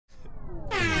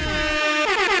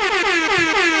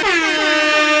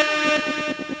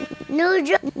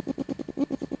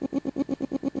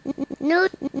New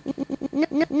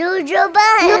Joe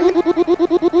Budden.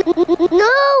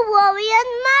 No Rory and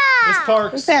Ma. It's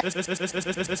Parks. What's that?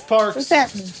 It's Parks. What's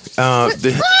happening?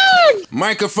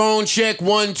 Microphone check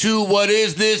 1 2. What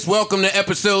is this? Welcome to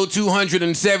episode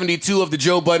 272 of the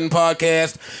Joe Budden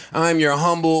podcast. I'm your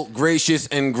humble, gracious,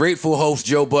 and grateful host,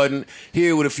 Joe Budden,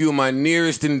 here with a few of my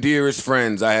nearest and dearest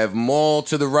friends. I have Maul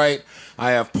to the right.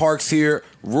 I have Parks here.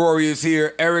 Rory is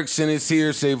here. Erickson is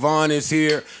here. Savon is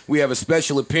here. We have a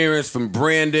special appearance from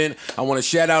Brandon. I want to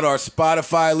shout out our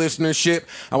Spotify listenership.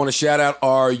 I want to shout out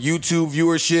our YouTube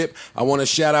viewership. I want to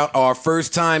shout out our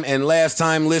first time and last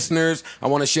time listeners. I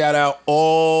want to shout out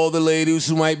all the ladies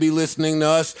who might be listening to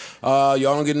us. Y'all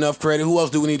don't get enough credit. Who else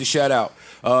do we need to shout out?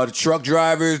 The truck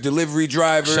drivers, delivery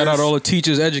drivers. Shout out all the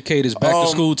teachers, educators, back to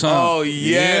school time. Oh,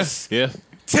 yes. Yeah.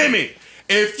 Timmy,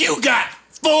 if you got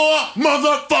 4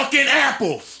 motherfucking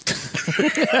apples.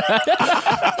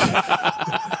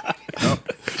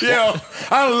 Yo,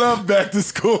 I love back to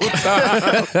school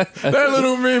time. That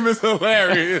little meme is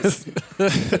hilarious.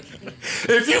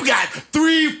 If you got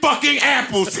 3 fucking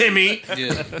apples, Timmy.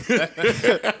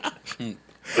 Yeah.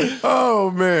 Oh,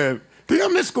 man. Do y'all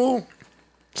miss school?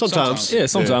 Sometimes. Yeah,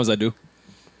 sometimes I do.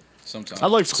 Sometimes. I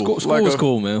like school. School was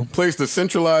cool, man. Place to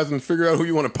centralize and figure out who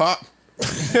you want to pop?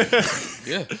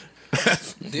 Yeah.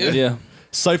 Yeah.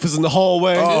 Ciphers in the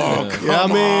hallway. Oh,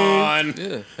 come on.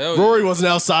 Yeah. Hell Rory wasn't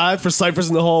outside for ciphers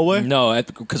in the hallway. No,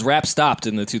 because rap stopped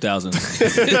in the 2000s.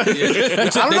 They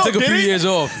took a few years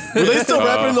off. Were they still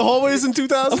rapping in the hallways in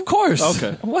 2000? Of course.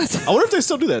 Okay. What? I wonder if they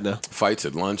still do that now. Fights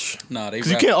at lunch. Nah, they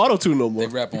Because you rap. can't auto-tune no more.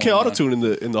 They rap You can't online. auto-tune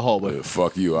in the hallway.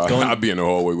 Fuck you. I'd be in the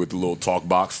hallway with the little talk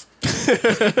box. Yeah,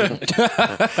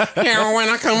 when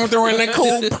I come through in the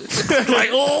coupe. Like,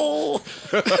 oh.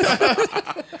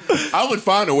 I would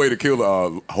find a way to kill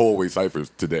the hallway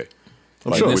ciphers today.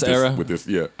 I'm sure. In this era? With this,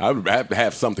 yeah. I would have to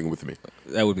have something with me.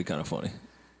 That would be kind of funny.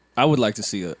 I would like to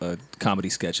see a comedy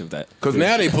sketch of that. Because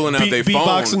now they pulling out their phone.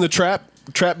 Beatboxing the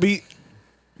trap beat.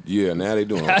 Yeah, now they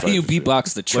doing all How do you types of shit.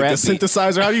 beatbox the trap Like the beat?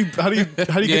 synthesizer. How do you Yeah,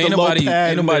 get the low pad?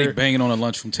 ain't nobody in there? banging on a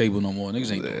lunchroom table no more.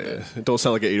 Niggas ain't doing that. It don't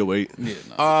sound like an 808. Yeah,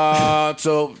 nah.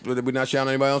 So we not shouting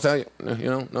anybody else out? You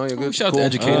know, no, you're good. Shout out Cool. to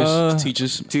educators,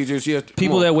 teachers. Teachers, yeah.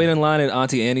 People that wait in line at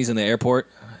Auntie Annie's in the airport.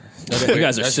 You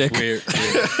guys are That's sick. weird.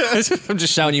 Yeah. I'm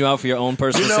just shouting you out for your own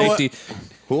personal You know what? safety.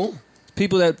 Who?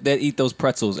 People that eat those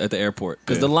pretzels at the airport.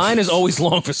 Because the line is always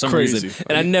long for some Crazy. reason.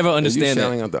 And I never Are you understand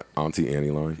shouting that. out the Auntie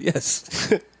Annie line?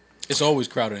 Yes. It's always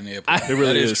crowded in the airport. It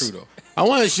really That is. is true, though. I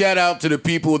want to shout out to the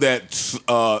people that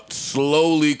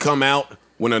slowly come out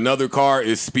when another car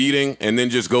is speeding and then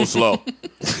just go slow.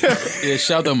 Yeah,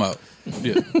 shout them out.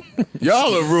 Yeah.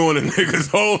 Y'all are ruining niggas'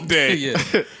 whole day.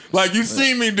 Yeah. Like, you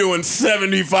see me doing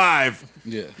 75.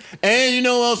 Yeah. And you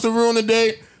know what else to ruin the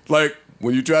day? Like,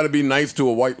 when you try to be nice to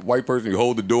a white person, you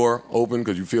hold the door open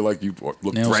because you feel like you look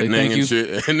They don't say threatening thank and you.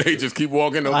 shit, and they just keep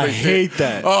walking. I hate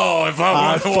that. Oh, if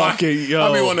I want to yo.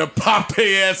 I be wanting to pop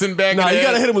their ass in back. Nah, of you the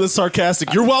gotta head. hit him with a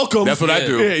sarcastic. You're welcome. That's what I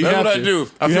do. Yeah, you that's have what I to. do.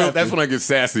 I You feel have that's to. when I get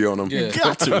sassy on them. Yeah. You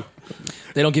got to.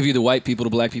 They don't give you the white people to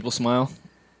black people smile.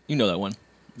 You know that one.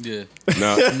 Yeah.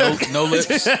 No, No lips.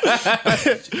 Just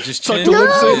Tuck chin. the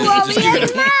lips in. Yeah, just give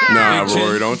it a nah, Big chin.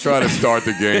 Rory, don't try to start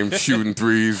the game shooting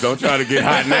threes. Don't try to get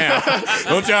hot now.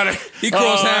 Don't try to. He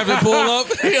crossed half and pull up.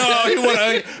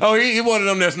 He one of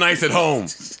them that's nice at home.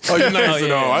 Oh, you're nice at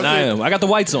home. Nah, I am. I got the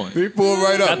whites on. He pulled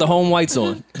right Got the up. home whites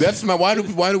on. That smile. Why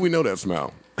do we know that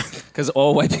smile? Because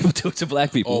all white people do it to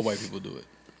black people. All white people do it.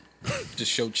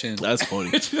 Just show chin. That's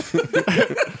funny.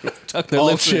 Tuck their All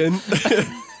lips in. chin.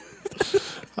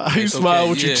 How you It's smile okay.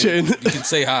 with your Yeah. chin. You can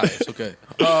say hi. It's okay.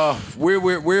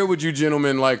 Where would you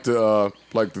gentlemen like to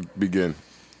begin?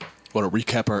 Want to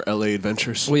recap our LA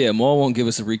adventures? Well, yeah, Maul won't give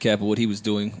us a recap of what he was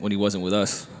doing when he wasn't with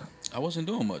us. I wasn't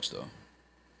doing much, though.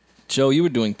 Joe, you were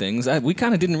doing things. We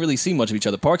kind of didn't really see much of each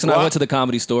other. Parks and Well, I went to the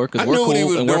comedy store because I we're knew what he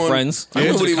cool was and we're doing. friends. I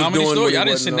went what to he the was comedy doing store. when he Y'all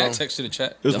didn't wasn't send that on. text to the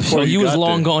chat. It was So before he you was got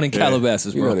long there. gone in Yeah.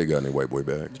 Calabasas, You know bro. they got any white boy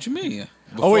bag. What you mean? Oh,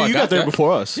 Before wait, I you got there that-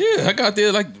 before us. Yeah, I got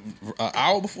there like an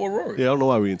hour before Rory. Yeah, I don't know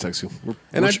why we didn't text you.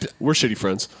 And We're shitty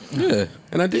friends. Yeah.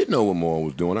 And I did know what Maul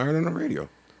was doing. I heard it on the radio.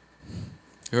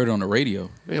 You heard it on the radio.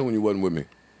 Yeah, when you wasn't with me.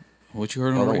 What you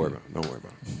heard Oh, on the don't radio? worry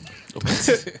about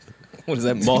it. What does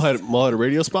that mean? Maul had a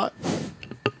radio spot?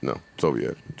 No, it's over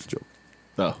yet. It's a joke.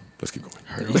 No. Let's keep going.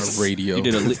 Heard it on the radio. You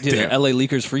did an LA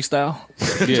Leakers freestyle?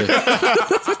 Yeah.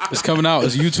 It's coming out.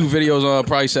 It's YouTube videos on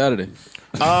probably Saturday.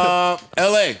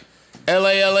 L.A.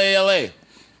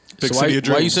 Big So city of why you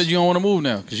dreams. said you don't want to move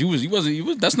now? Because you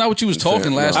was that's not what you was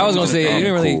talking last I was week. gonna say I'm you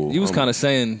didn't really. cool. You was I'm- kind of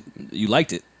saying you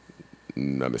liked it. I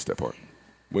missed that part.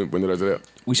 When did I say that?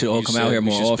 We should all You come said out here we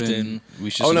more should often. spend- we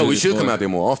should Oh, no, do we this should for- come out there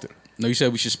more often. No, you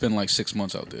said we should spend like 6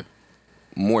 months out there.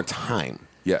 more time.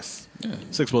 Yes. Yeah.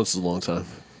 6 months is a long time.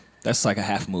 That's like a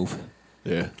half move.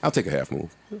 Yeah. I'll take a half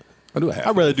move. I'll do a half.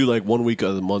 I'd rather do like 1 week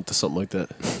of the month or something like that.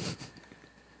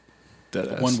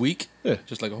 Deadass. 1 week? Yeah.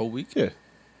 Just like a whole week? Yeah.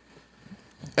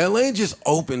 LA just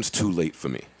opens too late for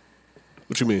me.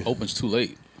 What you mean? Opens too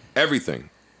late. Everything.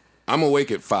 I'm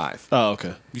awake at 5. Oh,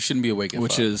 okay. You shouldn't be awake at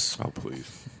 5. Oh,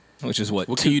 please. Which is what?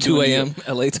 What can you do 2 in a.m.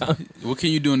 LA time? What can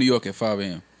you do in New York at 5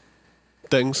 a.m.?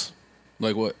 Things.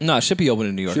 Like what? Nah, it should be open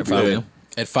in New York at 5 a.m.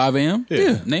 At 5 a.m.?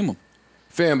 Yeah. Name them.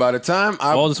 Fam, by the time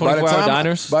All the 24-hour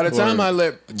diners? By the time Word. I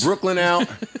let Brooklyn out,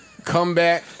 come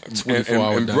back, and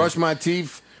 24-hour and brush my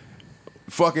teeth,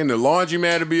 fucking the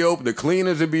laundromat to be open, the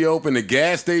cleaners to be open, the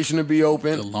gas station to be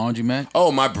open. The laundromat? Oh,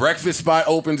 my breakfast spot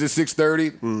opens at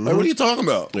 6:30. Like, what are you talking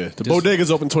about? Yeah. The bodega's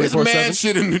open It's mad 24/7.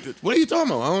 shit in. What are you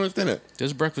talking about? I don't understand it.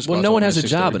 There's breakfast Well, spots no one open has at a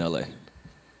job 6:30. in LA.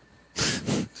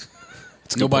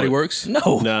 Nobody works?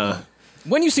 No. Nah.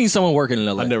 When you seen someone working in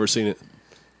LA? I've never seen it.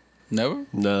 Never?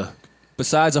 Nah.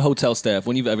 Besides a hotel staff,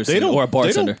 when you've ever They seen don't. or a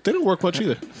bartender. They don't work much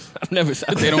either. I've never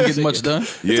They don't get much done?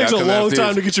 It takes a long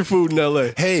time to get your food in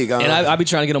L.A. Hey, guys. And I be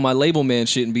trying to get on my label man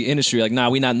shit and be industry. Like, nah,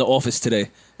 we not in the office today.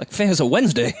 Like, fam, it's a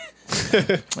Wednesday.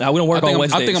 Nah, we don't work on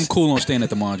Wednesdays. I think I'm cool on staying at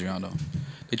the Mondrian, though.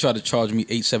 They tried to charge me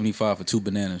 $8.75 for 2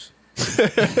 bananas.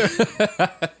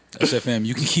 I said, fam,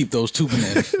 you can keep those 2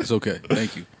 bananas. It's okay.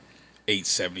 Thank you.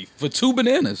 $8.70 for 2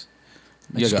 bananas.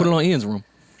 Just put it on Ian's room.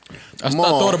 I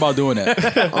thought about doing that.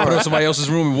 Put it in somebody else's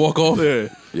room and walk off. Yeah.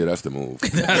 Yeah, that's the move.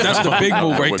 That's the big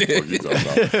move right What the there. fuck you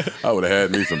talking about? I would have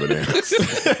had me some bananas.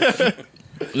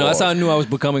 No, that's how I knew I was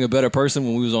becoming a better person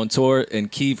when we was on tour. And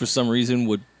Key, for some reason,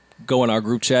 would go in our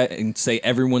group chat and say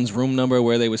everyone's room number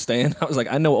where they were staying. I was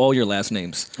like, I know all your last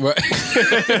names. Right.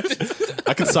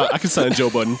 I can sign Joe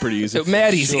Budden pretty easy.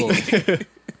 Mad easy. Sure.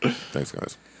 Thanks,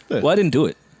 guys. Well, I didn't do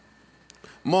it.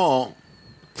 Maul,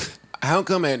 how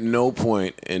come at no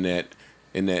point in that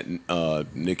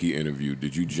Nicki interview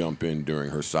did you jump in during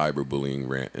her cyberbullying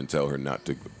rant and tell her not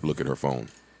to look at her phone,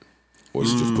 or to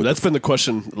just put That's been the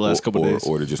question the last couple days.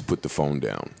 or to just put the phone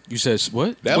down? You said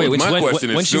what? That Wait, was my when- question.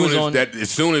 when As she was soon on- as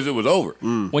soon as it was over.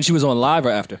 When she was on live or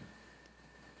after?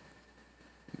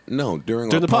 No, during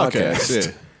During our the podcast.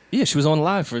 Yeah, Yeah, she was on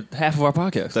live for half of our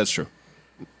podcast. that's true.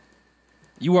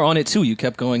 You were on it too. You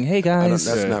kept going, hey guys.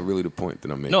 That's Yeah. not really the point that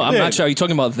I'm making. No, I'm Yeah. not sure. Are you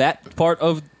talking about that part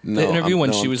of the interview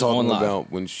when she I'm was talking on live?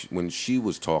 about when she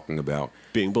was talking about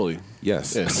Being bullied.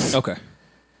 yes. Yeah. Okay.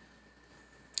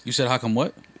 You said how come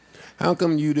what? How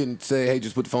come you didn't say, hey,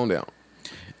 just put the phone down?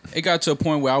 It got to a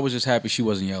point where I was just happy she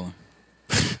wasn't yelling.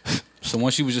 So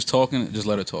once she was just talking, just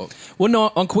let her talk. Well,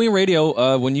 no, on Queen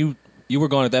Radio, when you were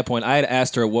gone at that point, I had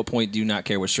asked her at what point do you not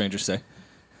care what strangers say?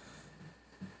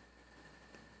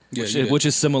 Yeah, you did. Which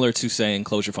is similar to saying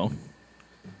close your phone.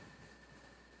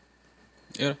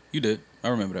 Yeah, you did. I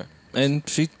remember that. And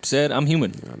she said, I'm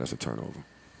human. Yeah, that's a turnover.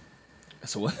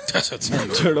 That's a what? That's a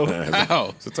turnover. Turnover. How?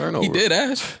 It's a turnover. He did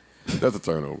ask. That's a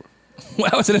turnover.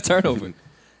 How was it a turnover? I'm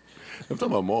talking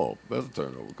about Maul. That's a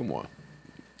turnover. Come on.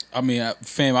 I mean,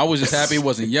 fam, I was just happy it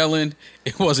wasn't yelling.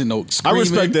 It wasn't no I screaming.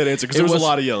 respect that answer because there It was a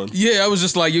lot of yelling. Yeah, I was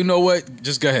just like, you know what?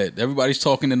 Just go ahead. Everybody's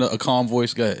talking in a calm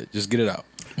voice. Go ahead. Just get it out.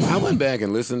 I went back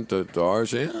and listened to our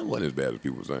shit. It wasn't as bad as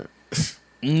people were saying.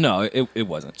 No, it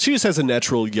wasn't. She just has a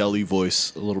natural yelly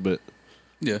voice a little bit.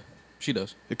 Yeah, she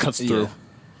does. It cuts through.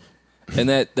 Yeah. And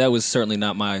that was certainly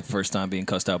not my first time being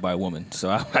cussed out by a woman. So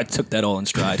I took that all in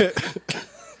stride.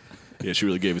 Yeah, she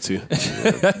really gave it to you.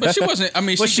 But she wasn't. I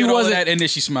mean, But she she did all wasn't- that and then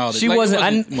she smiled. She Like, it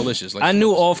wasn't. malicious. Like I she knew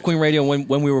was. off Queen Radio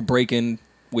when we were breaking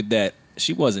with that,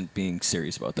 she wasn't being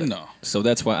serious about that. No. So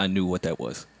that's why I knew what that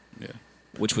was, Yeah.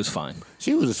 which was fine.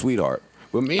 She was a sweetheart.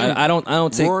 But me and I don't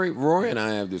take. Rory and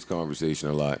I have this conversation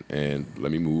a lot, and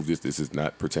let me move this. This is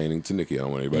not pertaining to Nicki. I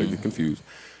don't want anybody to get confused.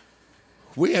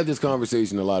 We have this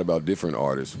conversation a lot about different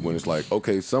artists when it's like,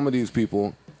 okay, some of these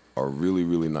people are really,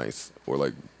 really nice or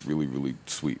like really, really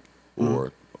sweet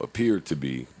or appear to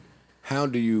be. How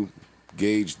do you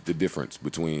gauge the difference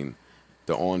between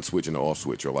the on switch and the off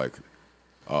switch, or like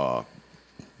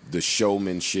the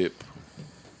showmanship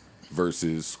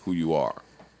versus who you are?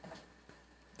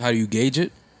 How do you gauge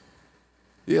it?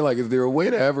 Yeah, like, is there a way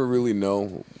to ever really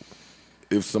know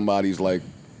if somebody's, like,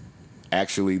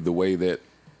 actually the way that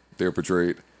they're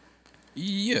portrayed?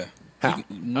 Yeah. How?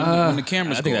 When the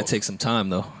cameras I think go that off. takes some time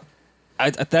though.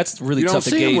 That's really You don't tough to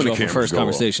see 'em gauge when the off a cameras first go off.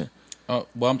 conversation. Well,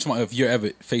 I'm talking about if you're ever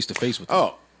face to face with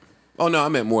them. Oh, no, I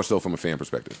meant more so from a fan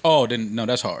perspective. Oh, then no,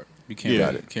 that's hard. You can't. Yeah.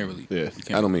 Really, can't really. Yeah. You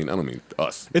can't I don't mean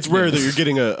us. It's rare that you're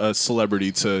getting a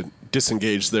celebrity to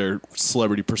disengage their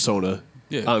celebrity persona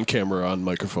Yeah. on camera, on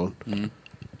microphone.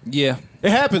 Yeah,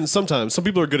 It happens sometimes. Some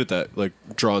people are good at that, like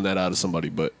drawing that out of somebody,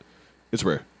 but it's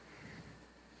rare.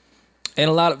 And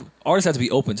a lot of artists have to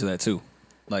be open to that too.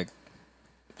 Like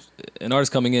an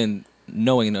artist coming in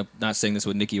knowing, and I'm not saying this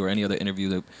with Nicki or any other interview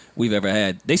that we've ever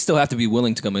had, they still have to be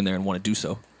willing to come in there and want to do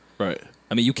so. Right.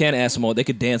 I mean, you can't ask them all. They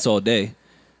could dance all day.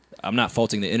 I'm not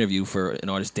faulting the interview for an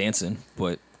artist dancing,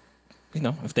 but you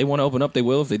know, if they want to open up, they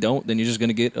will. If they don't, then you're just going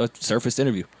to get a surface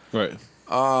interview. Right.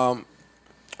 I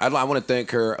want to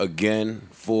thank her again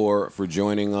for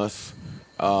joining us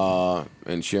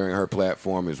and sharing her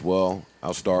platform as well.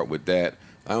 I'll start with that.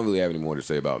 I don't really have any more to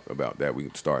say about that. We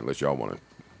can start unless y'all want to.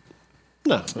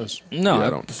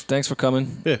 No. Thanks for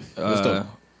coming. Yeah. That's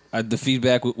dope. The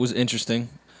feedback was interesting.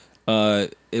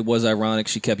 It was ironic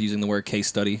she kept using the word case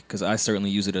study because I certainly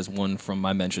use it as one from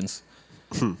my mentions.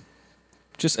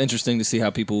 Just interesting to see how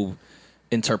people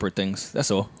interpret things. That's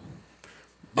all.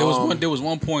 There was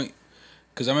one point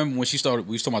because I remember when she started,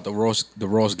 we was talking about the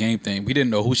Ross Game thing. We didn't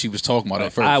know who she was talking about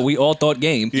at first. We all thought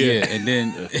Game. Yeah, and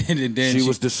then she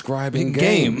was describing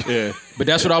Game. Yeah. But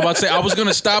that's what I was about to say. I was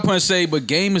gonna stop her and say, but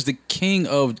Game is the king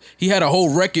of. He had a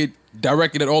whole record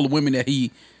directed at all the women that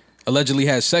he allegedly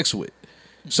had sex with.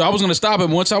 So I was gonna stop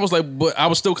him once. I was like, but I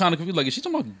was still kind of confused. Like, is she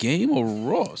talking about Game or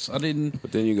Ross? I didn't.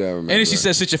 But then you gotta remember. And then she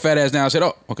said, "Sit your fat ass down." I said,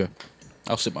 "Oh, okay,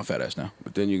 I'll sit my fat ass down."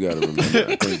 But then you gotta remember.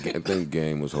 I think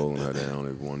Game was holding her down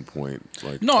at one point.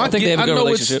 Like, No, I think they have a good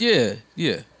relationship.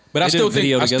 Yeah. But They I did a still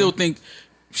video think together.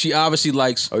 she obviously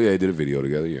likes. Oh yeah, they did a video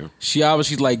together. Yeah. She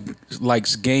obviously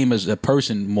likes Game as a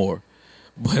person more,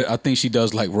 but I think she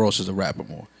does like Ross as a rapper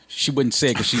more. She wouldn't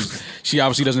say it because she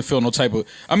obviously doesn't feel no type of.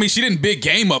 I mean, she didn't big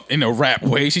Game up in a rap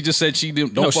way. She just said she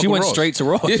didn't. Don't fuck she with went Ross. straight to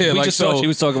Ross. Yeah, We just thought she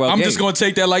was talking about I'm Game. just gonna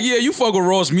take that like, yeah, you fuck with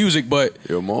Ross music, but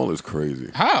Yo, Maul is crazy.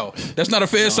 how? That's not a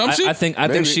fair assumption. I think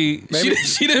she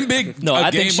she didn't big. No,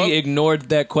 I think Game she up. ignored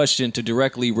that question to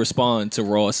directly respond to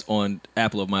Ross on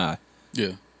Apple of My Eye.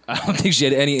 Yeah. I don't think she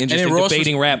had any interest in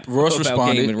debating rap. Ross about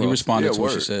responded. Game and He Ross. responded Yeah, to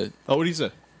what she word. said. Oh, what did he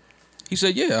say? He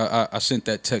said, "Yeah, I sent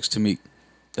that text to Meek.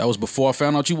 That was before I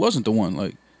found out you wasn't the one."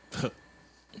 Like,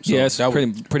 Yeah, it's that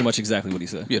pretty much exactly what he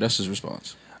said. yeah, that's his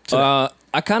response.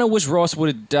 I kind of wish Ross would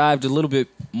have dived a little bit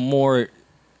more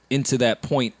into that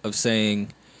point of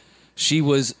saying she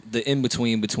was the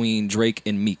in-between Drake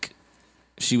and Meek.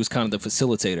 She was kind of the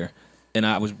facilitator. And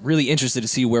I was really interested to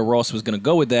see where Ross was going to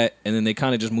go with that, and then they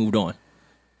kind of just moved on.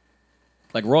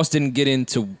 Like, Ross didn't get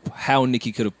into how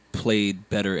Nicki could have played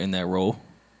better in that role.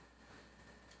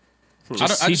 I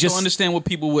just don't understand what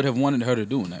people would have wanted her to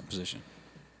do in that position.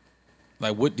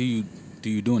 Like, what do you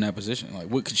do in that position? Like,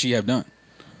 what could she have done?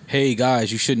 Hey, guys,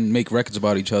 you shouldn't make records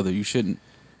about each other. You shouldn't.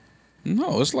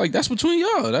 No, it's like, that's between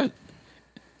y'all.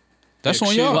 That's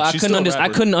on y'all. Well, I She's couldn't, still a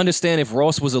rapper. I couldn't understand if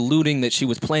Ross was alluding that she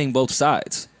was playing both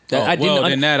sides. I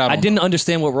didn't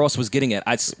understand what Ross was getting at.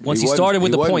 Once he started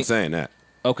with the point. He wasn't saying that.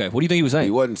 Okay, what do you think he was saying?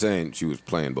 He wasn't saying she was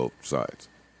playing both sides.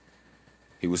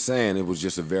 He was saying it was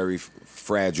just a very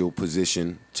fragile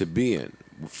position to be in.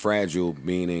 Fragile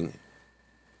meaning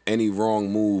any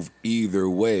wrong move either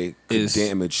way could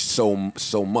damage so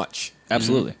much.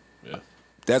 Absolutely. Yeah.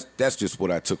 That's just what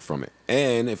I took from it.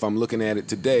 And if I'm looking at it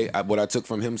today, what I took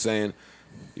from him saying,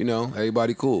 you know,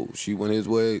 everybody cool. She went his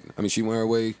way. I mean, she went her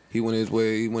way. He went his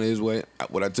way. He went his way.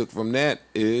 What I took from that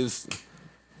is,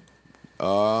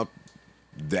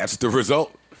 that's the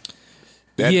result.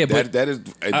 That is.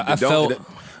 I felt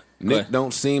Nick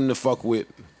don't seem to fuck with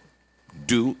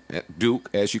Duke,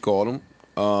 as she called him.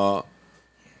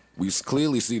 We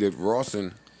clearly see that Ross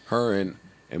and her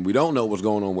and we don't know what's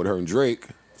going on with her and Drake.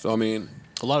 So I mean,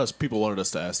 A lot of people wanted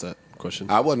us to ask that question.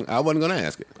 I wasn't gonna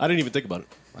ask it. I didn't even think about it.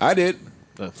 I did.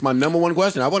 It's my number one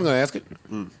question. I wasn't gonna ask it.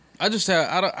 I just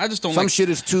don't Some like.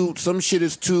 shit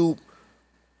is too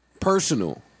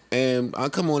personal. And I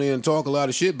come on here and talk a lot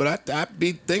of shit, but I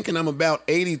be thinking I'm about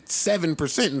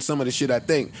 87% in some of the shit I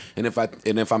think. And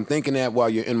if I'm thinking that while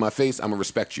you're in my face, I'm gonna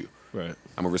respect you. Right.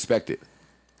 I'm gonna respect it.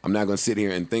 I'm not gonna sit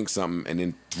here and think something and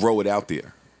then throw it out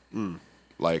there.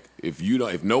 Like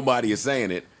if nobody is saying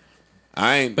it,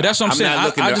 I ain't. But that's what I'm saying. Not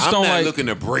looking I just don't I'm not like looking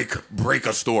to break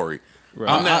a story. Right.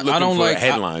 I'm not looking don't for like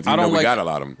headlines. I don't we like, got a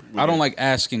lot of them. I don't like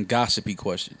asking gossipy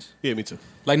questions. Yeah, me too.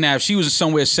 Like now, if she was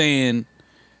somewhere saying,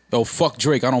 "Oh fuck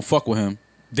Drake, I don't fuck with him,"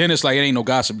 then it's like it ain't no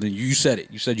gossip. Then you said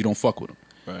it. You said you don't fuck with him.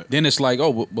 Right. Then it's like,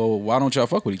 oh, well, why don't y'all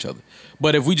fuck with each other?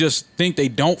 But if we just think they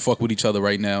don't fuck with each other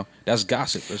right now, that's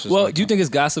gossip. That's just Well, like, do you think it's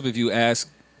gossip if you ask,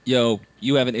 yo,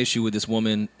 you have an issue with this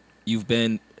woman, you've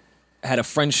had a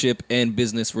friendship and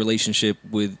business relationship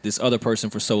with this other person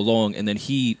for so long, and then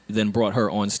he brought her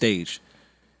on stage?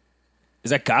 Is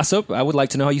that gossip? I would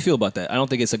like to know how you feel about that. I don't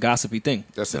think it's a gossipy thing.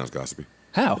 That sounds gossipy.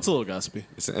 How? It's a little gossipy.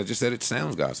 I just said it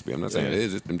sounds gossipy. I'm not saying it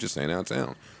is. I'm just saying how it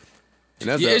sounds. And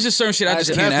that's Yeah, it's just certain shit I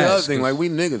just can't that's the other ask. thing. Like we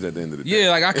niggas at the end of the day. Yeah,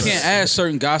 like I can't ask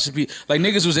certain gossipy. Like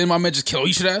niggas was in my mentions, kill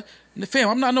you should have. Fam,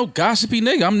 I'm not no gossipy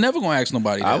nigga. I'm never gonna ask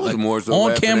nobody that. I was like, more so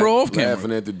on camera or off camera.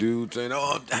 laughing at the dude saying,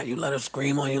 "Oh, how you let her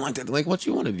scream on you like that? Like what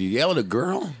you want to do? Yell at a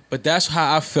girl?" But that's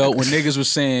how I felt when niggas was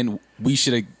saying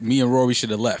me and Rory should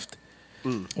have left.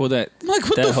 Well, that Like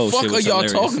what that the whole fuck shit are was y'all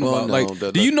hilarious. talking Well, about? no,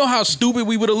 Like, do you know how stupid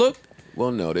we would have looked?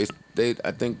 Well, no, they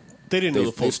I think They didn't know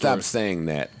the full they stopped story. saying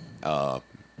that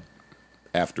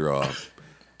after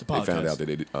they found out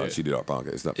that she did our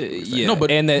podcast. It's not Yeah, No,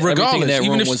 but and that everything in regardless, that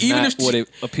even room if- was even not if what she- it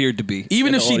appeared to be. Even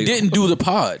in if the she audio. didn't do the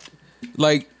pod,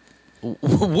 like,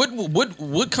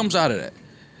 what comes out of that?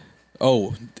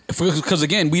 Oh, because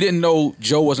again, we didn't know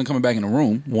Joe wasn't coming back in the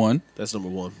room. One, That's number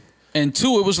one. and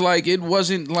two, it was like it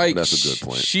wasn't like That's a good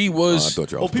point. She I was.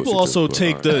 thought y'all Well, was people pussy also too,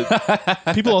 take but, all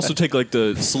right. people also take like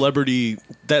the celebrity,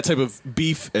 that type of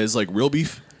beef as like real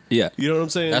beef. Yeah. You know what I'm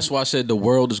saying? That's why I said the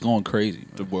world is going crazy.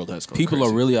 the world has gone People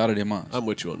crazy. are really out of their minds. I'm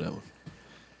with you on that one.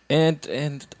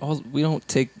 And we don't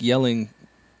take yelling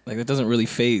like that doesn't really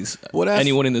phase Well, that's-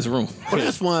 anyone in this room. Well,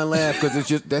 that's why I laugh because it's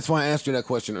just that's why I asked you that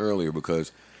question earlier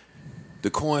because the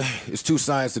coin is two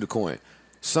sides to the coin.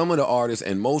 Some of the artists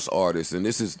and most artists, and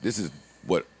this is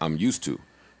what I'm used to,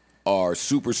 are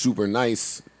super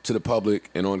nice to the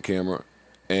public and on camera,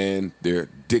 and they're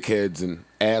dickheads and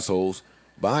assholes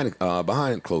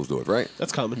behind closed doors, right?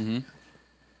 That's common.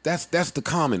 That's the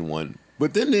common one.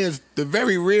 But then there's the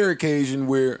very rare occasion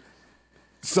where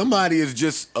somebody is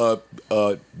just a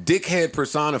dickhead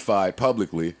personified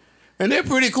publicly, and they're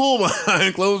pretty cool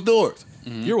behind closed doors.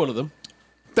 You're one of them.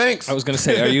 Thanks. I was gonna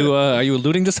say, are you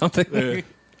alluding to something?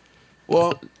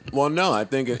 Well, no. I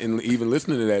think even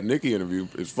listening to that Nicki interview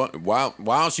is fun.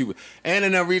 While she was, and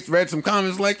then I read some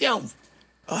comments like, "Yo,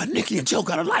 Nicki and Joe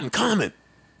got a lot in common."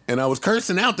 And I was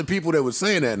cursing out the people that were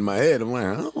saying that in my head. I'm like,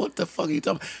 huh, what the fuck are you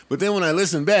talking about? But then when I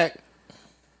listened back,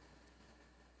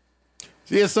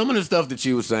 yeah, some of the stuff that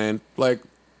she was saying, like,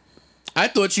 I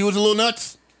thought she was a little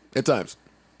nuts at times.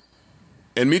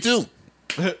 And me too.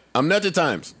 I'm nuts at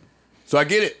times. So I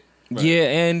get it. Yeah,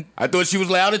 and I thought she was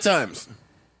loud at times.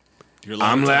 You're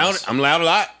I'm loud. I'm loud a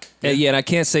lot. yeah, and I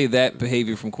can't say that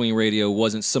behavior from Queen Radio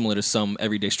wasn't similar to some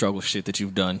everyday struggle shit that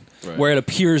you've done, Right. where it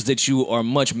appears that you are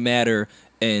much madder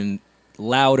and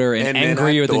louder and then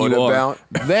angrier I than thought you are. about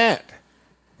that.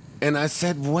 And I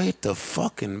said, wait,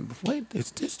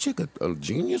 is this chick a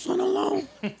genius on the loan?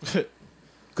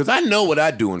 Because I know what I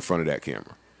do in front of that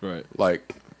camera. Right.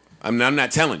 Like, I'm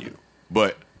not telling you,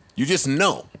 but you just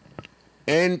know.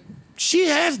 And she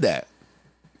has that.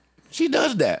 She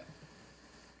does that.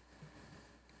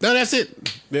 No, that's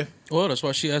it. Yeah. Well, that's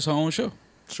why she has her own show.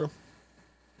 Sure.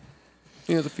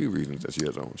 There's a few reasons that she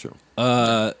has her own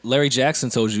show. Larry Jackson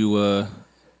told you,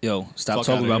 yo, stop Fuck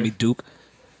talking outta about here. me, Duke.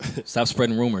 Stop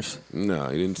spreading rumors. No,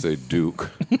 he didn't say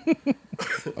Duke.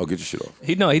 I'll get your shit off.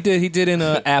 He did in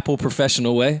a Apple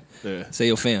professional way. Yeah. Say,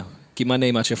 yo, fam, keep my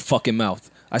name out your fucking mouth.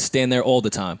 I stand there all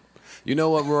the time. You know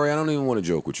what, Rory? I don't even want to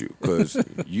joke with you because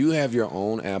you have your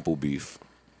own Apple beef,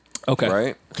 Okay.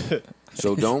 right?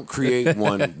 So don't create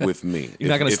one with me. You're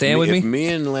not gonna stand with me? If me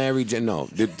and Larry, no,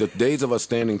 the days of us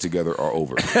standing together are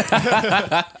over.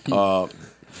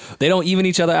 They don't even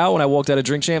each other out when I walked out of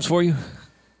Drink Champs for you?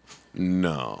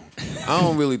 No, I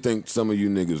don't really think some of you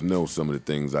niggas know some of the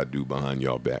things I do behind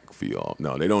y'all back for y'all.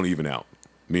 No, they don't even out.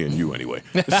 Me and you anyway.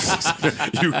 you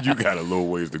got a little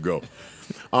ways to go.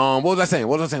 What was I saying?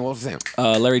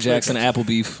 Larry Jackson, Apple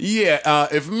beef. Yeah,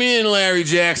 if me and Larry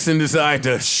Jackson decide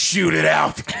to shoot it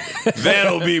out,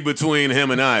 that'll be between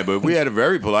him and I. But we had a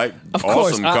very polite,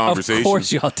 awesome conversation. Of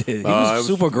course y'all did. He was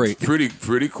super great.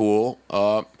 Pretty cool.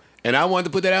 And I wanted to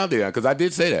put that out there because I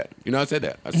did say that. You know, I said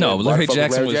that. I said, No, why Larry the fuck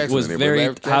Jackson was in there? But very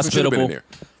Larry Jackson should have been in hospitable. there.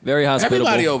 Very hospitable.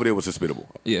 Everybody over there was hospitable.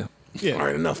 Yeah. Yeah. All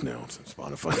right, enough now.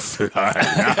 Spotify.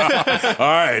 All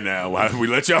right, now. Why we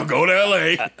let y'all go to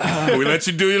L.A. We let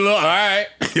you do your little. All right,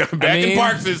 back in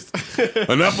Parks is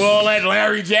enough of all that.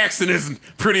 Larry Jackson is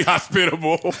pretty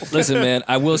hospitable. Listen, man,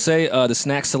 I will say the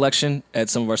snack selection at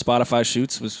some of our Spotify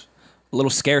shoots was a little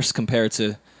scarce compared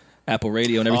to Apple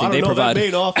Radio and everything they That provided.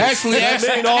 main office. That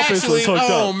main office was hooked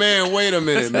oh up. man, wait a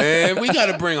minute, man. We got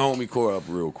to bring Homie Core up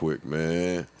real quick,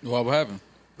 man. What happened?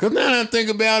 Because now that I think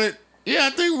about it, yeah, I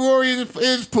think Rory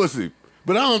is pussy.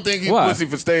 But I don't think he's Why? pussy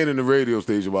for staying in the radio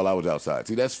station while I was outside.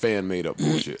 See, that's fan-made up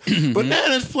bullshit. But now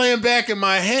that's playing back in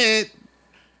my head.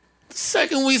 The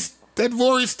second we that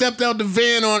Rory stepped out the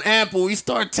van on Apple. He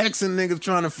started texting niggas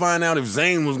trying to find out if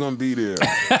Zayn was gonna be there. You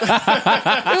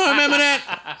don't remember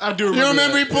that? I do remember. You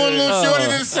remember that. he pulled a little shorty to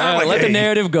the side? Like, Let the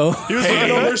narrative go. He was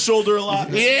looking over his shoulder a lot.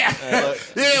 yeah,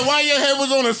 yeah. Why your head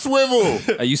was on a swivel?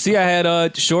 You see, I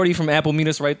had Shorty from Apple Meet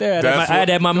Us right there. I had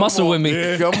to have my muscle with me.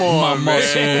 Yeah. Come on,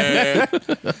 man.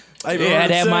 I Yeah,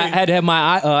 I had to have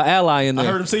my ally in there.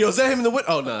 I heard him say, "Yo, is that him in the window?"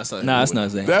 Oh, no, it's not. Nah, it's not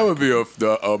Zayn. That would be a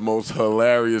most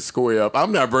hilarious square up.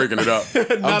 I'm not breaking it up.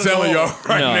 I'm telling y'all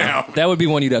right now. That would be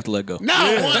one you'd have to let go. No,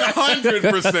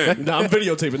 100%. No, I'm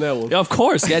videotaping that one. Yeah, of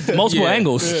course, you had multiple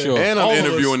angles. Sure. And I'm All of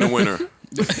interviewing the winner.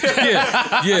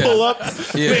 Yeah. Pull up.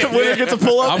 Yeah. Winner gets a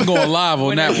pull up. I'm going live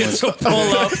on that one.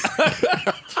 Pull up.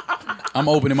 I'm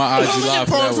opening my IG live for that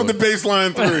Parks with the one.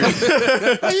 baseline 3.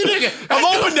 Hey, you nigga, I'm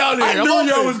open down there. I I'm knew y'all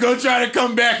open. was gonna try to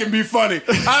come back and be funny.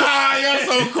 Y'all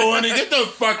so corny. Get the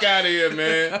fuck out of here,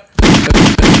 man.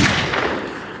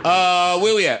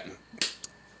 Where we at?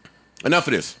 Enough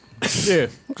of this. Yeah.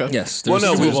 Okay. Yes. Well,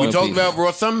 no, there's we no talked beef. about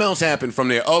Raw. Something else happened from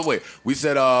there. Oh wait, we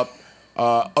said oh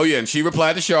yeah, and she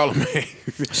replied to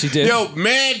Charlamagne. She did. Yo,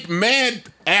 mad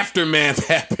aftermath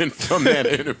happened from that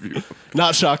interview.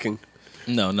 Not shocking.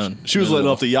 No, none. She was letting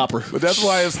off the yopper. But that's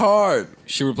why it's hard.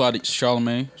 She replied to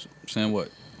Charlamagne saying what?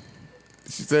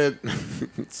 She said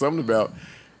something about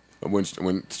when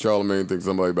Charlamagne thinks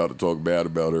somebody about to talk bad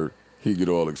about her, he get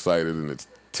all excited and his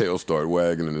tail start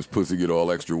wagging and his pussy get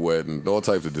all extra wet and all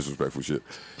types of disrespectful shit.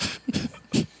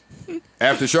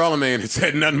 After Charlamagne had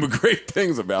said nothing but great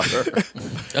things about her.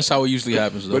 That's how it usually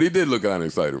happens, though. But he did look kind of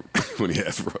excited when he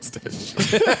asked for us that.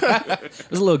 It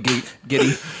was a little giddy.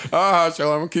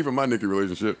 Charlamagne, I'm keeping my Nicki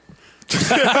relationship.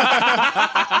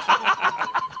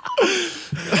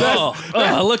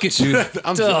 Look at you.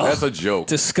 That's a joke.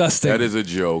 Disgusting. That is a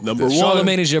joke. Number one.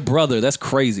 Charlamagne is your brother. That's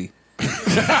crazy.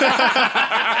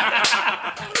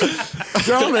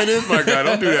 Charlamagne is my guy.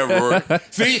 Don't do that, Rory.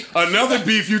 See, another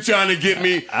beef you trying to get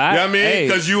me. You know what I mean? Hey.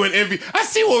 Because you and Envy. I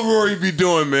see what Rory be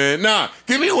doing, man. Nah,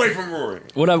 get me away from Rory.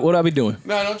 What I be doing?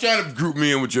 Nah, don't try to group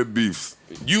me in with your beefs.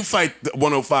 You fight the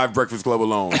 105 Breakfast Club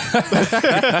alone.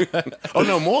 Oh,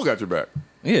 no, Maul got your back.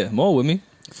 Yeah, more with me.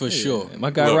 For sure.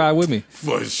 My guy Look. ride with me.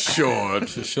 For sure.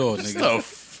 For sure, nigga.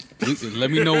 Stuff. Let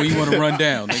me know when you want to run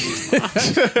down,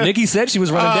 nigga. Nikki said she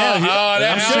was running down.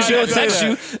 I'm sure she'll text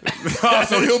you.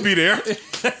 So he'll be there.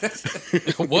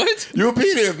 What? You'll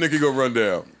be there if Nicki go run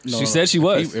down. She said she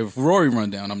was. If Rory run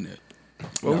down, I'm there.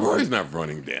 Well, Rory's not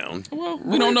running down. Well,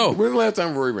 we don't know. When's the last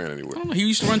time Rory ran anywhere? He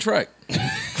used to run track.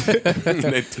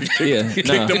 They Yeah, kicked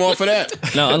nah. him off of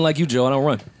that. No, unlike you, Joe, I don't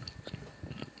run.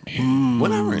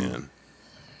 When I ran.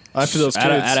 After those kids,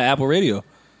 Out of Apple Radio.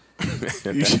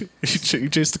 you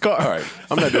chased the car. All right,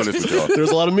 I'm not doing this with y'all.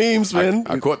 There's a lot of memes, man.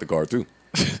 I caught the car too.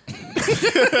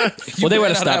 Well, they were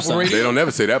at a ran out of stop Apple sign. Radio? They don't never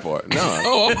say that part. No,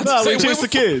 Oh, I'm about No, to we say, chased the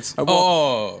kids.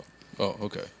 Oh,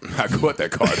 okay. I caught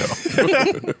that car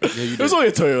though. Yeah, you It was did. only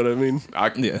a Toyota. I mean,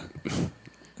 Yeah.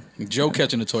 Joe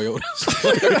catching the Toyota.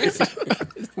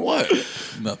 What?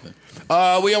 Nothing.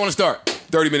 Where y'all want to start?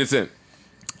 30 minutes in.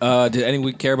 Did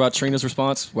anyone care about Trina's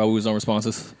response while we was on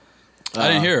responses? I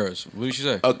didn't hear hers. What did she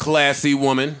say? A classy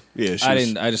woman, yeah, I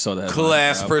didn't. I just saw that.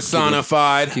 class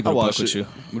personified. Keep it I a buck watched with it. you.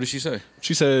 What did she say?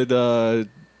 She said, "Let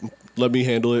me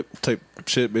handle it," type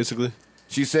shit, basically.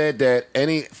 She said that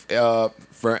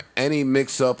for any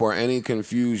mix-up or any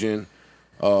confusion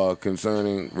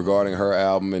regarding her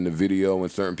album and the video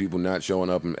and certain people not showing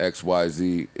up in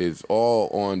XYZ is all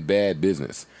on bad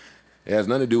business. It has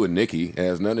nothing to do with Nicki. It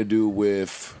has nothing to do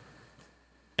with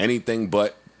anything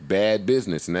but bad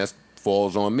business, and that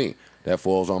falls on me. That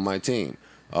falls on my team.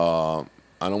 I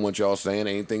don't want y'all saying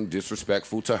anything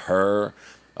disrespectful to her.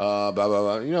 Blah blah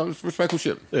blah. You know, it's respectful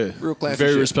shit. Yeah, Real classy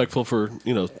Very shit. respectful for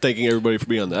thanking everybody for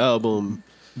being on the album.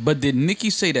 But did Nicki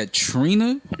say that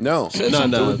Trina? No,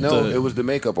 No, it was the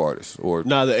makeup artist or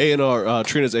Nah, the A&R,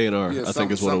 Trina's A&R, Yeah, I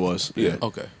think is what it was. yeah.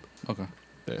 Okay.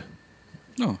 Yeah.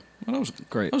 No, well, that was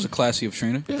Great. That was a classy of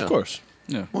Trina. Yeah. Of course.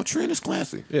 Yeah. Well, Trina's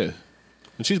classy. Yeah.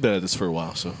 And she's been at this for a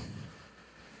while, so.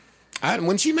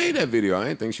 When she made that video, I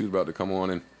didn't think she was about to come on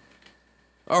and.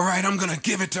 All right, I'm gonna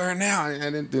give it to her now. I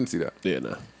didn't see that. Yeah,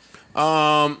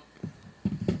 nah.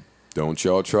 Don't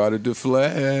y'all try to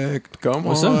deflect. Come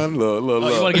What's on, up? look.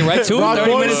 You want to get right to it? Rock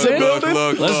 30 Boy minutes in the in?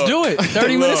 building? Let's do it.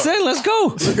 30 minutes in. Let's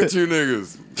go. Look at you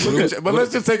niggas. Look at but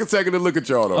let's just take a second to look at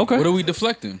y'all though. Okay. What are we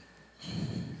deflecting?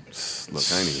 Look,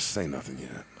 I ain't even say nothing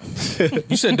yet.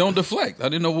 You said don't deflect. I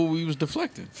didn't know what we was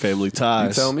deflecting. Family You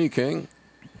ties. tell me, King.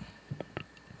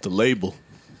 The label.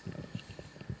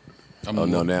 Oh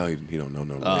no, now he don't know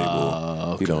no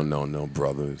label. He don't know no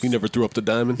brothers. He never threw up the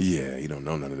diamond. Yeah, he don't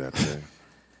know none of that today.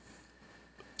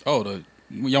 Oh,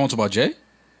 y'all want to talk about Jay?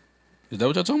 Is that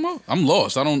what y'all talking about? I'm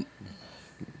lost. I don't.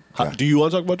 Do you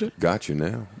want to talk about Jay? Got you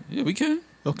now. Yeah, we can.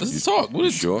 Okay. Let's talk. What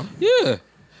is sure? Yeah.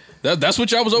 That's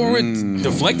what y'all was over with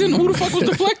deflecting? Who the fuck was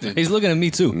deflecting? He's looking at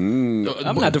me too.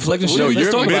 I'm not deflecting shit. No, Let's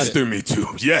you're talk about Mr. Me Too.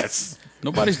 Yes.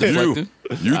 Nobody's deflecting.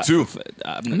 You too.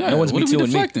 No one's me What are too we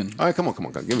and me. deflecting? All right, come on. Give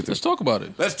it to me. Let's talk about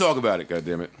it. Let's talk about it,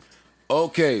 goddammit.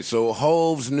 Okay, so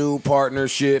Hove's new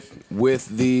partnership with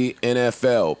the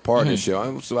NFL partnership.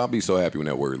 I'll be so happy when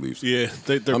that word leaves. Yeah,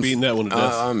 they're beating that one to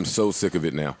death. I'm so sick of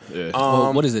it now. Yeah.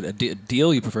 Well, what is it? A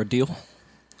deal? You prefer deal?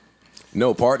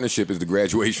 No, partnership is the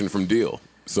graduation from deal.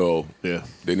 So Yeah.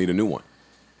 they need a new one.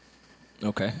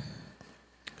 Okay.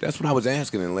 That's what I was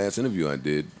asking in the last interview I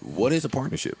did. What is a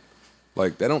partnership?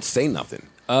 Like, they don't say nothing.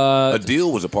 A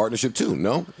deal was a partnership too,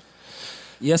 no?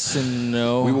 Yes and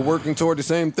no. We were working toward the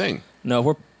same thing. No,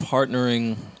 we're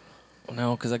partnering.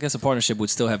 No, because I guess a partnership would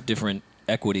still have different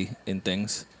equity in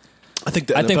things. I think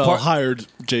the NFL hired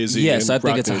Jay-Z. Yes, and I think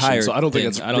Roc it's a Nation, hired so I don't think thing.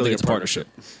 it's I don't really think it's a partnership.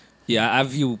 Yeah, I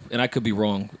view, and I could be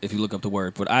wrong if you look up the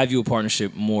word, but I view a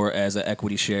partnership more as an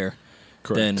equity share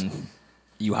than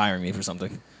you hiring me for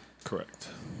something. Correct.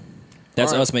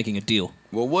 That's All right. us making a deal.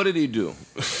 Well, what did he do?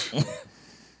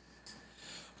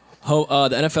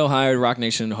 The NFL hired Roc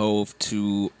Nation and Hove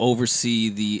to oversee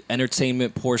the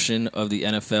entertainment portion of the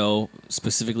NFL,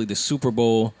 specifically the Super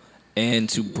Bowl, and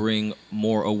to bring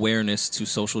more awareness to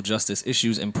social justice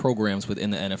issues and programs within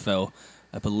the NFL.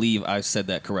 I believe I said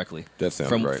that correctly. That sounds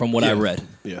from right. From what I read.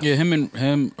 Yeah,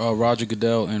 him, Roger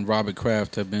Goodell and Robert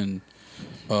Kraft have been.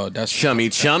 That's Chummy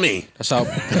Chummy. That's how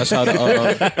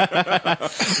the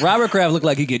Robert Kraft looked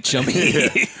like he get chummy.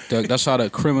 that's how the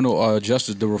criminal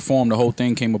justice, the reform, the whole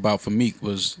thing came about for Meek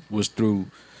was through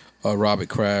Robert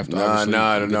Kraft. No.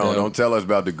 Goodell. Don't tell us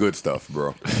about the good stuff,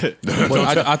 bro.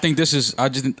 But I think this is I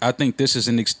think this is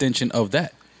an extension of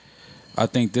that. I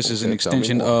think this is an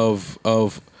extension of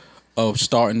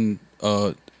starting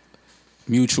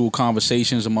mutual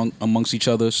conversations amongst each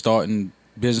other, starting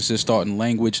businesses, starting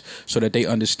language, so that they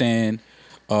understand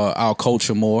our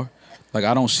culture more. Like,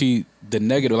 I don't see the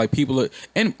negative. Like, people are,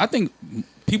 and I think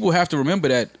people have to remember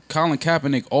that Colin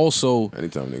Kaepernick also.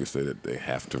 Anytime niggas say that, they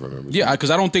have to remember. Yeah, because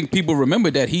I don't think people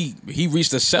remember that he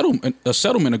reached a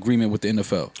settlement agreement with the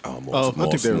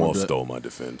NFL. Moss stole my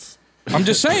defense. I'm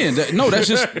just saying that. No, that's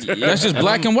just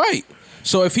black and white.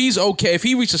 So if he's okay, if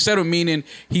he reached a settlement, meaning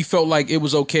he felt like it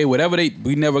was okay, whatever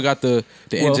we never got the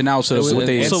ins and outs of what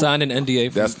they signed an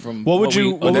NDA from what would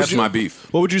you? That's my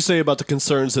beef. What would you say about the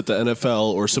concerns that the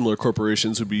NFL or similar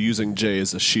corporations would be using Jay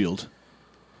as a shield?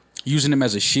 Using him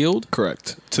as a shield?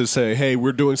 Correct. To say, hey,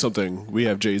 we're doing something. We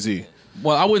have Jay-Z.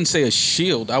 Well, I wouldn't say a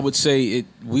shield. I would say it.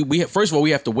 We first of all, we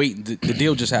have to wait. The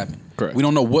deal just happened. Correct. We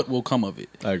don't know what will come of it.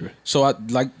 I agree. So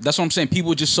that's what I'm saying.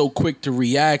 People are just so quick to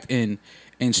react and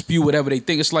spew whatever they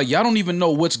think. It's like y'all don't even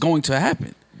know what's going to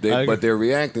happen. But they're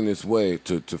reacting this way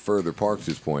to further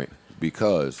Parks' point,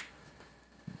 because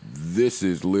this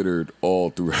is littered all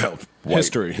throughout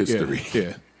history.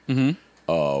 Yeah.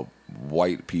 Mm-hmm.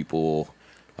 White people,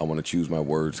 I want to choose my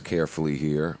words carefully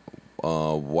here.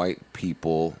 White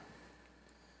people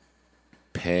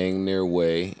paying their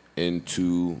way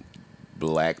into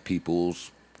black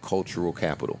people's cultural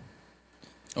capital.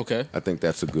 Okay. I think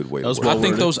that's a good way. That was to word well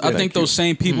it. I think those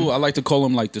same people. I like to call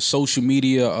them like the social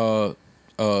media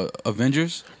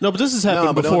Avengers. No, but this has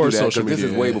happened but don't before do that, social 'cause media.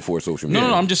 This is way before social media.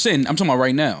 No. I'm just saying. I'm talking about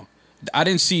right now. I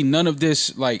didn't see none of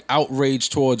this like outrage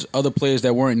towards other players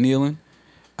that weren't kneeling.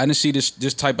 I didn't see this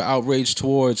type of outrage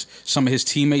towards some of his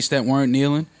teammates that weren't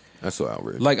kneeling. That's so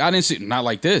outrageous. Like, I didn't see, not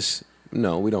like this.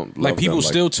 No, we don't. Like, love people them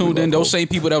still like tuned we in. love Those Hope. same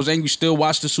people that was angry still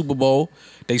watched the Super Bowl.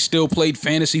 They still played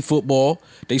fantasy football.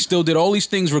 They still did all these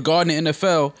things regarding the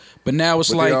NFL. But now it's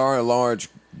But like, there are a large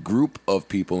group of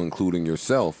people, including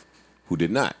yourself, who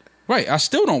did not. right, I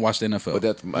still don't watch the NFL. But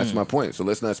that's my point. So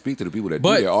let's not speak to the people that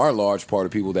But- do. There are a large part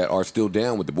of people that are still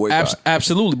down with the boycott.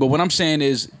 Absolutely. But what I'm saying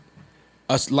is,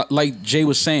 us, like Jay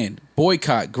was saying,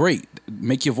 boycott, great.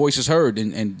 Make your voices heard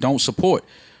and don't support.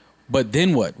 But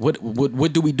then what?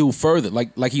 What do we do further?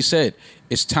 Like he said,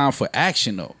 it's time for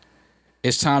action though.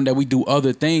 It's time that we do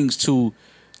other things to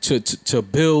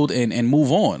build and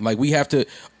move on. Like, we have to,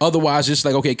 otherwise it's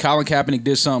like, okay, Colin Kaepernick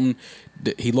did something,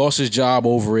 he lost his job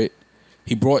over it.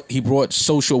 He brought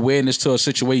social awareness to a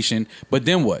situation, but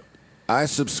then what? I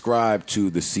subscribe to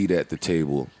the seat at the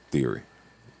table theory.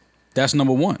 That's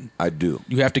number one. I do.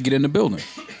 You have to get in the building.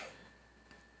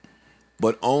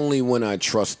 But only when I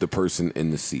trust the person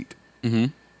in the seat. Mm-hmm.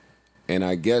 And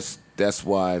I guess that's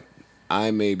why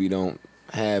I maybe don't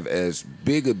have as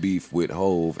big a beef with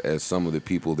Hove as some of the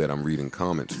people that I'm reading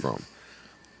comments from.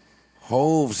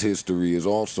 Hove's history is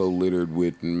also littered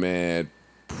with mad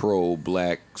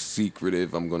pro-black,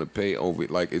 secretive. I'm gonna pay over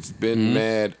it. Like it's been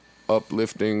mad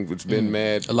uplifting. It's been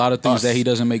mad. A lot of things that he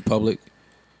doesn't make public.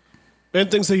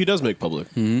 And things that he does make public.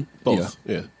 Both.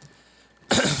 Yeah.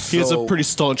 He has a pretty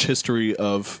staunch history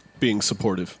of being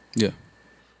supportive. Yeah.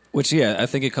 Which, yeah, I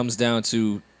think it comes down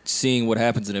to seeing what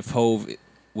happens, and if Hove,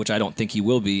 which I don't think he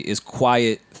will be, is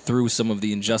quiet through some of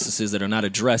the injustices that are not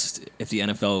addressed if the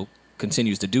NFL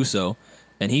continues to do so,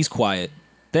 and he's quiet,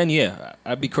 then, yeah,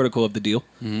 I'd be critical of the deal.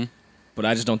 But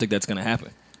I just don't think that's going to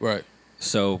happen. Right.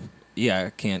 So, yeah, I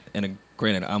can't. And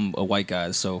granted, I'm a white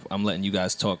guy, so I'm letting you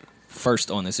guys talk first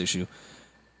on this issue.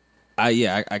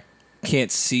 I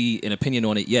can't see an opinion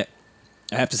on it yet.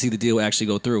 I have to see the deal actually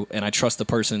go through, and I trust the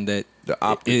person that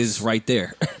is right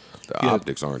there. The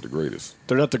optics aren't the greatest.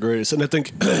 They're not the greatest. And I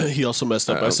think he also messed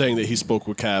up by saying that he spoke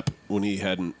with Cap when he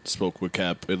hadn't spoke with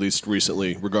Cap, at least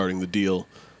recently, regarding the deal.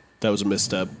 That was a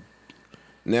misstep.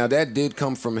 Now, that did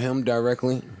come from him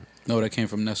directly? No, that came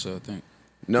from Nessa, I think.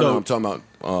 No, I'm talking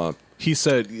about... he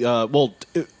said, well,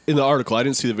 in the article, I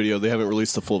didn't see the video. They haven't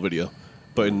released the full video.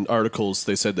 But in articles,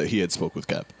 they said that he had spoke with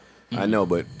Cap. I know,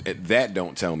 but that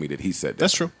don't tell me that he said that.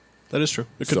 That's true. That is true.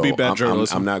 It could be bad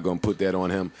journalism. I'm not going to put that on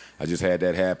him. I just had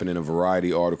that happen in a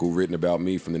Variety article written about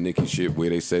me from the Nicki shit where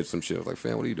they said some shit. I was like,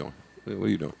 fam, what are you doing? What are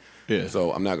you doing? Yeah.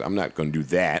 So I'm not going to do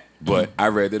that, but I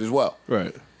read it as well.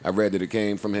 Right. I read that it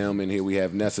came from him, and here we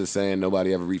have Nessa saying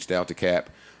nobody ever reached out to Cap.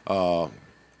 Well,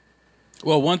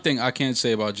 one thing I can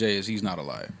say about Jay is he's not a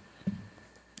liar.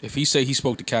 If he say he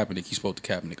spoke to Kaepernick, he spoke to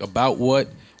Kaepernick. About what,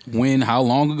 when, how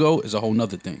long ago is a whole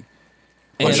nother thing.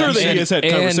 I'm sure that he has had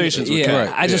conversations with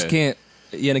Cap. I just can't.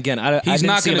 Yeah, and again, he's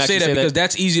not going to say that because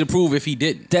that's easy to prove if he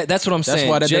didn't. That's what I'm saying. That's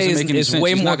why that Jay doesn't make any is sense.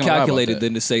 way He's more not gonna lie about calculated that.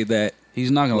 than to say that.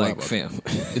 He's not going to lie Like, about fam.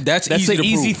 that. That's an easy to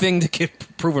easy prove. thing to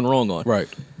get proven wrong on. Right.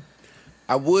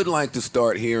 I would like to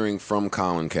start hearing from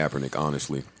Colin Kaepernick,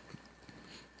 honestly.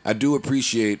 I do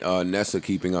appreciate Nessa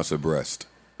keeping us abreast.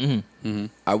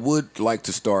 I would like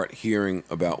to start hearing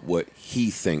about what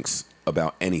he thinks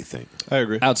about anything. I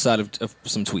agree. Outside of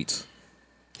some tweets.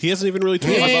 He hasn't even really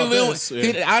talked about this.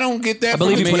 I don't get that. I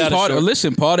believe from he him. put out a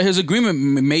Listen, part of his agreement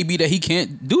may be that he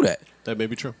can't do that. That may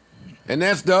be true. And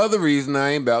that's the other reason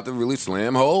I ain't about to really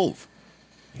slam Hove.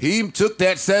 He took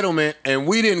that settlement, and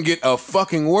we didn't get a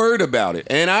fucking word about it.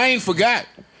 And I ain't forgot.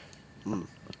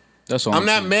 That's all. I'm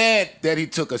not mad that he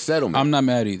took a settlement. I'm not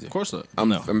mad either. Of course not.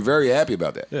 I'm very happy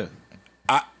about that. Yeah.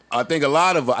 I think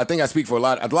I speak for a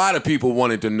lot of people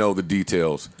wanted to know the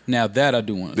details. Now that I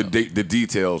do want to know. The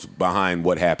details behind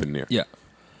what happened there. Yeah.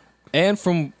 And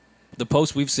from the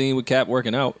posts we've seen with Cap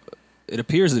working out, it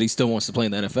appears that he still wants to play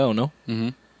in the NFL, no? Mm-hmm.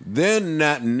 They're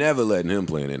not never letting him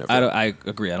play in the NFL. I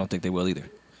agree. I don't think they will either.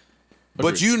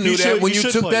 But you knew that when you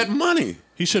took that money.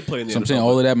 He should play in the So NFL. I'm saying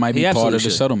all of that might be part of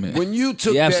the settlement. When you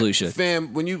took He that, absolutely should.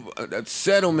 fam, when you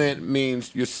settlement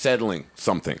means you're settling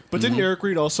something. But didn't Eric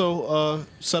Reed also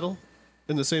settle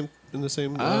in the same? I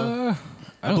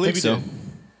don't believe think he so. did.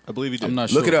 I believe he did. I'm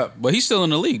not sure. Look it up. But he's still in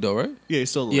the league, though, right? Yeah,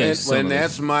 he's still. Yeah, Yeah. he's And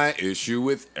that's my issue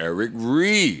with Eric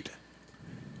Reed.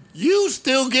 You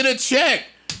still get a check.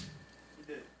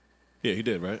 Yeah, he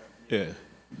did. Right. Yeah.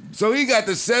 So he got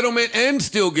the settlement and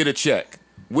still get a check,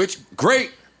 which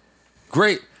great.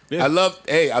 Yeah. I love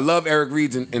Eric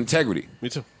Reed's integrity, Me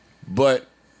too. but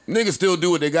niggas still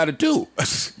do what they got to do.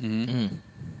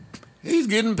 He's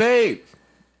getting paid.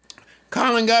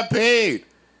 Colin got paid.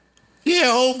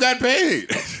 Yeah, Hove got paid.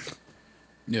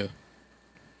 Yeah.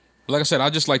 Like I said, I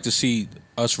just like to see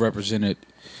us represented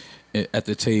at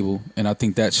the table, and I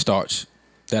think that starts.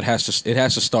 It has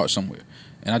to start somewhere,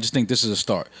 and I just think this is a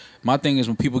start. My thing is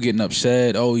when people getting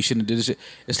upset, oh, he shouldn't have did this.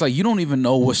 It's like you don't even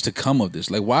know what's to come of this.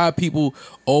 Like, why are people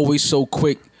always so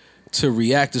quick to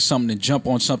react to something and jump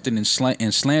on something and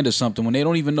slander something when they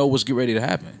don't even know what's getting ready to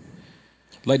happen?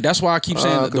 Like, that's why I keep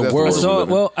saying that the that's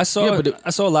world. I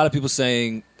saw a lot of people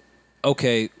saying,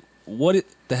 okay, what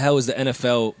the hell is the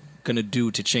NFL going to do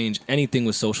to change anything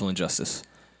with social injustice?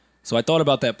 So I thought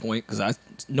about that point because I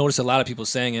noticed a lot of people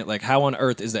saying it, like, how on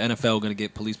earth is the NFL going to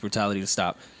get police brutality to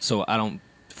stop? So I don't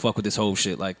fuck with this whole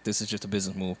shit. Like, this is just a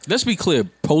business move. Let's be clear.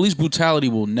 Police brutality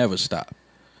will never stop.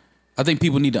 I think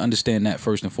people need to understand that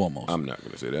first and foremost. I'm not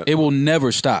going to say that. It will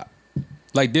never stop.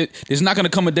 Like, there's not going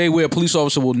to come a day where a police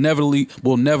officer will never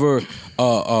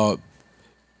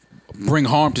bring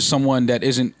harm to someone that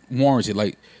isn't warranted.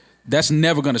 Like, that's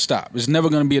never going to stop. It's never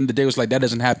going to be in the day where it's like that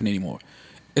doesn't happen anymore.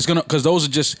 It's gonna, because those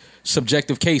are just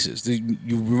subjective cases.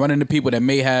 You run into people that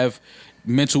may have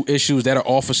mental issues that are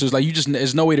officers. Like,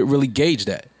 there's no way to really gauge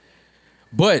that.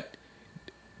 But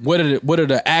What are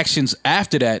the actions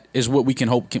after that is what we can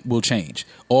hope will change.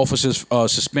 Officers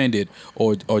suspended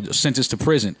or sentenced to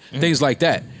prison, things like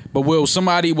that. But will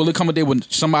it come a day when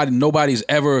nobody's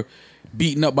ever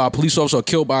beaten up by a police officer or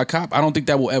killed by a cop? I don't think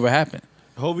that will ever happen.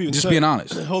 Being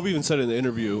honest. Hove even said in the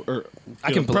interview or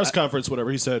press conference,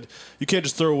 whatever, he said, you can't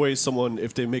just throw away someone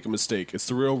if they make a mistake. It's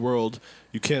the real world.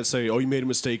 You can't say, oh, you made a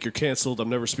mistake, you're canceled, I'm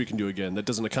never speaking to you again. That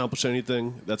doesn't accomplish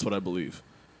anything. That's what I believe.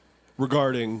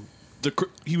 Regarding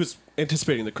he was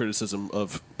anticipating the criticism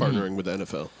of partnering with the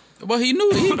NFL. Well, he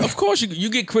knew. Of course, you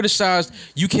get criticized.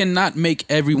 You cannot make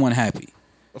everyone happy.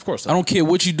 Of course not. I don't care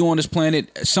what you do on this planet.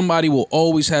 Somebody will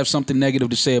always have something negative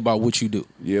to say about what you do.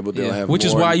 Yeah, but they'll have which more,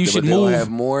 is why you should they'll move. have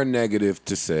more negative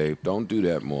to say. Don't do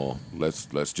that, Maul. Let's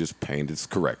just paint this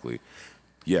correctly.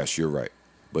 Yes, you're right.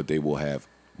 But they will have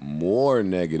more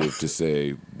negative to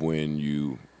say when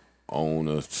you own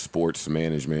a sports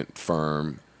management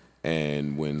firm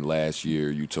and when last year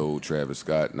you told Travis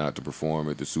Scott not to perform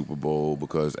at the Super Bowl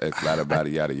because yada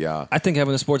yada yada. I think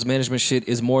having the sports management shit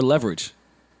is more leverage.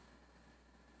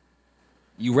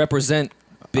 You represent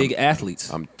big athletes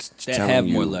that have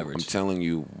more leverage. I'm telling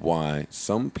you why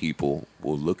some people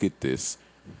will look at this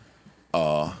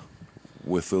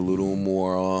with a little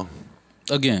more...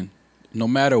 Again, no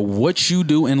matter what you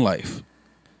do in life,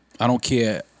 I don't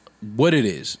care what it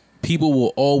is, people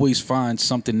will always find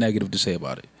something negative to say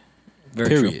about it. Very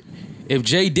Period. True. If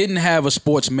Jay didn't have a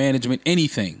sports management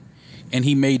anything and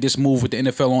he made this move with the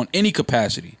NFL on any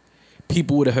capacity,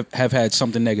 people would have had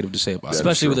something negative to say about it.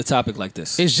 Especially with a topic like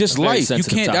this. It's just life. You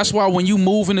can't. Topic. That's why when you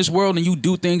move in this world and you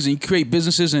do things and you create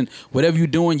businesses and whatever you're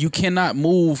doing, you cannot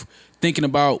move thinking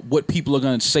about what people are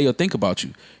going to say or think about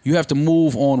you. You have to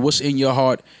move on what's in your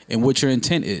heart and what your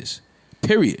intent is.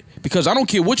 Period. Because I don't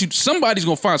care what somebody's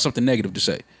going to find something negative to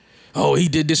say. Oh, he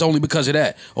did this only because of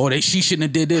that. Or she shouldn't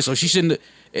have did this. Or she shouldn't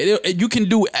have. You can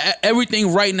do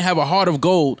everything right and have a heart of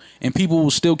gold and people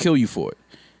will still kill you for it.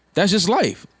 That's just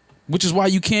life. Which is why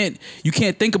you can't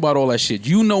think about all that shit.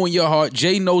 You know in your heart,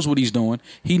 Jay knows what he's doing.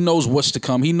 He knows what's to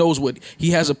come. He knows he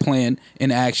has a plan in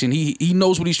action. He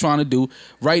knows what he's trying to do.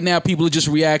 Right now, people are just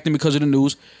reacting because of the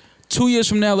news. 2 years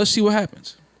from now, let's see what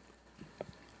happens.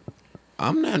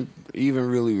 I'm not even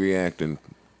really reacting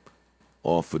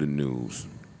off of the news.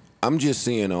 I'm just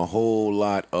seeing a whole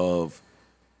lot of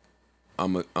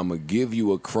I'm going to give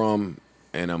you a crumb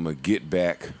and I'm going to get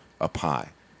back a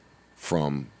pie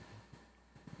from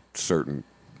certain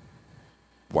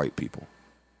white people.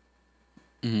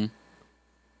 Mm-hmm.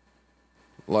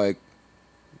 Like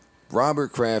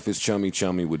Robert Kraft is chummy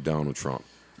chummy with Donald Trump.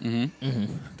 Mm-hmm.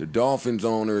 Mm-hmm. The Dolphins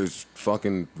owners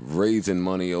fucking raising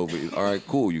money over. All right,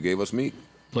 cool. You gave us meat.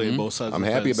 Playing both sides. I'm of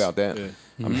the happy fence. about that.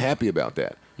 Yeah. I'm happy about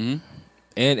that. Mm-hmm.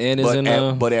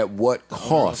 And but at what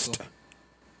cost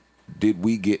did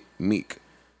we get Meek?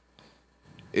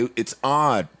 It's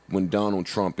odd when Donald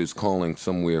Trump is calling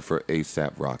somewhere for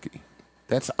ASAP Rocky.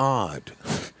 That's odd.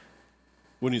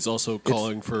 When he's also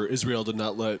calling for Israel to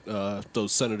not let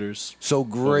those senators. So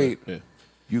great. Yeah.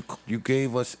 You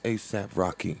gave us ASAP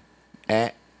Rocky.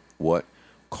 At what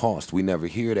cost? We never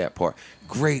hear that part.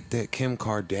 Great that Kim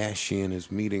Kardashian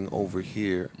is meeting over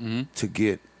here to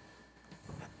get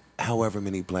however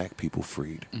many black people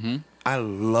freed. Mm-hmm. I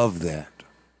love that.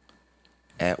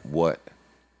 At what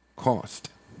cost?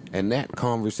 And that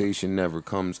conversation never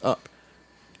comes up.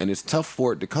 And it's tough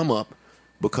for it to come up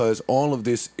because all of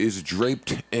this is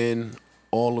draped in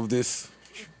all of this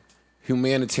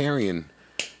humanitarian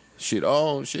shit.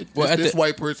 Oh, shit. Well, this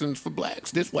white person's for blacks.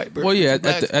 This white person's Well, yeah, for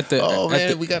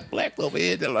blacks. We got black over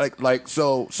here.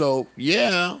 So,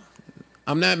 yeah,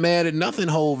 I'm not mad at nothing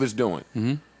Hove is doing.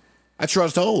 Mm-hmm. I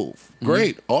trust Hove.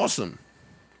 Great. Awesome.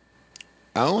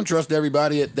 I don't trust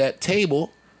everybody at that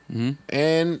table. Mm-hmm.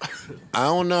 And I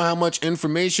don't know how much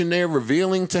information they're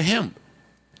revealing to him.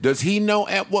 Does he know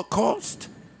at what cost?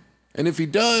 And if he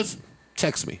does,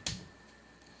 text me.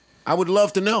 I would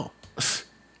love to know.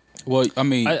 Well, I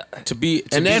mean,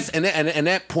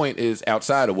 that point is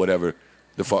outside of whatever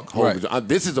the fuck Hove is.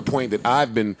 This is a point that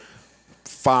I've been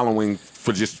following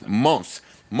for just months.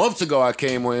 Months ago, I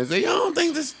came on and said, "I don't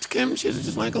think this Kim shit is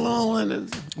just like a long one."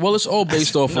 Well, it's all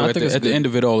based off of at the end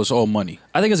of it all, it's all money.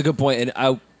 I think it's a good point,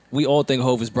 and we all think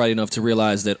Hove is bright enough to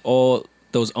realize that all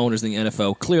those owners in the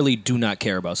NFL clearly do not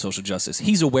care about social justice.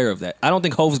 He's aware of that. I don't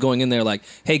think Hove's going in there like,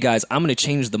 hey, guys, I'm going to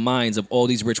change the minds of all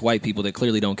these rich white people that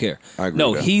clearly don't care. I agree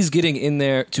no, with that. He's getting in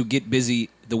there to get busy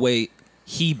the way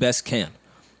he best can.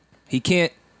 He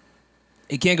can't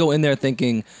go in there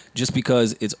thinking just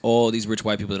because it's all these rich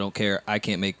white people that don't care, I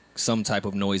can't make some type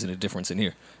of noise and a difference in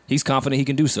here. He's confident he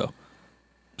can do so.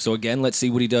 So again, let's see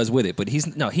what he does with it. But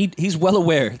he's well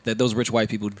aware that those rich white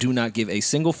people do not give a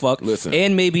single fuck. Listen.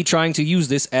 And maybe trying to use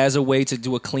this as a way to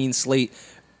do a clean slate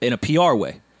in a PR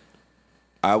way.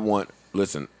 I want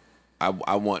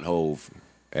Hove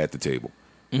at the table.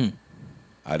 Mm.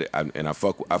 I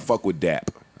fuck with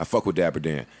Dap. I fuck with Dapper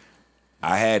Dan.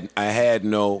 I had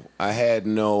no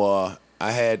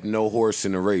horse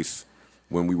in the race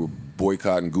when we were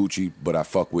boycotting Gucci, but I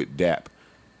fuck with Dap,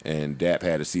 and Dap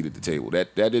had a seat at the table.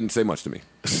 That didn't say much to me.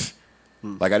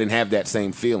 Like I didn't have that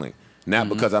same feeling. Not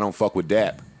because I don't fuck with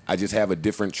Dap. I just have a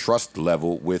different trust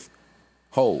level with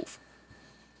Hove.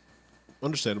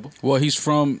 Understandable. Well, he's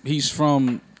from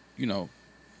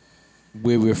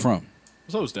where we're from.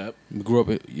 So is Dap. We grew up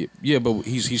but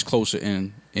he's closer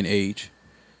in age.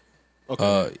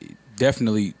 Okay.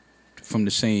 Definitely from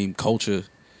the same culture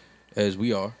as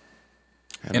we are.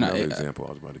 I had another example I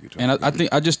was about to get to. And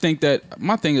I just think that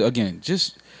my thing again,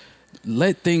 just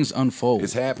let things unfold.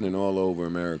 It's happening all over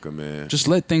America, man. Just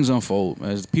let things unfold,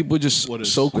 as people just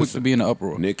so quick to be in the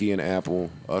uproar. Nicki and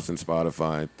Apple, us and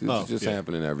Spotify. This is just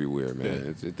happening everywhere,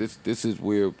 man. Yeah. This is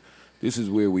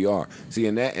where we are. See,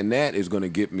 and that is going to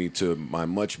get me to my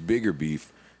much bigger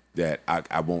beef that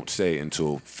I won't say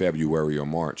until February or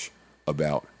March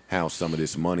about how some of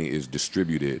this money is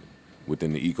distributed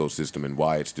within the ecosystem and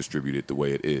why it's distributed the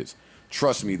way it is.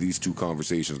 Trust me, these two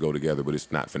conversations go together, but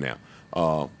it's not for now.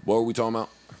 What were we talking about?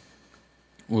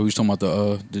 Well, we was talking about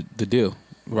the deal,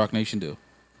 Rock Nation deal.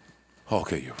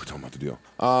 Okay, yeah, we're talking about the deal.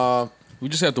 We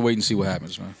just have to wait and see what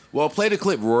happens, man. Well, play the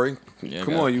clip, Rory. Yeah,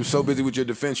 Come on, you so busy with your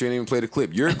defense, you ain't even play the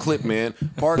clip. Your clip, man.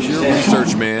 Parks your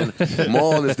research, man.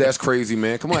 Maul that's crazy,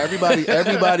 man. Come on, everybody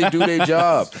do their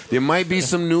job. There might be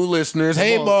some new listeners.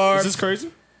 Hey, Barb. Is this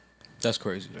crazy? That's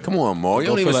crazy. Come on, Maul. You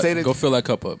don't even say that. Go fill that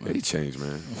cup up, man. He changed,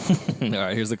 man. All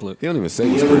right, here's the clip. He don't even say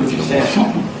it's crazy no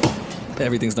more.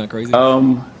 Everything's not crazy. I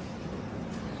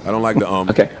don't like the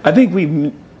Okay, I think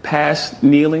we passed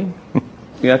kneeling.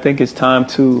 I think it's time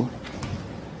to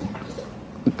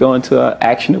go into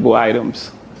actionable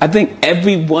items. I think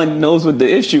everyone knows what the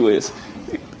issue is,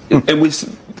 and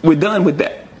we're done with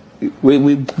that.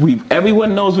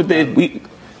 Everyone knows what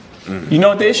you know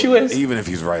what the issue is. Even if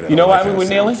he's right, you know why we were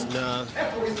kneeling? Nah.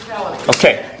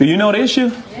 Okay. Do you know the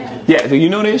issue? Yeah. Do you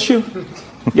know the issue?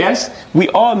 Yes. We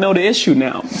all know the issue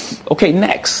now. Okay.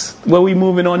 Next, where are we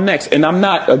moving on next? And I'm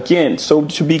not, again. So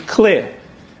to be clear,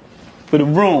 for the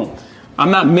room, I'm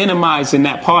not minimizing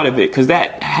that part of it because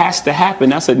that has to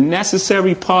happen. That's a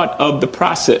necessary part of the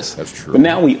process. That's true. But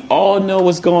now we all know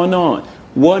what's going on.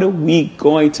 What are we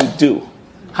going to do?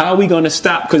 How are we going to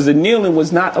stop? Because the kneeling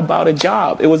was not about a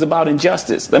job. It was about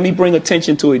injustice. Let me bring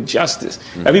attention to injustice.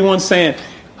 Everyone's saying,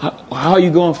 how are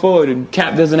you going forward? And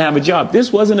Cap doesn't have a job.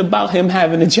 This wasn't about him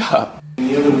having a job.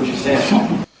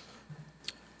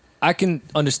 I can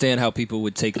understand how people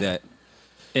would take that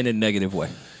in a negative way.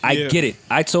 I get it.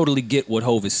 I totally get what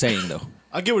Hove is saying, though.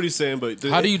 I get what he's saying, but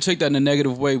how do you take that in a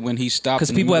negative way when he stopped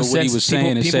and people what he was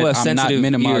saying and said, "I'm not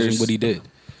minimizing what he did"?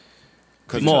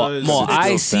 More.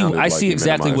 I see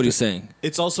exactly what he's saying.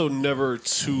 It's also never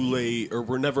too late, or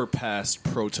we're never past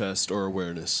protest or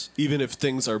awareness. Even if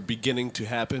things are beginning to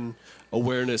happen,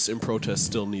 awareness and protest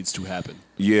still needs to happen.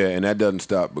 Yeah, and that doesn't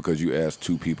stop because you asked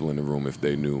two people in the room if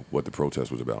they knew what the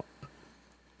protest was about.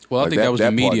 Well, I think that was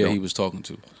the media he was talking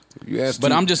to. You asked,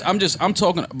 but I'm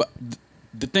talking. But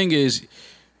the thing is,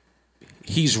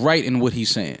 he's right in what he's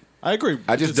saying. I agree.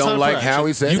 I just don't like how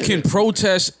he said it. You can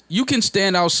protest. You can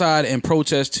stand outside and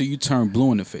protest till you turn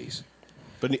blue in the face.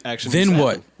 But the action. Then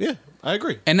what? Yeah, I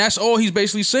agree. And that's all he's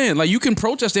basically saying. Like, you can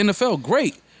protest the NFL,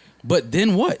 great, but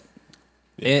then what?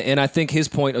 And I think his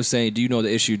point of saying, "Do you know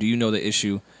the issue? Do you know the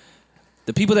issue?"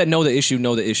 The people that know the issue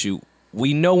know the issue.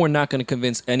 We know we're not going to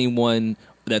convince anyone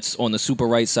that's on the super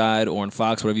right side or on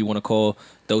Fox, whatever you want to call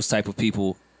those type of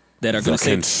people that are going to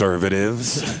say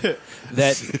conservatives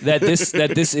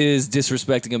that this is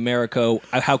disrespecting America.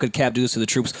 How could Cap do this to the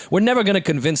troops? We're never going to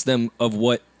convince them of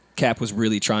what Cap was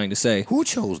really trying to say. Who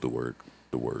chose the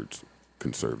words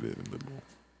conservative and liberal?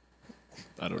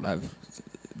 I don't know.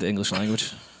 The English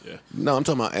language. Yeah. No, I'm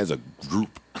talking about as a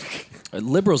group.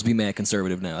 Liberals be mad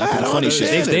conservative now. That's funny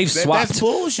shit. They've swapped. That's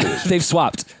bullshit. They've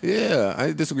swapped. Yeah,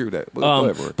 I disagree with that.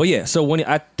 But yeah, so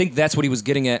I think that's what he was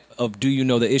getting at. Of do you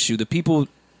know the issue? The people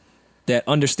that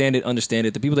understand it.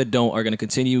 The people that don't are going to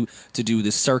continue to do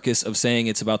this circus of saying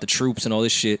it's about the troops and all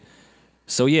this shit.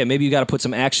 So yeah, maybe you got to put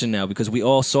some action now because we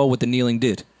all saw what the kneeling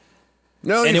did.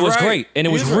 No, and it was great, and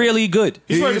it was really good.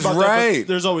 He's right about right. That, but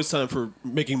there's always time for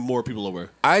making more people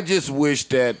aware. I just wish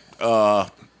that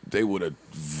they would have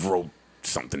wrote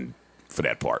something for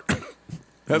that part.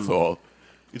 That's all.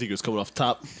 You think it was coming off the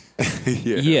top?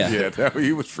 Yeah.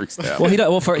 He was freestyling. Well,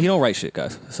 he don't write shit,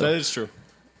 guys. So. That is true.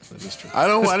 That is true. I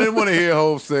didn't want to hear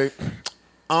Hov say,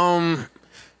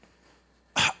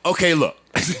 okay, look.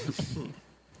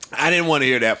 I didn't want to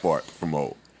hear that part from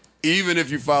Hov. Even if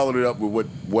you followed it up with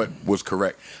what was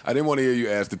correct. I didn't want to hear you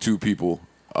ask the two people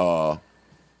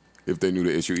if they knew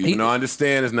the issue. Even though I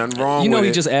understand there's nothing wrong with it.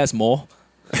 He just asked Maul.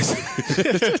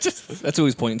 That's who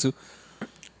he's pointing to.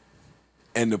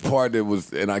 And the part that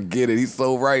was, and I get it, he's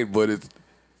so right, but it's,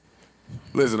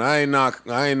 listen, I ain't knock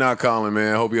Colin,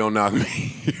 man. I hope you don't knock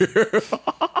me.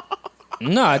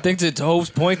 No, I think to Hov's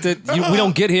point that we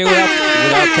don't get here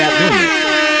without Cap doing it.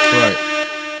 Right.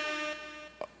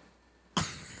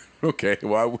 Okay,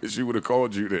 well, I wish he would have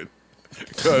called you then.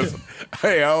 Because,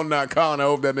 hey, I don't knock Colin. I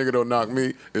hope that nigga don't knock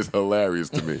me. It's hilarious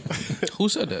to me. Who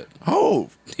said that?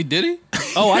 Hov. He did he?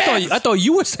 Oh, I thought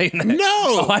you were saying that. No.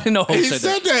 Oh, I didn't know Hov he said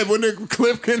that. said that when the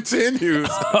clip continues.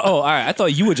 Oh, all right. I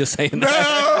thought you were just saying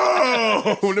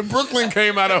that. No. The Brooklyn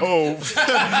came out of Hov.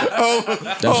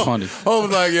 That's funny. Hov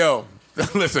was like, yo,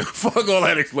 listen, fuck all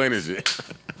that explaining shit.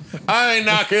 I ain't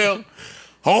knock him.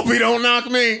 Hope he don't knock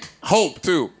me. Hope,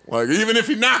 too. Like, even if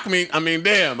he knocked me, I mean,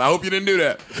 damn, I hope you didn't do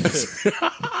that.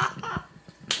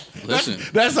 Listen.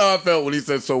 That's how I felt when he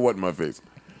said, so what in my face.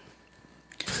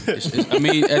 I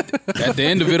mean, at the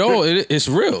end of it all, it's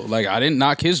real. Like, I didn't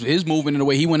knock his movement in the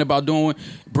way he went about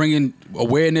bringing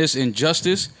awareness and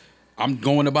justice. I'm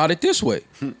going about it this way.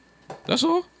 That's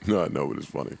all. No, I know, but it's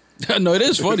funny. No, it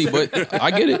is funny, but I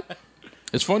get it.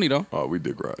 It's funny, though. Oh, we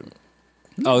dick riding.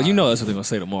 Oh, you know that's what they're going to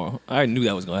say tomorrow. I knew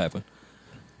that was going to happen.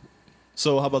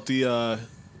 So how about the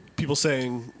people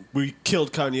saying we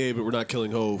killed Kanye, but we're not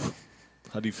killing Hov?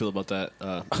 How do you feel about that?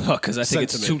 Because I think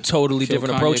it's two totally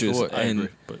different Kanye approaches. for what? I And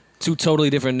agree, but two totally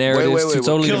different narratives, two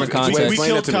totally different contexts. We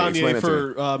killed Explain that to me. Kanye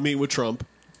for meeting with Trump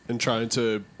and trying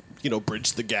to,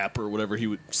 bridge the gap or whatever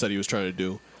said he was trying to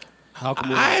do. How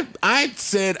come? I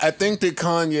said I think that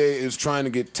Kanye is trying to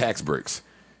get tax breaks.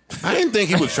 I didn't think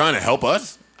he was trying to help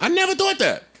us. I never thought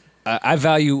that. I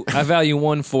value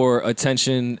one for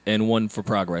attention and one for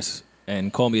progress.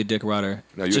 And call me a dick rider.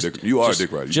 No, you are a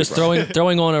dick rider. Just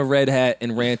throwing on a red hat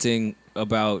and ranting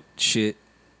about shit.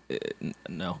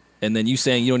 No. And then you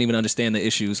saying you don't even understand the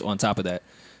issues on top of that.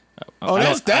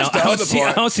 That's the other part.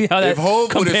 I don't see how that if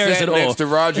Hov would have compares sat at all. next to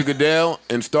Roger Goodell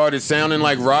and started sounding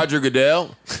like Roger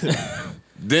Goodell,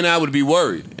 then I would be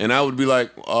worried. And I would be like,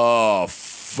 oh,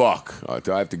 fuck. I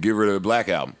have to get rid of the Black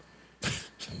Album.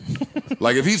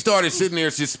 Like if he started sitting there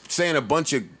just saying a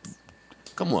bunch of,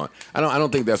 come on, I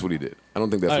don't think that's what he did. I don't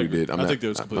think that's what he did. I think that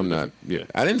was completely different. Yeah,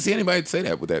 I didn't see anybody say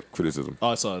that with that criticism. Oh,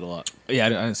 I saw it a lot. Yeah, I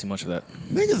didn't see much of that.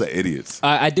 Niggas are idiots.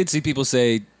 I did see people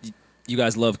say you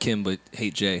guys love Kim but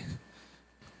hate Jay.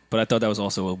 But I thought that was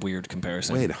also a weird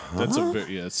comparison. Wait, huh? That's a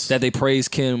very that they praise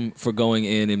Kim for going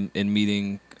in and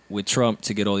meeting with Trump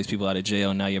to get all these people out of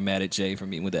jail. Now you're mad at Jay for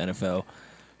meeting with the NFL.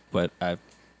 But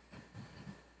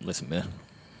listen, man.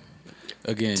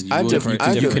 Again,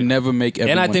 you can never make everyone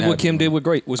And I think happy. what Kim did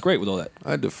was great with all that.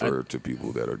 I defer to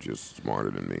people that are just smarter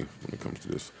than me when it comes to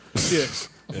this. Yeah.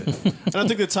 And I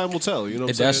think that time will tell. You know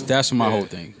what I'm saying? That's my whole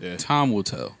thing. Yeah. Time will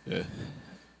tell. Yeah.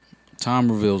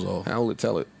 Time reveals all. How will it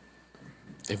tell it?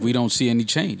 If we don't see any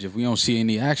change, if we don't see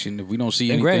any action, if we don't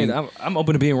see anything. And granted, I'm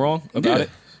open to being wrong about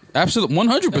it. Absolutely,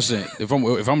 100%.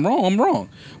 If I'm wrong, I'm wrong.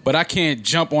 But I can't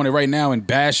jump on it right now and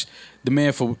bash the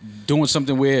man for doing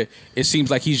something where it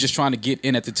seems like he's just trying to get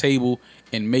in at the table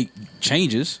and make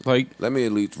changes. Like, let me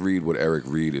at least read what Eric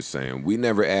Reed is saying. We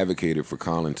never advocated for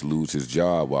Colin to lose his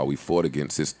job while we fought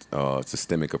against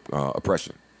systemic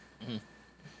oppression. Mm-hmm.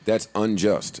 That's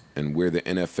unjust, and where the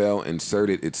NFL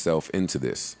inserted itself into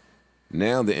this.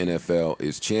 Now the NFL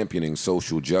is championing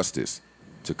social justice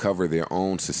to cover their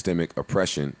own systemic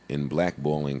oppression in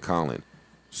blackballing Colin.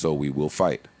 So we will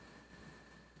fight.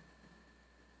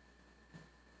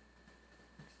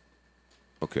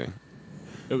 Okay.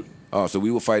 So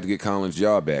we will fight to get Colin's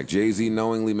job back. Jay-Z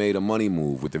knowingly made a money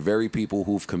move with the very people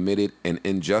who've committed an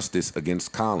injustice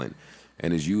against Colin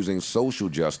and is using social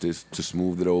justice to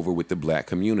smooth it over with the black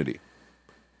community.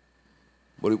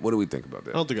 What do we think about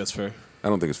that? I don't think that's fair. I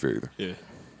don't think it's fair either. Yeah.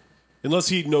 Unless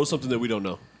he knows something that we don't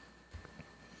know.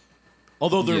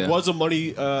 Although there was a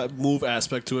money move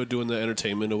aspect to it, doing the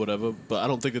entertainment or whatever, but I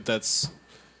don't think that's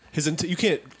his. You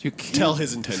can't tell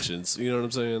his intentions. You know what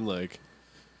I'm saying? Like,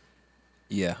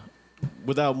 yeah,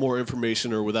 without more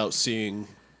information or without seeing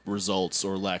results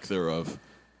or lack thereof.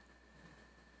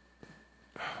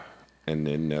 And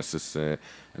then Nessa said,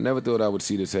 "I never thought I would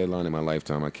see this headline in my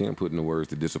lifetime. I can't put into words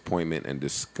the disappointment and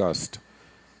disgust.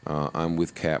 I'm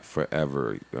with Cap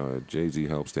forever. Jay-Z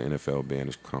helps the NFL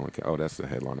banish Colin Cap." Oh, that's the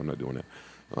headline. I'm not doing that.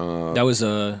 That was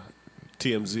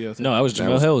TMZ, I think. no, that was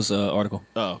Jamel Hill's article.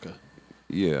 Oh, okay.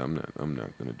 Yeah, I'm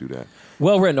not gonna do that.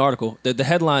 Well written article. The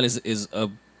headline is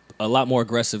a lot more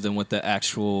aggressive than what the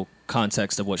actual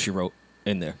context of what she wrote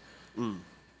in there.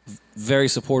 Very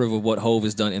supportive of what Hove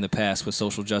has done in the past with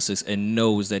social justice and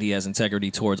knows that he has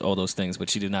integrity towards all those things, but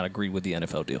she did not agree with the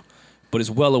NFL deal. But is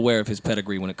well aware of his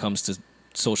pedigree when it comes to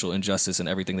social injustice and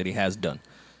everything that he has done.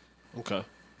 Okay.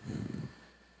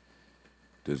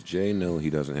 Does Jay know he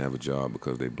doesn't have a job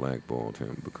because they blackballed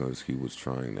him because he was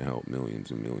trying to help millions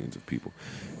and millions of people?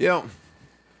 Yeah.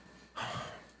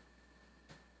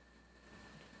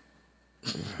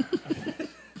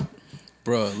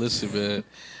 Bro, listen, man.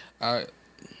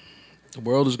 The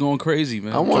world is going crazy,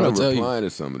 man. I want to reply to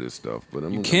some of this stuff, but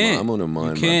I'm gonna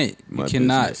mind my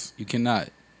business. You cannot.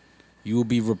 You will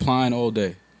be replying all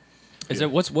day. Is there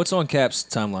what's on Cap's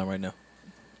timeline right now?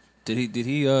 Did he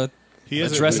He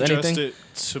hasn't address addressed anything? it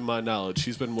to my knowledge.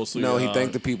 He's been mostly No, he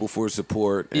thanked the people for his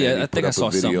support. And Yeah, he I think put I up saw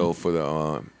a video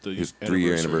something. for his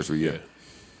 3-year anniversary. Yeah.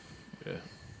 Yeah.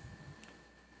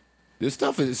 This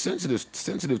stuff is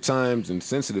sensitive times and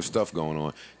sensitive stuff going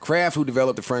on. Kraft, who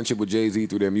developed a friendship with Jay-Z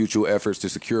through their mutual efforts to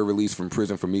secure release from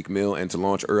prison for Meek Mill and to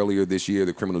launch earlier this year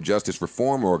the Criminal Justice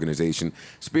Reform Organization,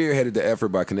 spearheaded the effort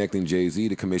by connecting Jay-Z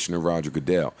to Commissioner Roger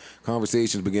Goodell.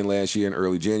 Conversations began last year in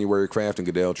early January. Kraft and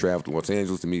Goodell traveled to Los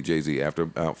Angeles to meet Jay-Z. After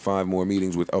about 5 more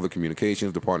meetings with other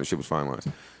communications, the partnership was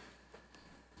finalized.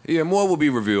 Yeah, more will be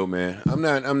revealed, man. I'm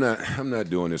not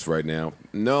doing this right now.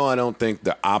 No, I don't think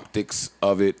the optics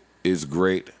of it is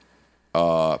great.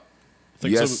 I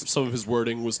think yes, some of his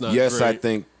wording was not yes, great. I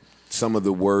think some of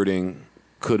the wording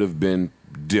could have been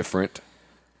different.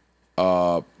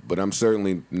 But I'm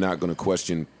certainly not going to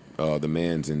question the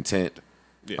man's intent.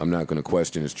 Yeah. I'm not going to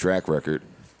question his track record.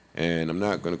 And I'm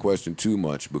not going to question too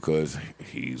much because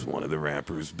he's one of the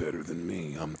rappers better than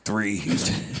me. I'm 3. He's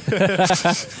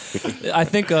I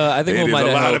think what there's might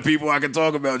a have lot helped. of people I can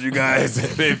talk about, you guys.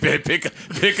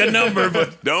 pick a number,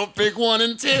 but don't pick 1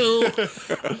 and 2.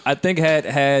 I think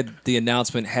had the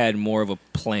announcement had more of a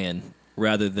plan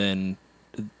rather than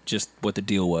just what the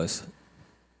deal was.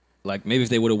 Like maybe if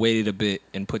they would have waited a bit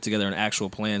and put together an actual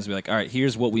plan to be like, all right,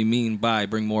 here's what we mean by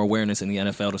bring more awareness in the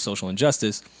NFL to social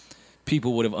injustice,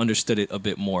 people would have understood it a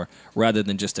bit more rather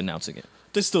than just announcing it.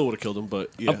 They still would have killed him,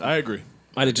 but yeah, I agree.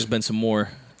 Might have just been some more.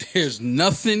 There's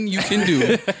nothing you can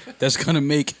do that's gonna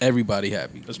make everybody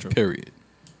happy. That's true. Period.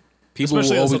 People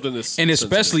Especially will on always, something this and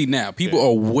especially sensitive. now, people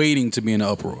are waiting to be in an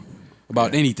uproar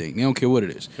about anything. They don't care what it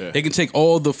is. Yeah. They can take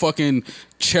all the fucking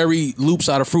cherry loops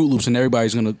out of Fruit Loops, and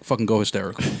everybody's gonna fucking go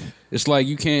hysterical. It's like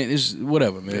you can't. It's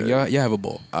whatever, man. Y'all have a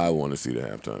ball. I want to see the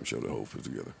halftime show that Hope put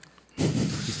together.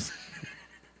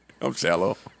 I'm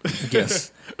shallow.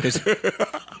 Yes.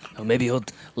 Well, maybe he'll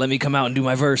let me come out and do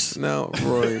my verse. No,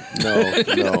 Roy.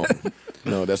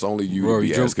 No. That's only you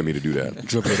Rory, asking me to do that.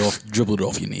 Dribble it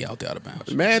off your knee out there out of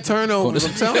bounds. Man, turnovers.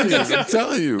 I'm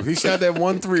telling you. He shot that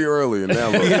 1-3 early, and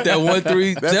now He look. hit that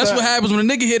 1-3. That's what happens when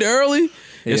a nigga hit early.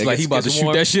 It's Yeah, like he about to gets shoot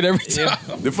more. that shit every time.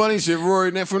 The funny shit, Rory.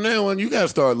 From now on, you gotta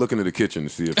start looking at the kitchen to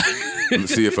see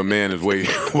if a man is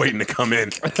waiting to come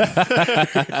in.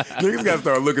 Niggas gotta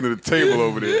start looking at the table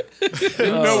over there.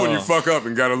 You know when you fuck up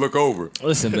and gotta look over.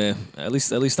 Listen, man. At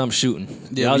least I'm shooting.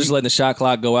 Yeah, Y'all when just you- letting the shot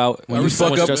clock go out. When you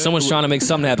fuck up, someone's trying to make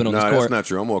something happen on Nah, this that's court. not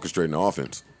true. I'm orchestrating the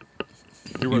offense.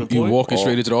 You running You point? walking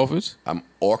straight into the office? I'm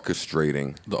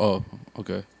orchestrating.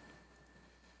 Okay.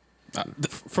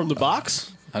 From the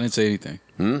box? I didn't say anything.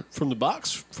 From the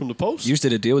box? From the post? You just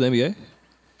did a deal with NBA?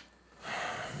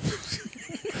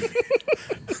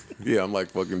 Yeah, I'm like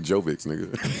fucking Jovix,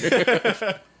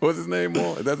 nigga. What's his name,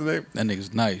 Mo? Is that the name? That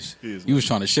nigga's nice. is You was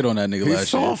trying to shit on that nigga He's last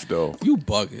soft, year. though. You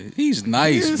bugging. He's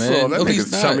nice, He is man. soft. That No, he's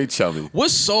nigga's not. chummy chummy.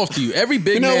 What's soft to you? Every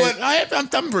big You know man.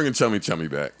 what? I'm bringing Chummy Chummy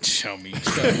back. Chummy.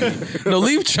 No,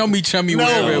 leave Chummy Chummy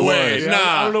wherever it way. was. Yeah,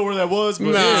 I don't know where that was, but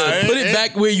Nah, Put it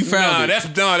back where you found it.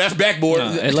 That's backboard.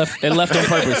 It left on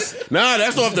purpose. Nah,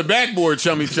 that's off the backboard,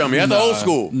 Chummy Chummy. That's old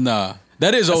school. Nah.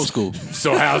 That is old school.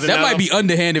 So how's it That now? might be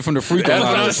underhanded from the free throw That's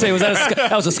what I line. was say,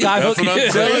 that was a sky hook? That's what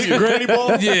I'm telling you. granny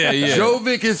ball? Yeah.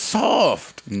 Jovic is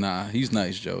soft. Nah, he's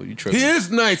nice, Joe. You He tripping. is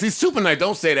nice. He's super nice.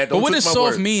 Don't say that. But Don't what twist does my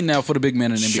soft word. mean now for the big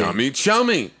man in the NBA? Chummy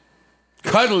Chummy.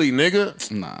 Cuddly, nigga.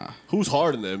 Nah. Who's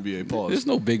hard in the NBA? Pause. There's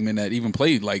no big men that even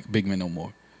play like big men no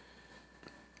more.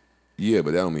 Yeah,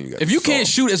 but that don't mean you got If you can't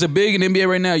shoot as a big in the NBA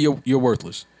right now, you're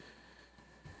worthless.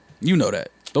 You know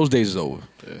that. Those days is over.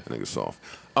 That nigga soft.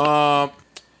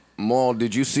 Maul,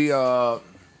 did you see, well,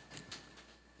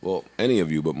 any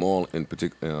of you, but Maul in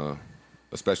particular,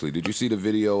 especially, did you see the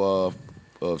video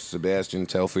of Sebastian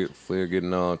Telfair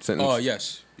getting sentenced? Oh,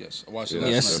 yes. Yes, I watched it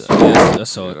Yes, last night. I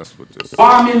saw it. That's what this.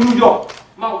 I'm in New York.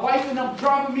 My wife and them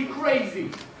driving me crazy.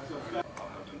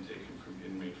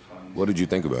 What did you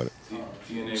think about it?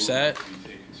 Sad.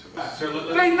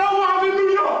 They know I'm in New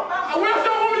York. Where else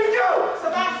y'all want me to go?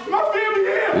 My family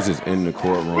here. This is in the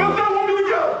courtroom. Where else y'all want me to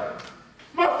go?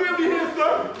 My family here,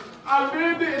 sir. I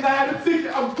lived it and I had a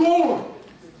ticket. I'm going.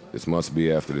 This must be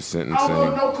after the I don't go to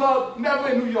sentencing. no club, never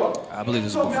in New York. I believe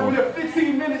this is So, man, before. we have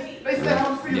 15 minutes. They said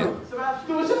I'm free. Yeah. Do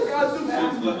what you gotta do, man.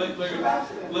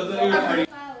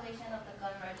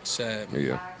 Sad.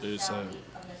 Yeah, It's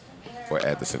or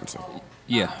at the sentencing.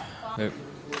 Yeah,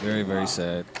 very, very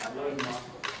sad.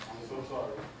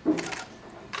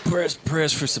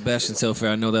 Prayers for Sebastian Telfair.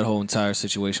 I know that whole entire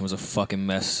situation was a fucking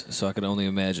mess, so I could only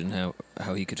imagine how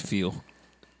he could feel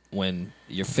when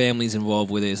your family's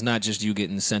involved with it. It's not just you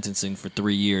getting sentencing for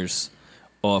 3 years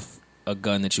off a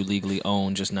gun that you legally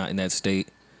own, just not in that state,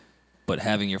 but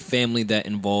having your family that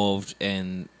involved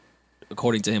and,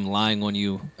 according to him, lying on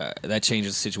you, that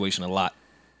changes the situation a lot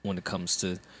when it comes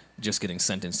to just getting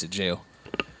sentenced to jail.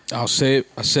 I'll say it.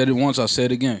 I said it once. I'll say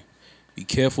it again. Be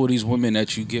careful of these women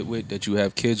that you get with, that you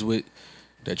have kids with,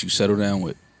 that you settle down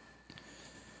with.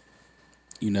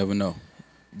 You never know.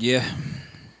 Yeah.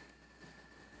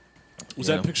 Was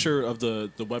Yeah. that picture of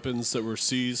the weapons that were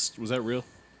seized, was that real?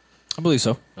 I believe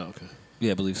so. Oh, okay.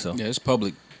 Yeah, I believe so. Yeah, it's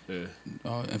public Yeah.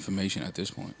 information at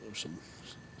this point. There was some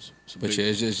But big- yeah,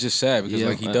 it's just sad because Yeah,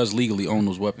 like he does legally own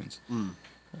those weapons.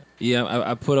 Yeah,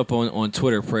 I put up on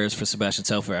Twitter prayers for Sebastian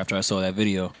Telfair after I saw that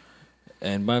video.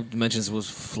 And my mentions was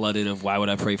flooded of why would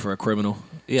I pray for a criminal?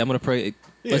 Yeah, I'm going to pray.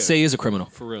 Yeah. Let's say he is a criminal.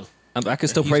 For real. I can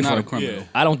still He's pray not for a him. criminal. Yeah.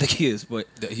 I don't think he is, but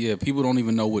Yeah, people don't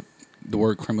even know what the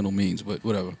word criminal means, but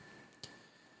whatever.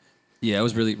 yeah, it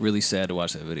was really, really sad to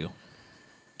watch that video.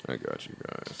 I got you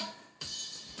guys.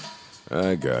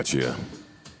 I got you.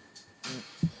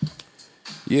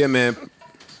 Yeah, man.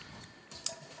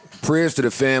 Prayers to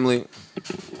the family.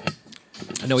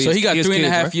 I know So he got has 3.5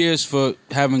 kids, right? years for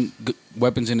having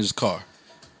weapons in his car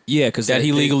Yeah, because that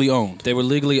he legally owned. They were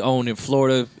legally owned in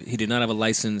Florida. He did not have a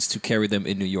license to carry them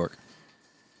in New York.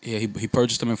 Yeah, he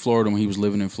purchased them in Florida when he was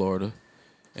living in Florida,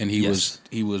 and he Yes.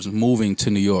 was moving to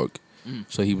New York.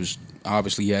 So he was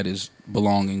obviously he had his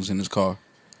belongings in his car.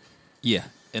 Yeah,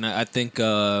 and I think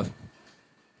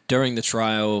during the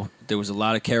trial there was a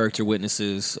lot of character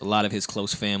witnesses, a lot of his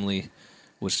close family,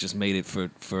 which just made it for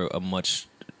a much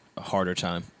harder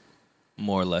time,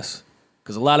 more or less.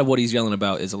 Because a lot of what he's yelling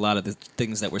about is a lot of the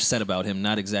things that were said about him,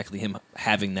 not exactly him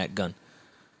having that gun.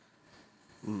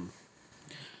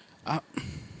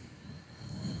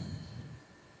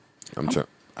 I'm trying.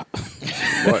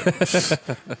 What?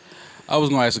 I was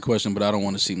gonna ask a question, but I don't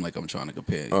want to seem like I'm trying to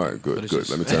compare anything. All right, good, But it's good. just-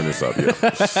 Let me turn this up.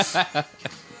 Yeah.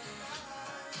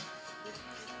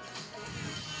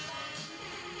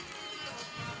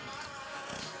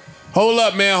 Hold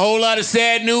up, man. Whole lot of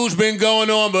sad news been going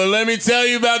on, but let me tell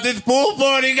you about this pool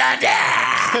party.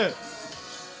 Goddamn!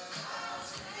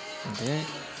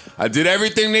 I did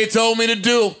everything they told me to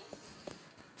do.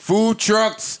 Food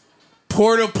trucks,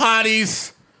 porta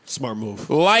potties, Smart move.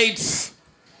 lights,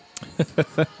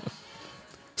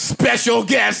 special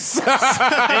guests.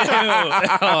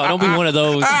 Oh, don't be one of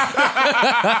those.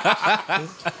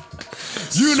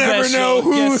 You never know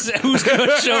who's. Who's going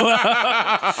to show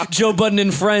up. Joe Budden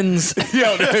and friends.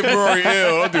 Yo, Rory,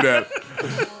 don't do that.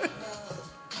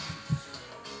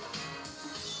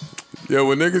 Yo,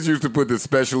 when niggas used to put the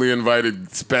specially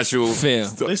invited special Fam.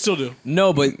 stuff- They still do.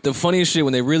 No, but the funniest shit,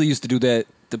 when they really used to do that,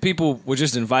 the people were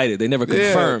just invited. They never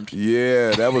confirmed.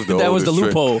 Yeah, that was the That was the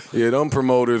oldest trick. loophole. Yeah, them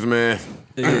promoters, man.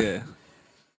 Yeah.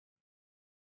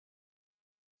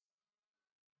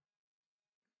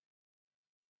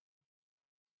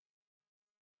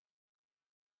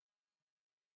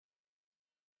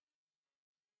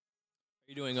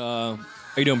 Are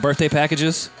you doing birthday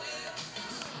packages?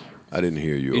 I didn't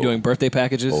hear you. Are you doing birthday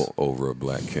packages? over a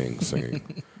black king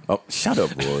singing. Oh, shut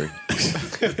up, Rory.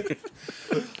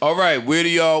 All right, what do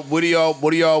y'all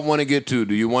want to get to?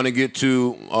 Do you want to get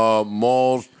to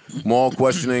Maul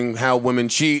questioning how women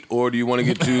cheat, or do you want to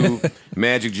get to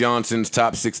Magic Johnson's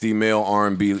top 60 male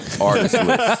R&B artist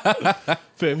list?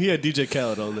 Fam, he had DJ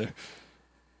Khaled on there.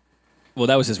 Well,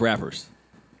 that was his rappers.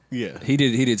 Yeah. He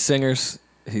did singers.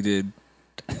 He did.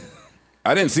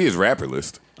 I didn't see his rapper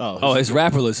list. Oh, his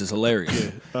rapper list is hilarious.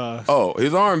 His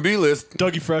R&B list.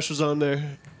 Dougie Fresh was on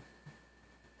there.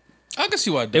 I can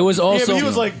see why. It was Yeah, also. but he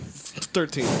was like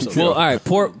 13 or something. well, all right.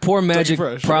 Poor Magic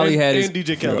Fresh. probably and, had his. and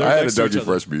DJ Khaled. I They're had a next to each Dougie other.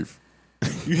 Fresh beef.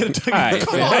 You had a Dougie All right,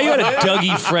 Fresh. man. How you had a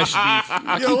Dougie Fresh beef?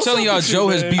 I keep telling y'all, Joe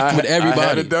has beefed with I had a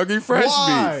everybody. Dougie Fresh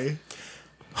Why?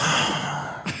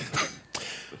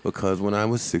 beef. Because when I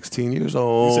was 16 years You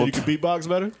old, said you could beatbox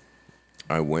better?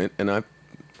 I went and I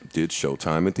did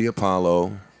Showtime at the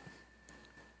Apollo,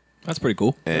 That's pretty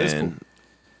cool. and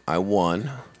I won.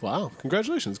 Wow.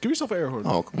 Congratulations. Give yourself an air horn.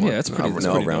 Oh, come on. Yeah, that's pretty- that's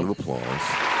No, pretty round of applause.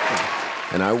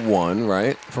 And I won,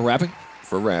 right, For rapping?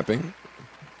 for rapping.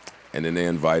 And then they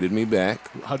invited me back.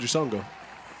 How'd your song go?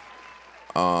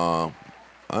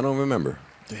 I don't remember.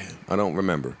 Damn. I don't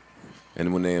remember.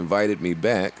 And when they invited me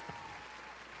back,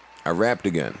 I rapped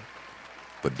again.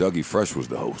 But Dougie Fresh was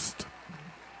the host.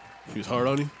 He was hard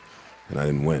on you? And I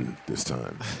didn't win this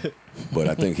time. But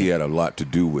I think he had a lot to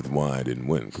do with why I didn't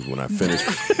win. Because when I finished,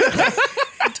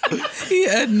 He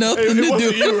had nothing It to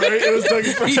wasn't do. you, right? It was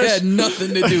Dougie Fresh. He had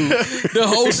nothing to do. The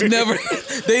host never.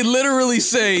 They literally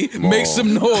say, "Make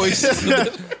some noise."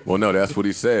 well, no, that's what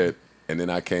he said. And then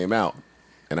I came out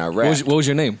and I rapped. What was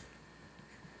your name?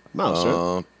 Mouse,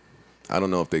 right? I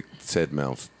don't know if they said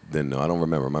Mouse then. No, I don't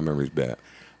remember. My memory's bad.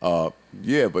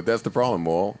 Yeah, but that's the problem,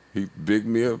 Maul. He bigged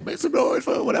me up, make some noise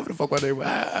for whatever the fuck my name was.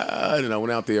 And I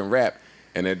went out there and rapped.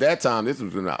 And at that time, this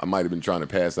was when I might have been trying to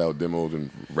pass out demos and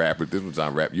rappers. This was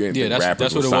on rap. You ain't think rappers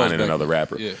that's was what it was signing back another then.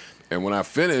 rapper. Yeah. And when I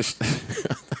finished, I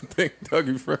think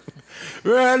Dougie Fresh,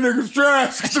 man, that nigga's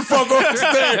trash. Get the fuck off the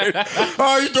stage.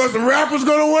 Oh, you thought the rapper's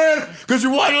gonna win? Because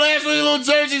you won last week, little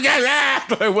churches got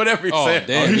like whatever he said.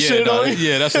 Damn,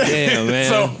 yeah, that's a Damn, man.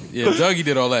 So, yeah. Dougie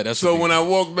did all that. That's so when I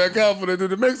walked back out for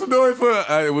the make some noise for,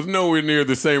 it was nowhere near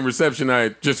the same reception I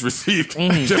had just received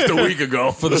just a week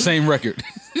ago for the same record.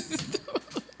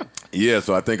 Yeah,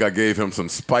 so I think I gave him some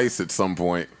spice at some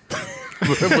point.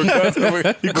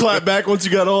 You clapped back once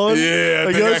you got on? Yeah.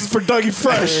 Like, yo, this is for Dougie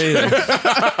Fresh.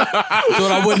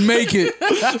 Thought I wouldn't make it.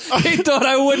 He thought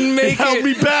I wouldn't make Help it.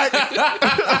 me back.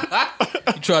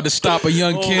 You tried to stop a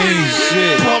young king.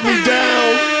 Shit. Pump me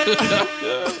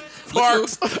down.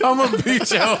 Parks, I'm gonna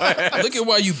beat your ass. Look at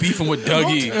why you beefing with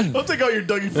Dougie. Don't take out your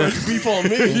Dougie Fresh beef on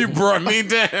me. You brought me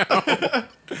down.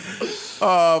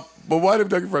 But why did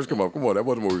Dougie Fresh come up? Come on, that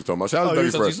wasn't what we were talking about. Shout out to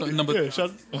Dougie Fresh. Number Yeah,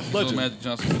 shout Legend. Magic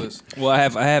Johnson's list. Well, I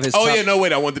have his. Oh top- yeah, no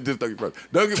wait, I wanted to diss Dougie Fresh.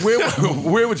 Dougie,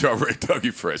 where would y'all rate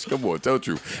Dougie Fresh? Come on, tell the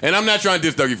truth. And I'm not trying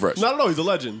to diss Dougie Fresh. Not at all. He's a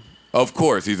legend. Of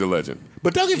course, he's a legend.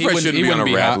 But Dougie Fresh shouldn't be on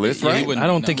a rap list, right? I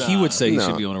don't think he would say he No.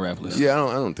 should be on a rap list. Yeah,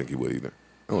 I don't think he would either.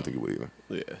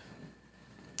 Yeah.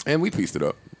 And we pieced it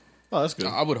up. Oh, that's good.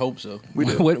 I would hope so. We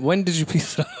did. When did you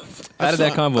piece it up? How did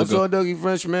that I convo saw go? Dougie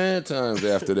Fresh mad times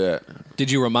after that. Did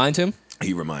you remind him?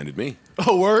 He reminded me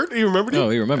Oh, word? You remembered No,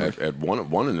 it? he remembered. at one of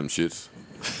them shits.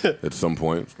 At some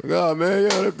point, like, oh man, yeah,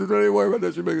 don't even worry about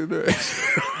that shit back in the day.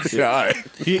 Yeah, all right.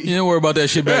 You didn't worry about that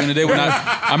shit back in the day when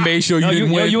I made sure you No,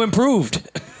 didn't win. you improved.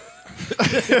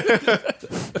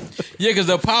 Yeah, because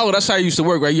the Apollo, that's how it used to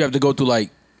work, right? You have to go through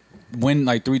win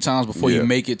 3 times before Yeah. you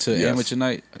make it to Yes. amateur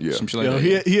night. Yeah. Some shit like Yo,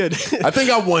 that. he had I think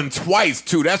I won twice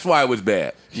too. That's why it was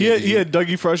bad. he had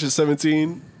Dougie Fresh at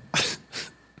 17.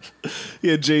 He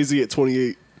had Jay-Z at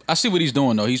 28. I see what he's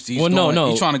doing though. He's Well, no, going- no.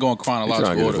 He's trying to go in He's trying to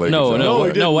chronological get his order. Lakers No, out. No, he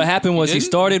no. didn't. What happened was he Didn't?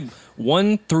 started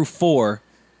 1 through 4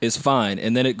 is fine,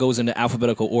 and then it goes into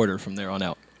alphabetical order from there on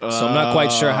out. So I'm not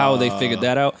quite sure how they figured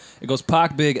that out. It goes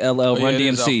Pac, Big, LL, yeah, Run it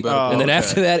is DMC, alphabetical. and then okay.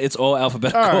 after that, it's all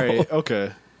alphabetical. All right,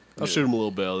 okay. I'll shoot him a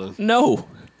little bell then. No.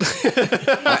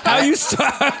 How you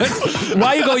start?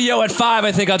 Why you go yo at 5?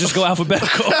 I think I'll just go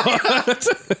alphabetical.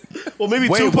 Well, maybe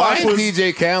Wait, Tupac why was... is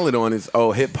DJ Khaled on his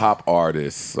hip hop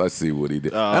artists? Let's see what he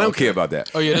did. I don't care about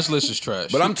that. Oh yeah, this list is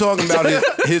trash. But I'm talking about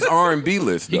his R&B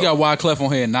list. he though. got Wyclef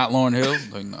on here and not Lauryn Hill.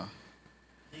 Like nah.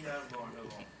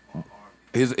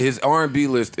 His R&B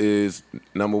list is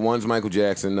number 1's Michael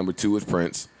Jackson, number 2 is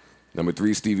Prince, number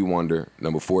 3 Stevie Wonder,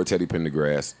 number 4 Teddy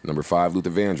Pendergrass, number 5 Luther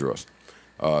Vandross,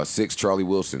 6 Charlie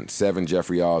Wilson, 7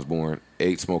 Jeffrey Osborne,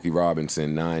 8 Smokey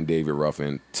Robinson, 9 David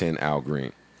Ruffin, 10 Al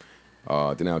Green.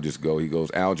 Then I'll just go. He goes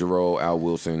Al Jarreau, Al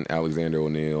Wilson, Alexander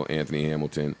O'Neal, Anthony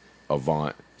Hamilton,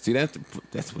 Avant. See that's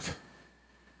what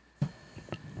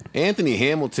Anthony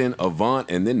Hamilton,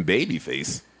 Avant, and then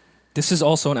Babyface. This is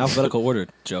also in alphabetical order,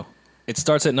 Joe. It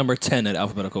starts at number 10 in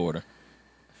alphabetical order.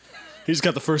 He's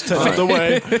got the first 10 out the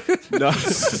way. No,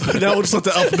 now we'll just let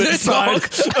the alphabet decide.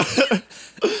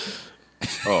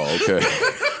 Oh, okay.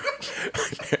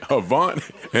 Avant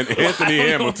and Anthony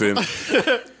Hamilton,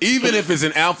 even if it's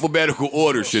in alphabetical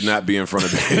order, should not be in front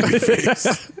of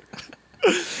Babyface.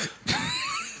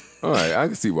 All right, I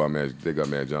can see why they got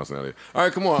Mad Johnson out there. All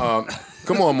right, come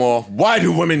on, Maul. Why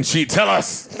do women cheat? Tell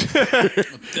us.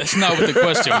 That's not what the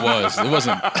question was. It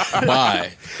wasn't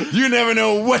why. You never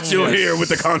know what you'll hear with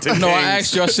the content. No, I kings.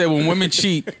 asked you. I said, when women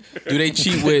cheat, do they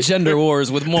cheat with Gender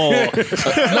wars with Maul.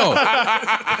 no?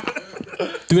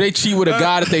 Do they cheat with a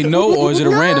guy that they know, or is it a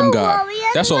random guy?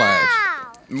 That's all I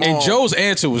asked. Maul, And Joe's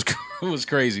answer was was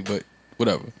crazy, but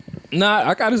whatever. Nah,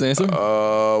 I got his answer.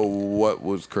 What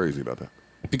was crazy about that?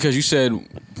 Because you said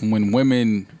when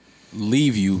women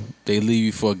leave you, they leave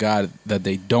you for a guy that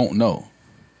they don't know.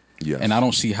 Yes. And I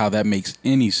don't see how that makes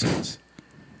any sense.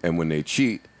 And when they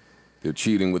cheat, they're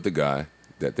cheating with the guy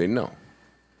that they know.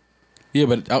 Yeah,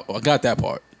 but I got that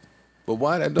part. But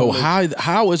why that But don't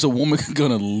how is a woman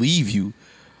gonna leave you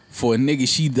for a nigga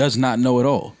she does not know at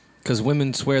all? Because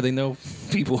women swear they know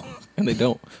people and they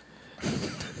don't.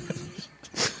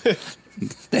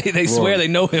 they swear they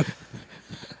know him.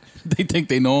 They think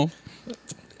they know him?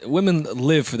 Women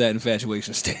live for that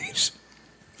infatuation stage.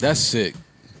 That's sick.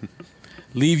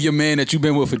 Leave your man that you've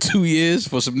been with for 2 years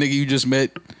for some nigga you just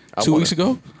met 2 weeks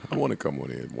ago? I want to come on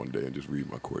in one day and just read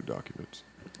my court documents.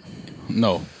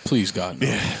 No, please, God, no.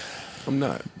 Yeah. I'm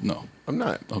not. No. I'm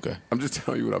not. Okay. I'm just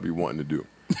telling you what I'll be wanting to do.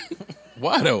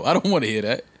 Why though? I don't want to hear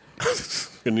that.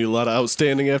 Gonna need a lot of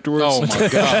outstanding afterwards. Oh my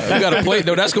God. You gotta play.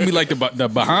 No, that's gonna be like the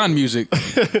behind music.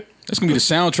 That's gonna be the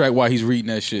soundtrack while he's reading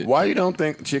that shit. Why you don't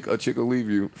think a chick will leave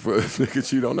you for a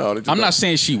nigga you don't know? I'm not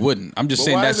saying she wouldn't. I'm just But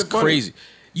saying why that's is it funny? crazy.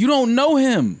 You don't know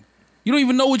him. You don't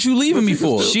even know what you leaving me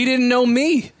for. She didn't know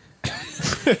me.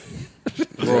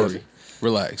 Rory,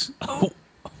 relax.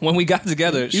 When we got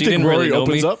together, You she think didn't Rory really know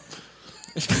opens me. up?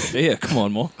 Yeah, come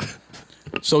on, Mo.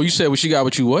 So you said what she got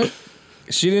with you? What?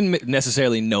 She didn't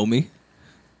necessarily know me.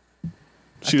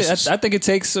 I think it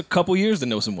takes a couple years to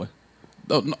know someone.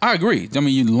 No, I agree. I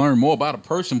mean, you learn more about a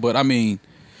person, but I mean,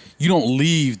 you don't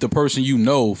leave the person you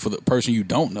know for the person you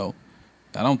don't know.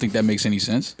 I don't think that makes any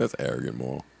sense. That's arrogant,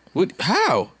 Maul. What?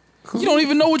 How? You don't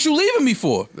even know what you leaving me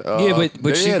for. Yeah,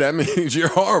 but yeah, that means you're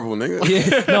horrible, nigga.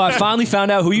 Yeah, no, I finally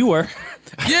found out who you were.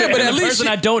 Yeah, but at The least person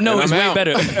I don't know and is I'm way out.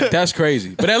 better. that's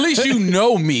crazy. But at least you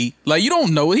know me. Like you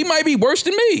don't know. He might be worse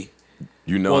than me.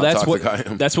 You know Well, how that's toxic what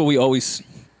I am. that's what we always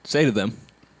say to them.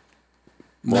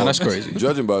 Nah, that's crazy.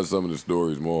 Judging by some of the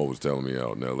stories Maul was telling me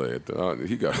out in L.A.,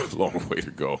 he got a long way to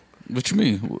go. What you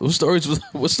mean? What stories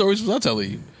was I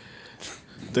telling you?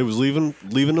 They was leaving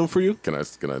them for you? Can I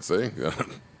say?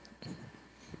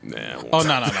 Nah. I won't. Oh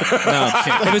no.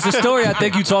 If it's a story I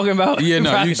think you talking about, Yeah, no,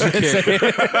 probably you shouldn't can't. say it.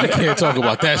 You can't talk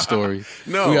about that story.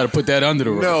 No. We got to put that under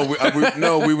the rug.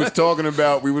 No, we was talking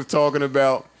about what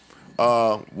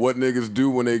niggas do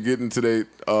when they get into their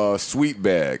sweet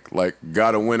bag, like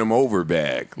gotta win them over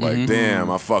bag. Like, damn,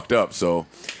 I fucked up, so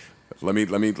let me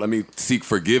seek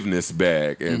forgiveness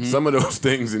bag. And some of those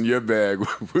things in your bag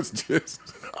was just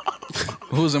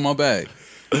Who's in my bag?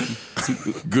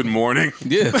 good morning.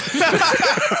 Yeah.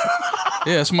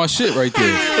 Yeah, that's my shit right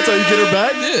there. That's how you get her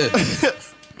back? Yeah.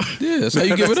 Yeah, that's how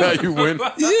you give it That's up. how you win.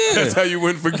 Yeah. That's how you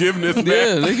win forgiveness back.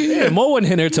 Yeah, nigga. Yeah, Mo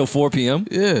wasn't in there till 4 p.m.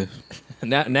 Yeah.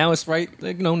 Now it's right,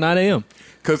 9 a.m.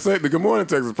 Cause the good morning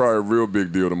text is probably a real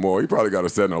big deal to Maul. He probably got to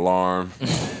set an alarm.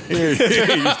 He used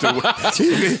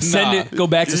to Send it, go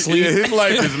back to sleep. Yeah, his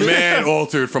life is mad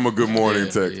altered from a good morning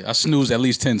text. Yeah, I snoozed at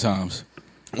least 10 times.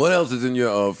 What else is in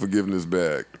your forgiveness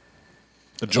bag?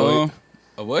 A joint.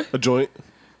 A what? A joint.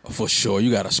 For sure, you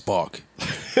got to spark.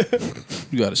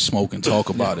 You got to smoke and talk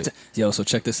about it. Yo, so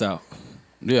check this out.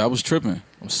 Yeah, I was tripping.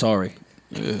 I'm sorry.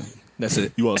 Yeah. That's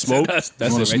it. You want to smoke? That's You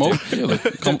want it to right smoke? Yeah, like,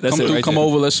 come That's it through, right come there.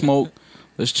 over, let's smoke.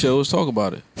 Let's chill, let's talk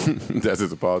about it. That's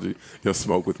his apology. He'll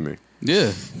smoke with me.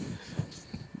 Yeah.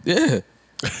 Yeah.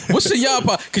 What's in y'all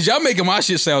apology? Because y'all making my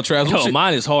shit sound trash. there. No,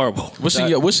 mine is horrible. What's in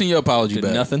your apology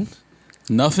bag? Nothing.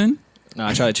 Nothing? No,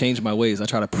 I try to change my ways. I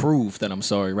try to prove that I'm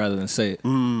sorry rather than say it.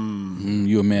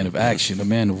 You're a man of action, a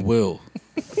man of will.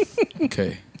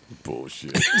 Okay.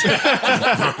 Bullshit.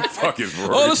 Fuck is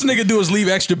Rory. All this nigga do is leave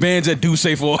extra bands at do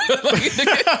say for.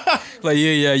 Like,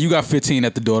 yeah, you got 15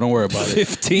 at the door. Don't worry about it.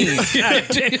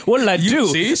 15. What did I do?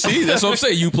 See, that's what I'm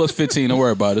saying. You plus 15. Don't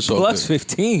worry about it. It's all Plus good.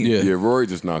 15. Yeah. Yeah, Rory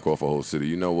just knock off a whole city.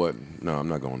 You know what? No, I'm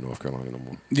not going to North Carolina no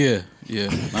more. Yeah.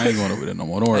 I ain't going over there no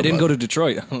more. Don't worry I didn't go about to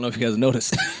Detroit. I don't know if you guys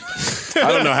noticed.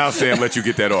 I don't know how Sam let you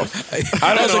get that off.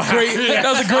 That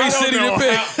was a great city to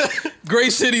pick.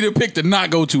 Great city to pick to not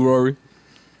go to, Rory.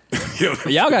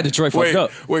 Y'all got Detroit fucked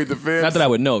up. Wait, the fans. Not that I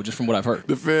would know, just from what I've heard.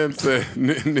 The fans said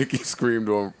Nicki screamed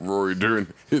on Rory during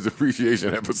his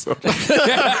appreciation episode.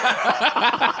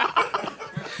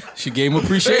 She gave him They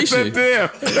appreciation. said, damn,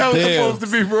 that was supposed to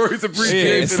be Rory's appreciation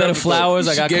Yeah, instead of episode. flowers,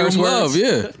 I She got gave curse him words. love,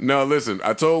 yeah. No, listen,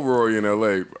 I told Rory in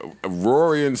L.A.,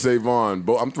 Rory and Savon,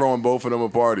 I'm throwing both of them a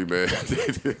party, man.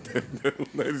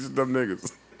 They just dumb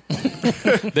niggas.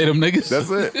 They them niggas?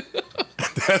 That's it.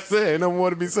 That's it. Ain't no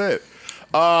more to be said.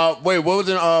 Wait, what was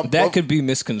it? That could be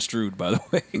misconstrued, by the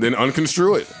way. Then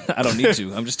unconstrue it. I don't need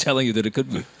to. I'm just telling you that it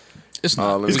could be. It's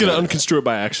not. Let He's me going to go. unconstrue it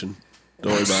by action.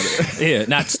 Don't worry about it.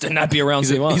 Yeah, not be around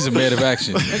Savon. He's a man of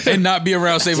action. And not be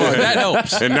around Savon. That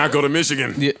helps. And not go to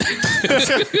Michigan. Yeah.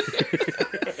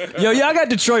 Yo, y'all got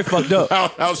Detroit fucked up.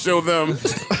 I'll show them.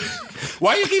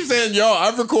 Why you keep saying y'all?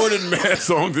 I've recorded mad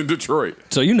songs in Detroit.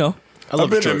 So you know. I've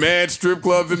been to mad strip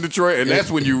clubs in Detroit, and that's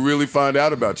when you really find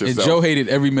out about yourself. And Joe hated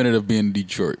every minute of being in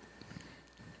Detroit.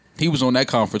 He was on that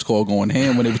conference call going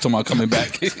ham when they were talking about coming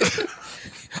back.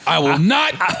 I will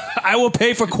not. I will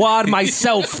pay for quad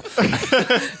myself.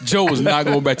 Joe was not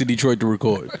going back to Detroit to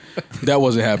record. That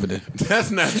wasn't happening.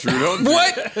 That's not true. Don't do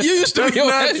What? that. You used to That's be on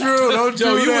not that. true. Don't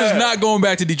Joe, do you was that. not going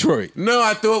back to Detroit. No,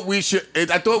 I thought we should.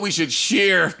 I thought we should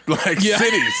share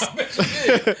cities.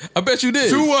 I bet you did.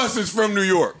 Two of us is from New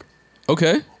York.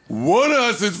 Okay. One of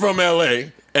us is from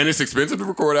L.A. and it's expensive to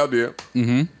record out there.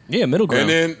 Mm-hmm. Yeah, middle ground.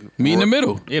 And then Meet in the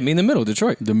middle. Yeah, meet in the middle,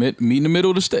 Detroit. Meet in the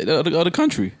middle of the state of the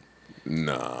country.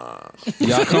 Nah.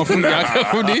 Y'all come from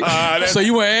the. So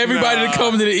you want everybody to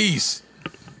come to the east.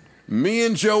 Me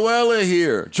and Joel are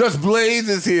here. Just Blaze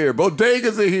is here.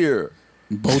 Bodegas are here.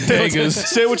 Bodegas.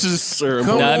 Sandwiches are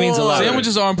important. That means a lot.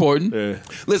 Sandwiches are important. Yeah.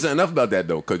 Listen, enough about that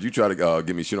though, because you try to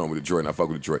give me shit on with Detroit, and I fuck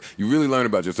with Detroit. You really learn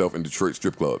about yourself in Detroit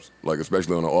strip clubs, like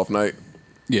especially on an off night.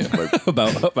 Yeah. Like,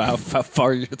 about how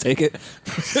far you take it.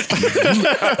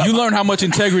 You learn how much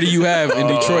integrity you have in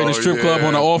Detroit in a strip club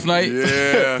on an off night.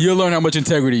 Yeah. You'll learn how much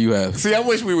integrity you have. See, I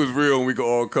wish we was real and we could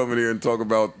all come in here and talk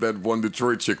about that one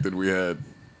Detroit chick that we had.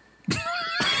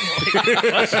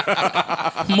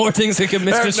 More things that get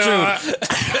misconstrued.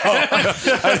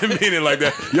 I didn't mean it like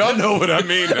that. Y'all know what I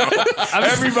mean, though.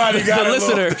 Everybody got the a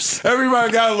listeners.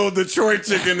 Everybody got a little Detroit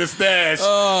chick in the stash.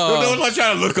 Don't like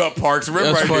trying to look up parks.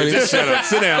 Remember, That's funny. just shut up.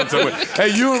 Sit down somewhere. Hey,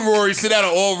 you and Rory, sit down.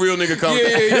 An all real nigga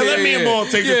conversation. Let me and Maul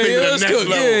take this thing to the next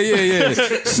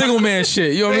level. Yeah. Single man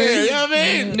shit. You know what I mean? You know what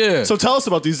I mean? Yeah. So tell us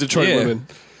about these Detroit women.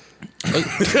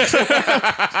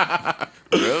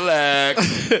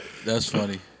 Relax. That's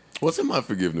funny. What's in my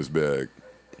forgiveness bag?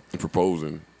 I'm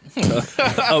proposing. Yo,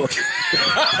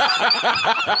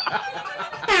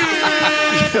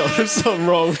 there's something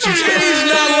wrong with you. He's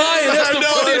not lying. That's the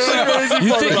funniest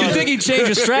thing. You think he changed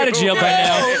his strategy up by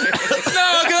now? No, because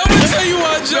I'm going to tell you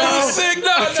why Joe is sick.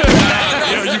 No.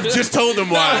 Yo, you just told him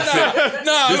why I'm sick.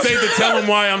 No. This ain't to tell him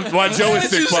why Joe is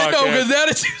sick podcast. No, because that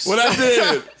is What I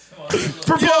did.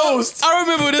 Proposed. I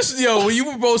remember this, when you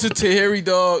proposed to Tahiri,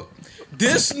 dog,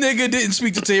 this nigga didn't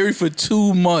speak to Tahiri for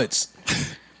 2 months.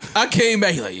 I came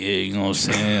back, he like, yeah, you know what I'm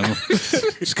saying?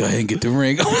 Just go ahead and get the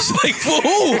ring. I was like, for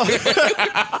who? What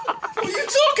are you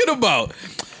talking about?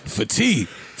 For T.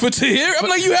 For Tahiri? I'm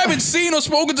like, you haven't seen or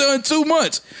spoken to her in 2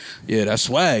 months. Yeah, that's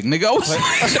swag, nigga. I was like,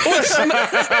 no, it's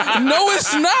not. No,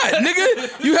 it's not, nigga.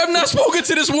 You have not spoken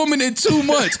to this woman in 2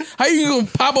 months. How you gonna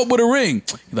pop up with a ring?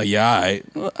 He's like, yeah, all right.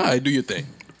 All right, do your thing.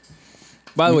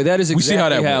 By the way, that is see how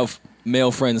exactly that how works.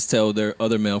 male friends tell their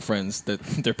other male friends that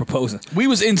they're proposing. We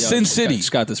was in Sin City.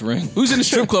 Just got this ring. Who's in the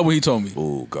strip club when he told me?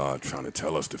 Oh, God, trying to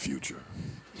tell us the future.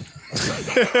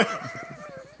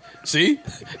 See?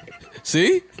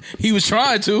 He was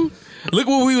trying to. Look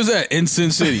where we was at in Sin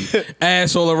City.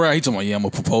 Ass all around. He told me, yeah, I'm going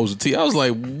to propose to T. I was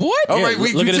like, what? All right,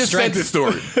 look you at his just said strength. this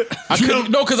story.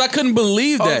 Because I couldn't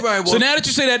believe that. All right, well, so now that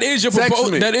you say that is your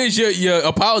text me. that is your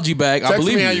apology bag, I Text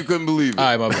believe me you. how you couldn't believe it. All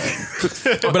right, my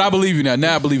bad. But I believe you now.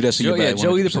 Now I believe that's in your bag.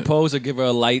 Joe either 100%. propose or give her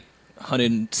a light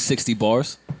 160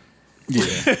 bars.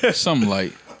 Yeah, something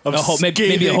like.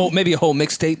 Maybe a whole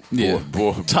mixtape. Yeah.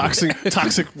 Boy.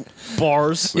 Toxic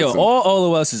bars. Yo, all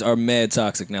of us are mad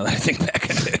toxic now that I think back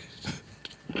at it.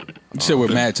 You said we're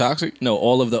mad toxic? No,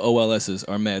 all of the OLSs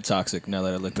are mad toxic now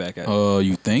that I look back at it.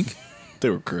 You think? They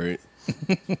were great.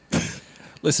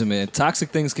 Listen, man, toxic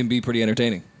things can be pretty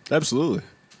entertaining. Absolutely.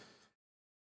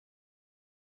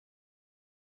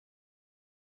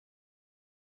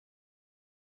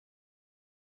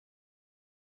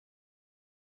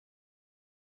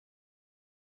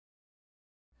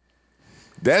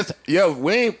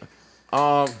 We ain't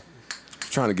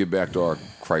trying to get back to our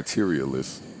criteria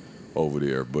list over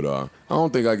there, but I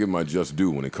don't think I get my just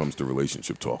due when it comes to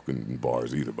relationship talk in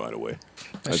bars either, by the way.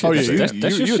 That's Oh, yeah, your you at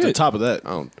the shit. top of that.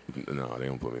 No, they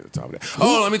don't put me at the top of that.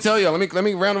 Oh, let me tell y'all. Let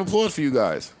me round of applause for you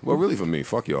guys. Well, really for me.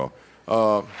 Fuck y'all.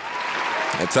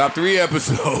 That top 3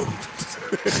 episode.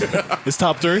 It's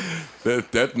top 3?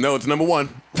 No, it's number 1.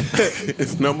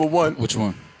 It's number 1. Which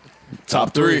one?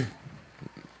 Top 3.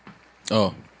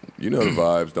 Oh. You know the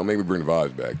vibes. Don't make me bring the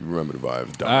vibes back. You remember the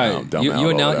vibes. All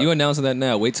right, you announcing that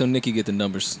now. Wait till Nicki get the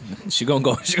numbers. She gonna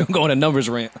go on a numbers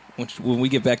rant when we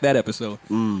get back that episode.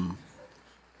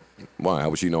 Why?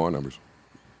 How would she know our numbers?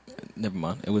 Never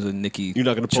mind. It was a Nicki You're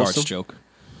not gonna post charts them? joke.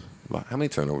 How many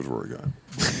turnovers Rory got?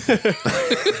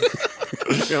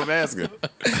 I'm asking.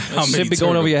 Should be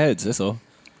going over your heads. That's all.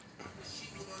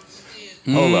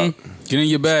 Hold up. Get in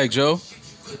your bag, Joe.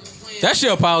 That's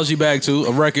your apology bag too.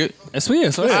 A record. That's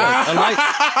weird. So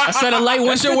I said a light 150.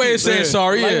 That's your way of saying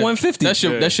sorry. Light Yeah. 150.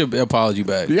 That's your apology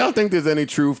bag. Do y'all think there's any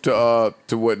truth to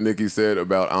what Nicki said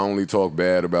about I only talk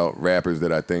bad about rappers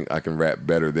that I think I can rap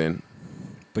better than?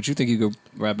 But you think you could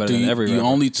rap better than You every rapper?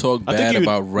 only talk bad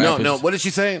about rappers. No. What did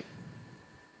she say?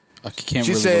 I can't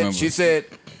She really said. remember. She said.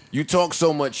 You talk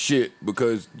so much shit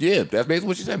because that's basically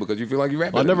what she said because you feel like you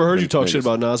rap. I never heard you talk niggas. shit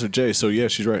about Nas or Jay, so yeah,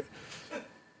 she's right.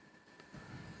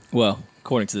 Well,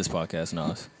 according to this podcast,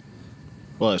 Nas.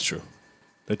 Well, that's true.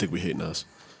 They think we hate Nas.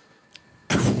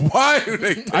 Why do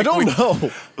they? Think I don't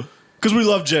know. Because we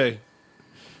love Jay.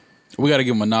 We got to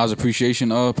give him a Nas appreciation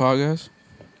podcast.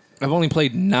 I've only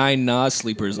played 9 Nas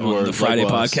sleepers on Word, the Friday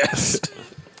likewise. podcast.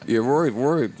 Yeah,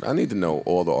 Rory. I need to know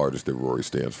all the artists that Rory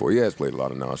stands for. He has played a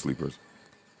lot of non-sleepers.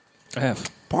 I have.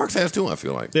 Parks has too. I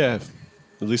feel like. Yeah,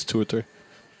 at least 2 or 3.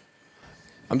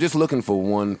 I'm just looking for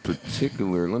one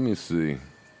particular. Let me see.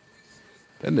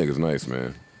 That nigga's nice,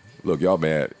 man. Look, y'all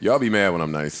mad. Y'all be mad when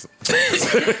I'm nice.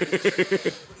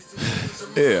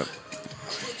 Yeah.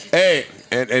 Hey,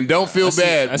 and don't feel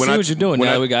bad. I see what you're doing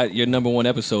now. We got your number 1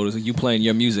 episode is you playing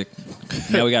your music.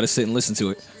 Now we got to sit and listen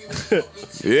to it.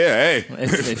 Yeah, hey.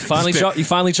 It finally you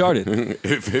finally charted.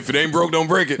 If it ain't broke, don't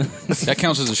break it. That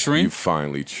counts as a You stream.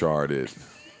 finally charted.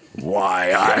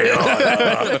 Why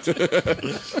I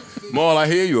Maul, I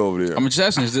hear you over there. I'm just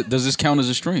asking, does this count as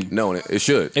a stream? No, it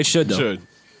should. It should though. Should.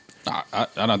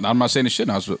 I'm not saying it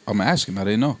shouldn't. I'm asking. I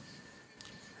didn't know.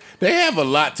 They have a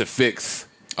lot to fix.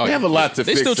 Oh, They have a lot to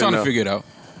They're fix. still trying to enough. figure it out.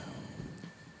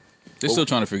 They're still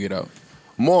trying to figure it out.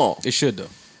 Maul, It should though.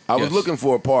 I was Yes. looking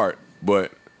for a part,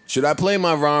 but should I play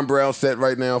my Ron Brown set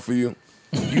right now for you?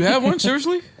 You have one?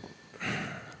 Seriously?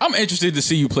 I'm interested to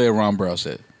see you play a Ron Brown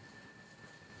set.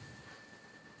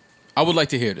 I would like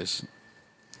to hear this.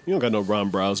 You don't got no Ron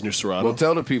Browns in your Serato. Well,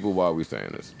 tell the people why we're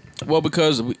saying this. Well,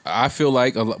 because I feel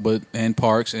like, and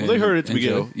Parks and They heard it at the and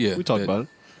beginning. Joe, yeah, We talked that about it.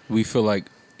 We feel like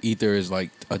Ether is like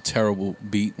a terrible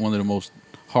beat, one of the most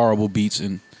horrible beats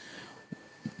and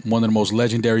one of the most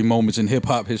legendary moments in hip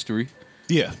hop history.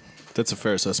 Yeah, that's a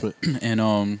fair assessment.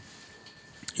 And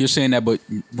you're saying that, but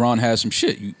Ron has some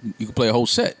shit. You can play a whole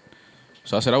set.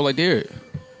 So I said I would like to hear it.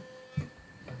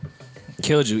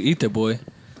 Killed you, Ether boy.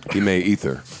 He made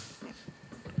Ether.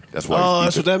 That's why. Oh,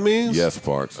 that's what that means? Yes,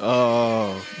 Parks.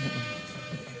 Oh.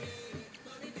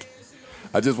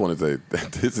 I just want to say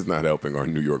that this is not helping our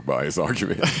New York bias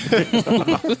argument.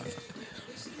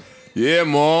 Yeah,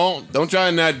 Maul. Don't try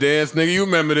and not dance, nigga. You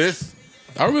remember this?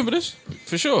 I remember this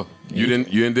for sure. You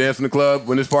didn't dance in the club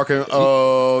when this parking.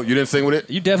 Oh, you didn't sing with it.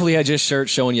 You definitely had your shirt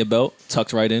showing your belt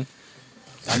tucked right in.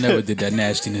 I never did that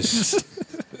nastiness.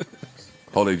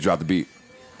 Hold it, drop the beat.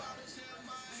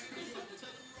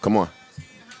 Come on.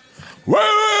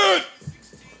 What?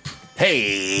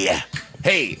 Hey.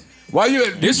 Why you?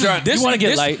 You want to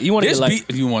get light. You want to get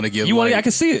light. You want to get You want? light. I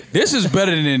can see it. This is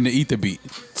better than the Ether beat.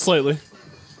 Slightly.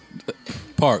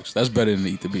 Parks, that's better than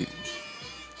the Ether beat.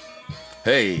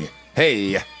 Hey.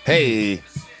 And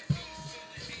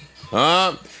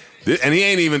he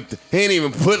ain't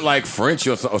even put like French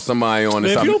or somebody on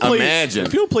this. Man, Imagine.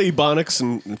 If you don't play Ebonics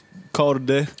and call it a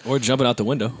day. Or jumping out the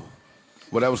window.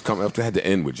 Well, that was coming. I had to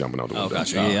end with jumping out the window. Oh,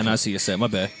 gotcha. Yeah, and I see your set. My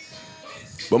bad.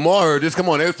 But Maul heard this. Come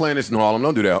on, they was playing this in Harlem.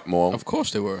 Don't do that, Maul. Of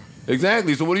course they were.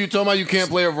 Exactly. So what are you talking about? You can't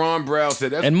play a Ron Brown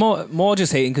set. And Maul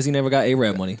just hating because he never got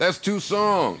A-Rap money. That's 2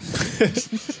 songs.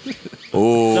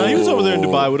 Oh. No, he was over there in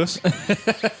Dubai with us.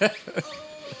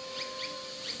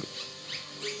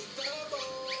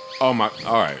 Oh my!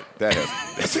 All right, that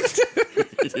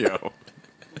has. Yo,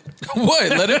 What?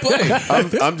 Let it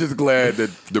play. I'm just glad that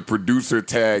the producer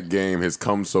tag game has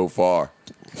come so far.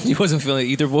 He wasn't feeling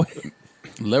Ether boy.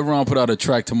 Let Ron put out a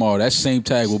track tomorrow. That same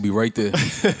tag will be right there.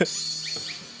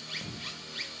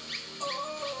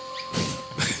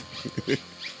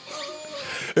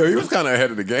 Yo, he was kind of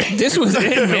ahead of the game. This was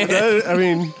it, man. I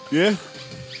mean, yeah.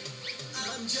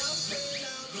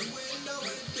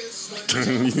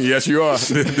 Yes, you are.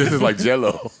 This is like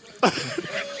Jello.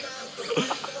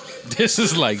 This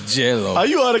is like Jello. Are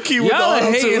you out of key with the Y'all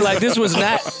auto hating tune? like this was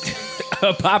not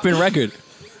a popping record.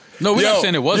 No, we're not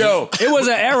saying it wasn't. It was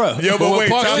an era. But wait,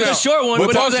 Parks time It was out. a short one, What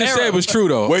but it Parks was an just said era. was true,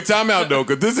 though. Wait, time out though,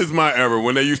 because this is my era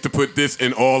when they used to put this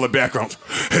in all the backgrounds.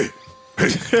 Hey,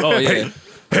 Oh, yeah.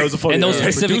 That was a funny And those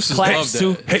era. specific Producers claps, too.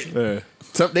 love that.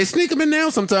 so they sneak them in now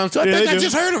sometimes. Too. I Yeah, think they I do.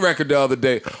 just heard a record the other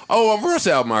day. Oh, a Russ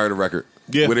album I heard a record.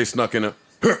 Yeah. Where they snuck in a.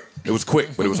 It was quick,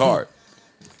 but it was hard.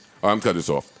 All right, I'm cutting this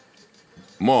off.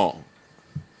 Maul,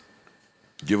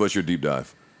 give us your deep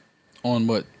dive. On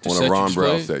what? The On set a you Ron just Brown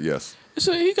played? set, yes.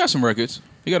 He got some records.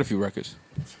 He got a few records.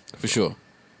 For sure.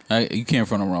 You can't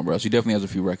front on Ron Brown. He definitely has a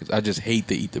few records. I just hate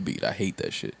to eat the beat. I hate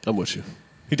that shit. I'm with you.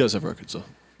 He does have records, though.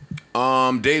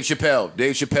 Dave Chappelle.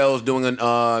 Dave Chappelle is doing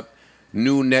a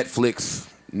new Netflix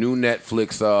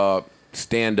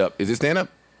stand-up. Is it stand-up?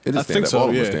 It is I think stand-up. so, All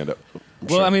of them yeah. are stand-up.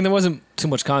 Well, I mean, there wasn't too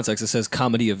much context. It says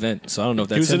comedy event, so I don't know if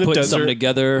He that's was in him the putting desert. something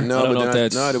together. No, I don't but know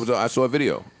if that's. no, I saw a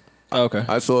video. Oh, okay.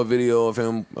 I saw a video of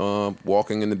him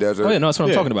walking in the desert. Oh yeah, no, that's what I'm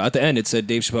Yeah. talking about. At the end, it said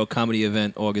Dave Chappelle comedy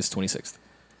event, August 26th.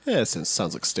 Yeah, it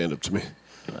sounds like stand-up to me.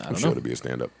 I'm sure to be a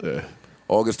stand-up. Yeah,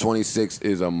 August 26th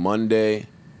is a Monday.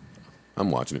 I'm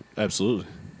watching it. absolutely.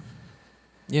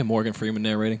 Yeah, Morgan Freeman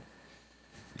narrating.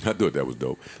 I thought that was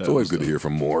dope. That It's always was good to hear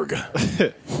from Morg.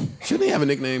 Shouldn't he have a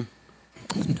nickname?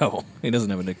 No, he doesn't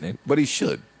have a nickname. But he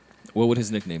should. What would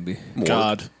his nickname be? Morg.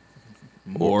 God.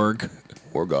 Morg.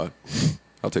 Or God.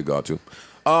 I'll take God too.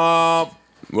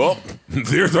 Well,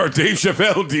 there's our Dave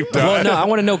Chappelle deep dive. Well, no, I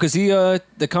want to know because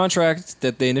the contract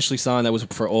that they initially signed that was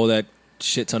for all that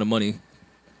shit ton of money.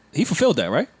 He fulfilled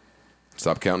that, right?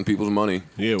 Stop counting people's money.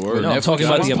 Yeah, word. No, I'm talking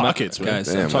about the amount, pockets, man. guys.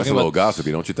 Damn, I'm that's a talking little about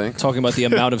gossipy, don't you think? talking about the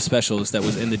amount of specials that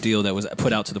was in the deal that was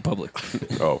put out to the public.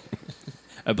 Oh.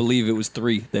 I believe it was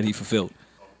 3 that he fulfilled.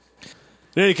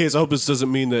 In any case, I hope this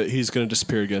doesn't mean that he's going to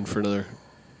disappear again for another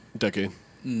decade.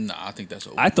 Nah, I think that's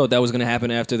over. I thought that was going to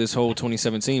happen after this whole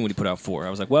 2017 when he put out 4. I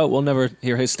was like, well, we'll never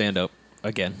hear his stand up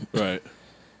again. Right.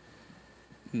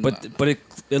 But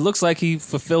it looks like he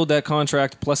fulfilled that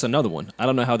contract plus another one. I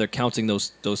don't know how they're counting those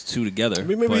 2 together. I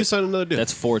mean, maybe but he signed another deal.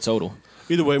 That's 4 total.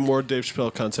 Either way, more Dave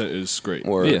Chappelle content is great.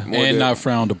 More, Yeah. more and Dave. not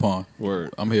frowned upon.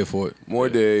 Word. I'm here for it. More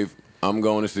Dave. I'm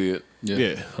going to see it.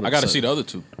 Yeah, I got to 100%. see the other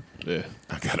 2. Yeah.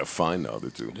 I got to find the other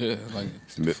 2. Yeah, like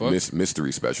fuck?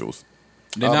 Mystery specials.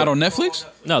 They're not on Netflix.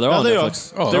 No, they're Oh, on they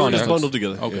Netflix. are. Oh, they were on just Netflix. bundled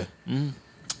together. Okay.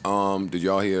 Yeah. Did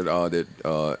y'all hear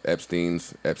that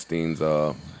Epstein's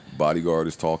bodyguard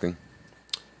is talking?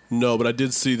 No, but I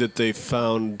did see that they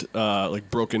found like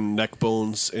broken neck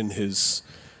bones in his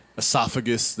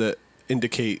esophagus that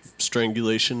indicate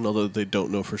strangulation, although they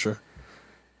don't know for sure.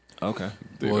 Okay.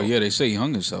 Well, yeah, they say he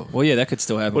hung himself. Well, yeah, that could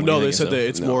still happen. Well, when no, you they hang said that yourself.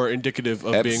 it's No. more indicative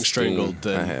of being strangled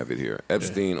I than. have it here.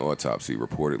 Epstein autopsy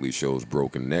reportedly shows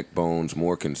broken neck bones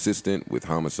more consistent with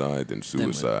homicide than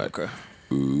suicide. Okay.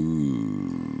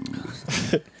 Ooh.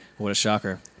 What a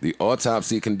shocker. The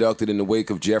autopsy conducted in the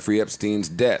wake of Jeffrey Epstein's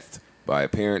death by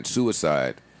apparent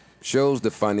suicide shows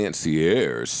the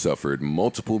financier suffered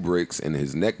multiple breaks in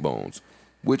his neck bones,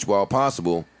 which, while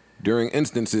possible, during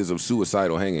instances of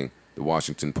suicidal hanging, the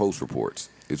Washington Post reports,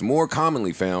 is more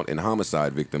commonly found in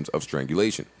homicide victims of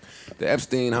strangulation. The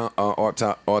Epstein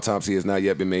autopsy has not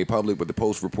yet been made public, but the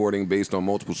Post reporting, based on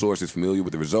multiple sources familiar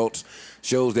with the results,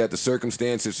 shows that the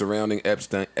circumstances surrounding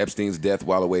Epstein's death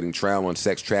while awaiting trial on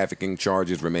sex trafficking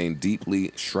charges remain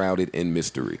deeply shrouded in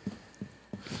mystery.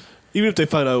 Even if they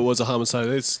find out it was a homicide,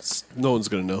 no one's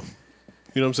going to know.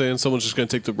 You know what I'm saying? Someone's just going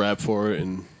to take the rap for it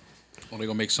and. Or they're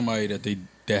gonna make somebody that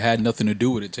had nothing to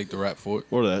do with it take the rap for it.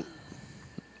 Or that.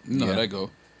 No, Yeah. that go.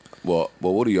 Well,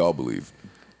 what do y'all believe?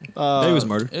 He was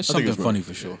murdered. It's I think something it's funny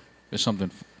for sure. It's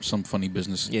some funny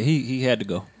business. Yeah, he had to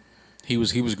go. He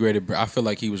was great at. I feel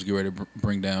like he was great to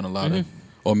bring down a lot of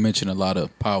or mention a lot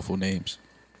of powerful names,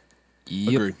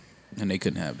 Yep. Agreed. and they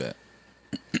couldn't have that.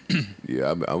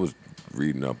 Yeah, I was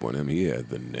reading up on him. He had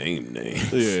the name.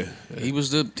 Yeah. He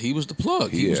was the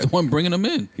plug. He was Yeah. the one bringing them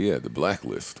in. He had the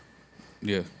blacklist.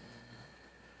 Yeah.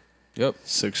 Yep.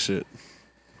 Sick shit.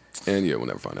 And yeah, we'll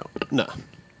never find out. Nah.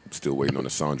 Still waiting on the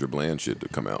Sandra Bland shit to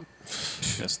come out.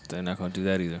 They're not going to do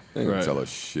that either. They ain't gonna Right. tell us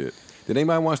shit. Did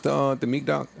anybody watch the Meek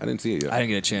doc? I didn't see it yet. I didn't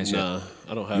get a chance yet. Nah.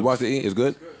 I don't have. You watched it? It's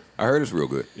good? I heard it's real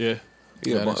good. Yeah.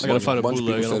 Yeah, I I gotta find a bunch of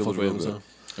bootleg. I people said don't it was fuck with real Amazon.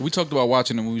 good. We talked about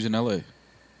watching the movies in L.A.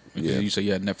 Yeah. You said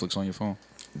you had Netflix on your phone.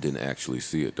 Didn't actually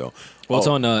see it though. Well, it's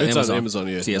on It's Amazon. on Amazon,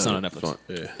 yeah. See, it's not on It's Netflix. on-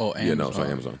 Yeah. Oh, Amazon. Yeah, no, it's on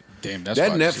Amazon. Damn, that's That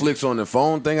why I didn't see it. Netflix on the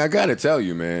phone thing, I gotta tell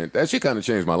you, man, that shit kind of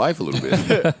changed my life a little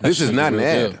bit. This is not an real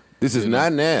ad. deal. This is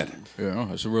not an ad. Yeah, no,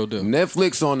 it's a real deal.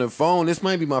 Netflix on the phone. This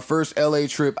might be my first LA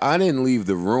trip. I didn't leave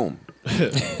the room.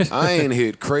 I ain't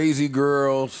hit Crazy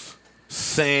Girls,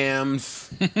 Sam's.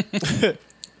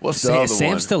 What's the other one?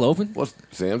 Sam's still open?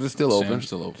 Sam's is still open. Sam's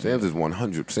still open. Sam's is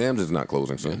 100. Sam's is not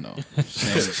closing soon. No,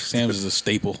 Sam's is a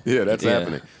staple. Yeah, that's Yeah.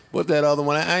 happening. What's that other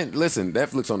one? I ain't, listen,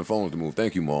 Netflix on the phone is the move.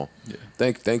 Thank you, Maul. Yeah.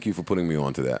 Thank you for putting me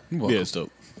on to that. You're welcome. Yeah, it's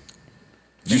dope.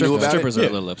 You knew about Strippers it? are a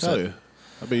little Hell upset. yeah.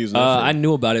 I've been using that I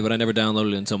knew about it, but I never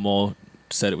downloaded it until Maul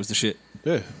said it was the shit.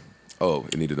 yeah. Oh,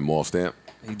 it needed the Maul stamp.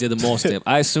 He did the Maul stamp.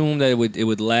 I assumed that it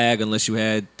would lag unless you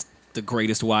had the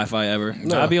greatest Wi-Fi ever.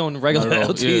 No. I'd be on regular Not at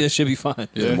all. LTE. Yeah. That should be fine.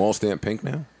 Is the Maul stamp pink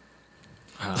now?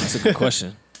 That's a good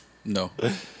question. No.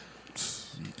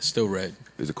 Still red.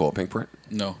 Is it called Pink Print?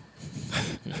 No.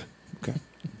 Okay.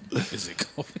 Is it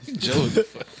called Joe?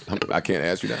 I can't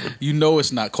ask you that. You know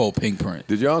it's not called Pink Print.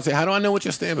 Did y'all say? How do I know what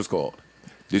your stamp is called?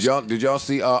 Did y'all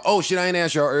see? Oh shit! I ain't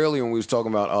asked y'all earlier when we was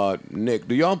talking about Nick.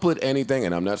 Do y'all put anything?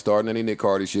 And I'm not starting any Nick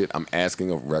Cardi shit. I'm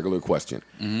asking a regular question.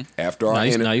 After our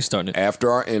now you starting it. After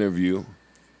our interview,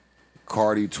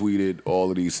 Cardi tweeted all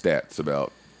of these stats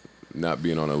about not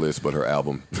being on a list, but her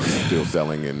album still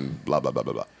selling and blah blah blah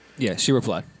blah blah. Yeah, she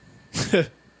replied.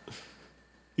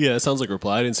 Yeah, it sounds like a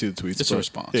reply. I didn't see the tweets. It's a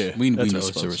response. Yeah, we know that's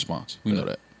it's a response. We know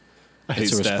that. I hate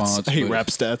It's a stats. response, I hate but- rap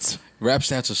stats. Rap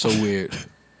stats are so weird.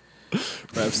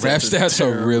 Rap Rap stats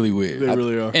are really weird. They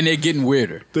really are. And they're getting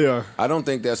weirder. They are. I don't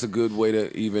think that's a good way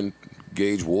to even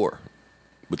gauge war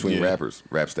between Yeah. rappers.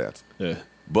 Rap stats. Yeah.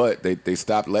 But they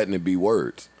stopped letting it be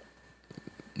words.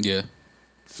 Yeah.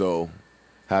 So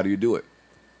how do you do it?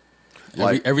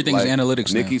 Everything's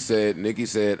analytics now. Nicki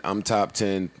said, I'm top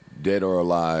 10 dead or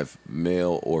alive,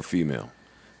 male or female,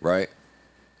 right?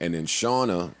 And then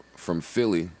Shauna from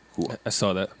Philly, I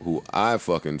saw that. who I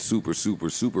fucking super, super,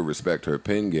 super respect her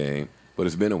pen game, but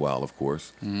it's been a while, of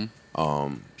course.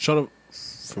 Shauna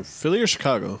from Philly or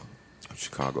Chicago?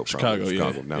 Chicago, Chicago, probably.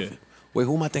 yeah, Not yeah. Wait,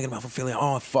 who am I thinking about from Philly?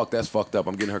 Oh, fuck, that's fucked up.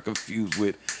 I'm getting her confused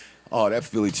with, oh, that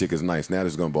Philly chick is nice. Now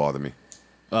this is going to bother me.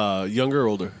 Younger or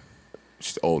older?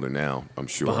 She's older now, I'm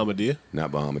sure. Bahamadia?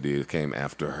 Not Bahamadia. It came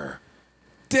after her.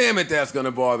 Damn it, that's going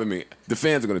to bother me. The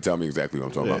fans are going to tell me exactly what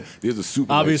I'm talking about. There's a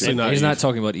super Obviously nice chick. not. He's Eve. not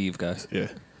talking about Eve, guys. Yeah.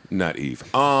 Not Eve.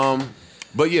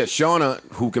 But yeah, Shauna,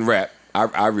 who can rap,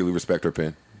 I really respect her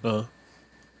pen.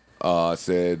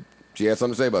 Said she had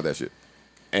something to say about that shit.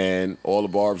 And all the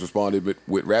barbs responded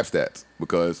with rap stats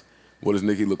because what does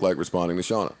Nicki look like responding to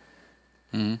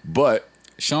Shauna? But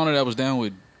Shauna that was down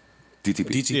with DTP.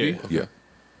 DTP? Yeah. Yeah.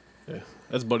 Yeah.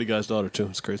 That's Buddy Guy's daughter, too.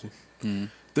 It's crazy.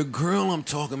 The girl I'm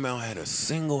talking about had a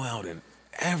single out and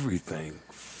everything.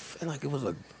 Felt like it was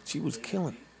she was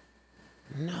killing.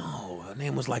 No, her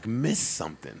name was like Miss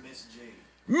something.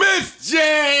 Miss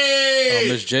Jade! Oh,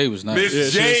 Miss J was nice.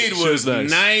 Miss Jade she was was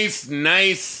nice.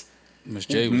 nice. Miss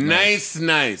J was nice.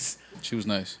 Nice. She was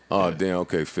nice. Oh, damn,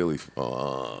 okay, Philly.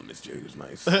 Miss Jade was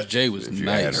nice. Miss J was If you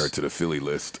add nice. her to the Philly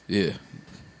list. Yeah.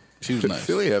 She was nice.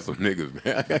 Philly has some niggas,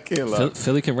 man. I can't lie.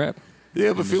 Philly can rap. Yeah,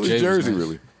 but Miss Philly's J was Jersey, nice.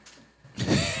 really.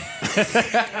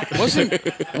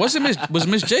 Wasn't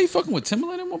Miss J fucking with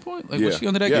Timberland at one point? Like was she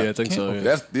under that? Yeah, I think so,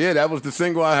 camp? yeah. That was the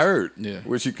single I heard. Yeah.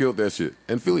 Where she killed that shit.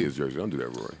 And Philly is Jersey. Don't do that,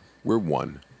 Rory. We're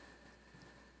one.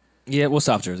 Yeah, we'll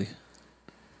stop Jersey.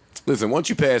 Listen, once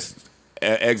you pass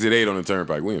exit 8 on the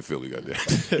turnpike, we in Philly,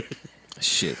 goddamn.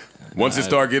 Shit. Once it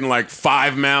start getting like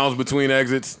 5 miles between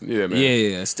exits, yeah, man.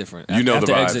 Yeah, it's different. You know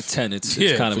the After vibes. exit 10, it's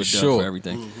Yeah, kind of for a done sure. for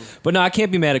everything. But no, I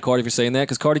can't be mad at Cardi for saying that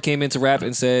because Cardi came into rap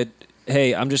and said,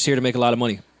 hey, I'm just here to make a lot of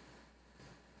money.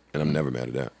 And I'm never mad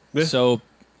at that. Yeah. So,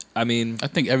 I mean, I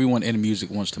think everyone in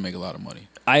music wants to make a lot of money.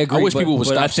 I agree. I wish but- people would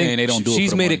but stop I think saying they don't do it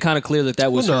She's for the made money. it kind of clear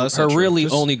that was Well, no, that's her not true. really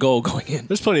Just- only goal going in.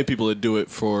 There's plenty of people that do it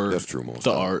for That's true, most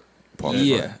the of them. art.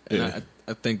 Yeah. And Yeah.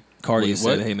 I think Cardi Wait, has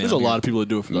what? said, hey, man. There's a lot of people that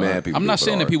do it for the Mad art. people I'm do not it for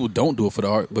saying the that art. people don't do it for the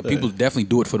art, but people definitely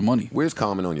do it for the money. Where's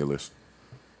Common on your list?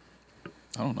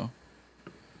 I don't know.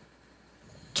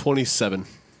 27. Off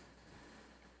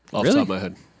the Really? top of my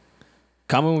head.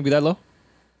 Common would be that low?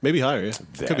 Maybe higher, yeah.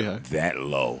 Could be higher. That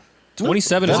low.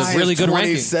 27 is Why a really good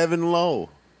ranking. 27 low.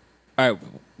 All right,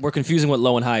 we're confusing what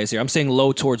low and high is here. I'm saying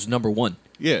low towards number one.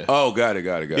 Yeah. Oh, got it.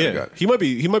 yeah. He might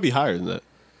be higher than that.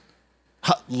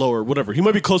 Lower, whatever. He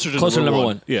might be closer to number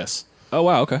one. Yes. Oh,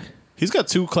 wow, okay. He's got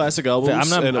 2 classic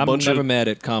albums and a I'm bunch never of mad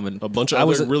at Common. a bunch of I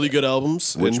was, other really good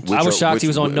albums. Which- and which- I was shocked which- he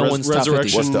was on no one's top 50.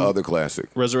 Resurrection. What's the other classic?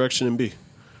 Resurrection and B.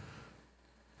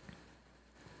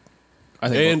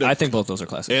 I think both those are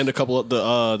classics. And a couple of the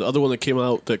other one that came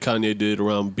out that Kanye did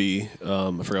around B. I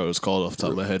forgot what it was called off the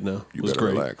top of my head now. You It was better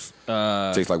great. relax.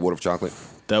 Tastes like water with chocolate.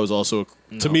 That was also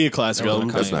to me a classic That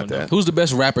wasn't album. a That's Kanye not one, no. that. Who's the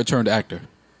best rapper turned actor?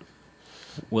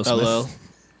 Will Smith. LL.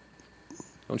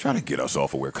 I'm trying to get us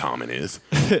off of where Common is.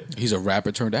 He's a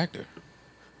rapper turned actor.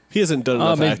 He hasn't done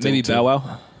enough acting. Maybe to- Bow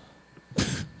Wow.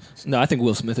 No, I think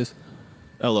Will Smith is.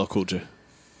 LL Cool J.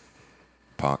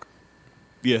 Pac.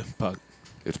 Yeah, Pac.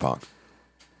 It's Pac.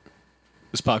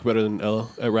 Is Pac better than LL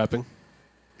at rapping?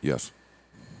 Yes.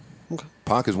 Okay.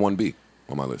 Pac is 1B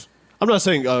on my list. I'm not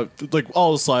saying like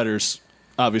all the sliders.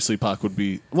 Obviously, Pac would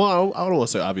be. Well, I don't want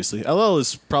to say obviously. LL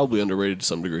is probably underrated to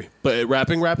some degree. But at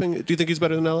rapping, do you think he's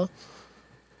better than LL?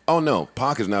 Oh, no.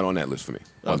 Pac is not on that list for me.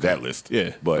 On Okay. that list.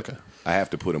 Yeah, But okay. I have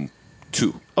to put him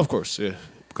 2 Of course, yeah.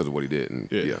 because of what he did. And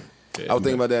Yeah. yeah. Yeah, I was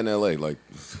thinking about that in L.A. Like,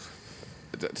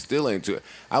 that still ain't too.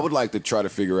 I would like to try to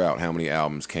figure out how many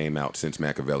albums came out since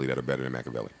Machiavelli that are better than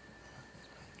Machiavelli.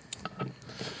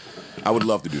 I would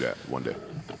love to do that one day.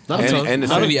 And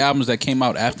How many albums that came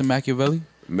out after Machiavelli?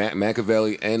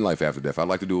 Machiavelli and Life After Death. I'd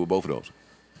like to do it with both of those.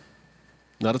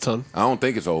 Not a ton. I don't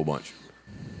think it's a whole bunch.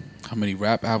 How many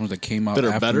rap albums that came out That are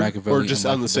after better, Machiavelli? or just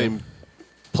on the same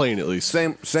plane at least.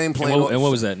 Same plane. And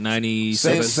what was that?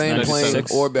 97, Same plane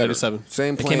 96? or better. 97.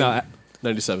 Same It plane. came out.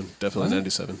 97, definitely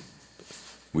 97.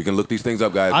 We can look these things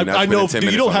up, guys. We're not I know. spending 10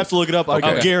 You don't minutes on have to look it up. I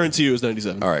Okay. guarantee you it was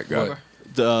 97. All right, got it.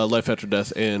 The Life After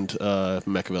Death and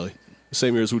Machiavelli.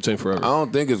 Same year as Wu-Tang Forever. I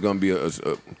don't think it's going to be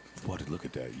what? Look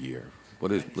at that year.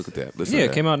 Look at that. Listen Yeah, to it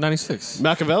that. came out in 96.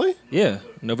 Machiavelli? Yeah,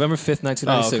 November 5th,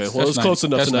 1996. Okay. Well, it's close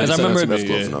enough to that's 97. 'Cause I remember That's to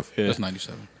close me, enough. Yeah. That's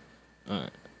 97. I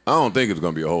don't think it's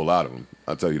going to be a whole lot of them.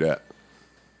 I'll tell you that.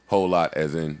 Whole lot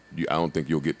as in, I don't think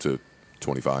you'll get to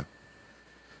 25.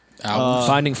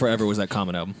 Finding Forever was that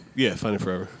Common album. Yeah, Finding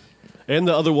Forever. And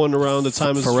the other one around the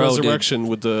time of his Pharrell did. resurrection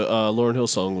with the Lauryn Hill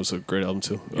song was a great album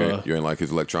too. You ain't like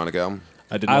his electronic album?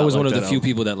 I did. I not was like one of that the few album.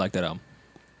 people that liked that album.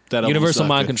 That album was Universal not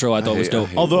Mind good. Control, I thought was dope.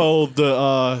 Although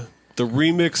the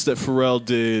remix that Pharrell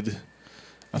did,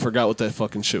 I forgot what that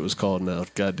fucking shit was called now.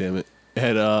 God damn it! It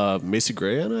had Macy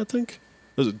Gray on it, I think.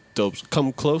 It was a dope.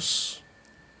 Come Close.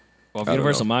 Of don't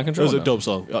Universal know. Mind It Control. was a No. dope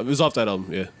song. It was off that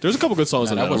album. Yeah, there's a couple good songs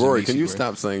on that. that album. wasn't Rory, Macy can you Gray.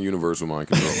 stop saying Universal Mind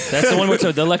Control? That's the one with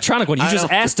the electronic one. You just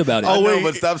asked about it. I know, wait.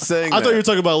 but stop saying I that. thought you were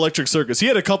talking about Electric Circus. He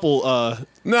had a couple.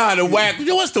 Nah, the whack.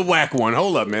 What's the whack one?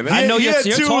 Hold up, man. I know he you're had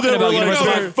two talking that about were like- Universal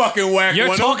no, Mind. That fucking whack You're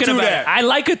one. talking Don't do about that. it. I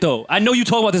like it though. I know you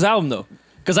talk about this album though.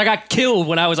 Because I got killed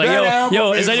when I was like, That album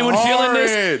yo, is is anyone feeling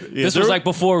this? hard. Yeah, This there was were- like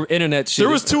before internet shit. There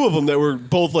was two of them that were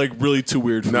both like really too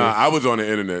weird for me. Nah, I was on the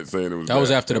internet saying it was That was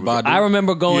bad. after the It was- Badu. I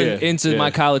remember going Yeah, into yeah. my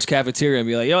college cafeteria and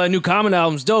be like, yo, that new Common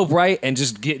album's dope, right? And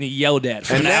just getting yelled at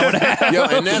for And an hour and a half. yo,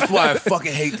 and that's why I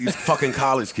fucking hate these fucking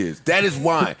college kids. That is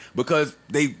why. Because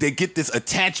they get this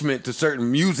attachment to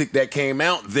certain music that came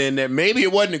out then that maybe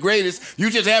it wasn't the greatest. You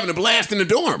just having a blast in the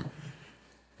dorm.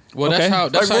 Well, Okay.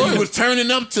 that's Like how Rory you was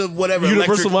turning up to whatever.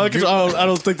 Universal Mind electric- Control. I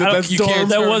don't think that's you dorm. can't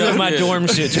That turn wasn't down- my yeah. dorm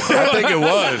shit. I think it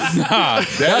was.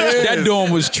 that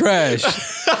dorm was trash.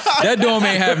 That dorm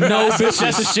ain't have no bitches.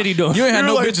 That's a shitty dorm. You ain't had You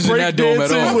no were like bitches in that dorm at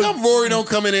breakdancing How all. come Rory don't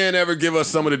come in there and ever give us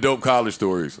some of the dope college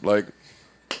stories? Like,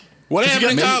 what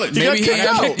happened in college? he got Maybe kicked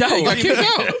out. He got kicked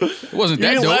out. It wasn't that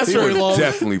didn't dope. last He very was long.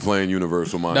 definitely playing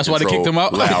Universal Mind That's why they Control kicked him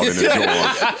out? loud in the dorm.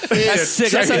 That's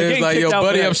sick. That's how It's getting like, kicked yo, out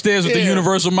buddy for that. upstairs with the Yeah.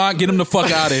 Universal Mind, get him the fuck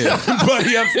out of here.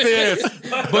 Buddy upstairs.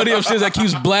 Buddy upstairs that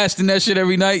keeps blasting that shit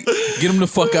every night, get him the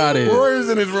fuck out of here. Rory's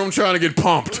in his room trying to get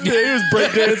pumped. Yeah, he was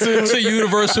breakdancing, It's a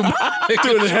Universal Mind.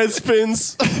 doing head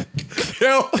spins.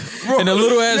 Yo, In a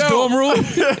little ass dorm room?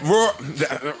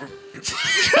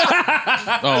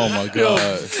 Oh my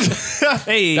God.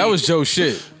 Hey, That was Joe's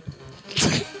shit.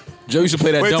 Joe used to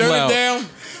play that Wait, dumb turn loud. it down.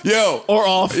 Yo, Or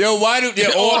off. Yo, why do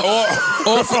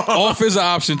Off is an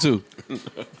option too.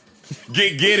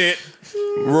 get it,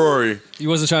 Rory? you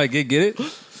wasn't trying to get it?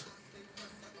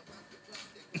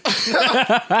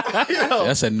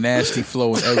 That's a nasty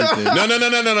flow and everything.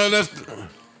 No. That's,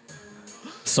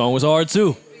 Song was hard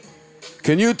too.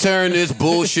 can you turn this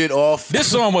bullshit off? This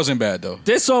song wasn't bad though.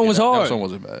 This song was That hard. song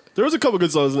wasn't bad. There was a couple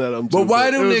good songs in that album. But too, why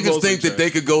it do was niggas mostly think that trash. they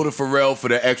could go to Pharrell for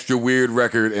the extra weird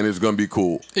record and it's gonna be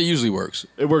cool? It usually works.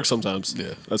 It works sometimes.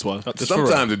 Yeah. That's why.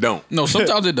 Sometimes it don't. No,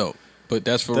 sometimes it don't. But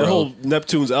that's for That real. whole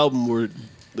Neptunes album where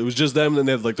it was just them and then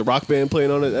they had like the rock band playing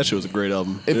on it. That shit was a great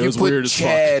album. If it you was weird put as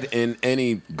Chad in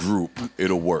any group,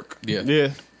 it'll work. Yeah. fuck. Yeah.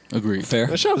 Agreed. Fair.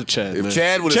 Man, shout out to Chad. If man.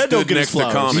 Chad would've don't stood get his next to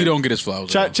flowers. Common. He don't get his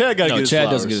flowers. Chad got to No, get his Chad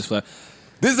flowers. doesn't get his flowers.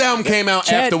 This album came out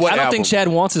Chad, after what I don't album? think Chad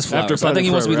wants his flowers. After I think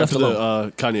he wants to be left after alone.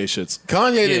 the Kanye shits.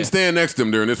 Kanye Yeah. didn't stand next to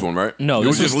him during this one, right? No, it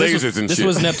was this just lasers and this shit.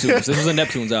 was Neptunes. This was a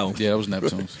Neptunes album. Yeah, that was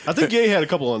Neptunes. I think Ye had a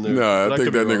couple on there. Nah, but I think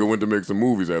could be that nigga wrong. went to make some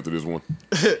movies after this one.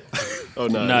 Oh,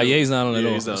 no. Nah, Ye's not on it Yeah,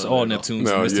 all. he's not It's on all it at all. Neptunes.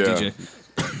 No, Mr. yeah. DJ.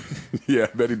 Yeah,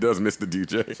 I bet he does miss the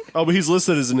DJ. Oh, but he's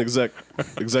listed as an exec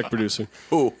producer.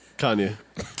 Oh, Kanye.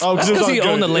 Oh, because That's 'cause he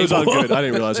owned the It was on label. good. I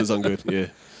didn't realize it was on good. Yeah.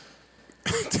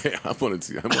 damn! I want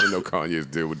to know Kanye's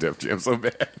deal with Def Jam so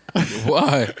bad.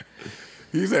 Why?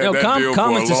 He's had Yo, that deal for a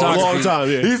Common's long, Long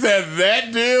time, yeah. He's had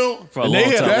that deal. For a And long they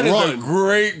had time. That is a run.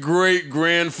 great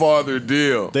grandfather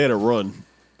deal. They had a run.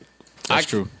 That's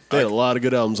true. They had a lot of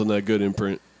good albums on that good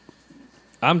imprint.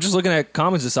 I'm just looking at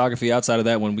Common's discography. Outside of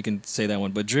that one, we can say that one.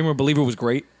 But Dreamer Believer was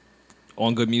great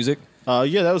on Good Music.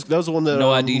 Yeah, that was the one that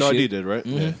No ID No ID shit. did, right?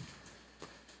 Mm-hmm. Yeah.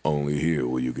 Only here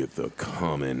will you get the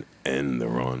Common and the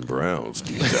Ron Browns.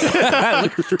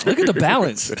 Look at the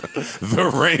balance.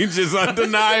 The range is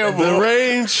undeniable. The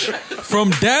range. From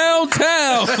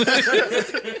downtown.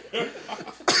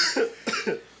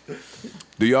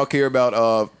 Do y'all care about?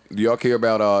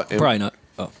 Probably not.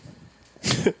 Oh.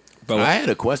 But I had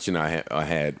a question I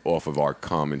had off of our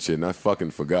comment shit, and I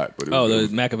fucking forgot. But the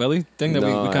Machiavelli thing that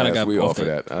we kind of got off of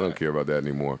that. I don't care about that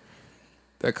anymore.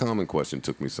 That common question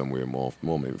took me somewhere more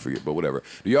maybe forget, but whatever.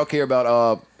 Do y'all care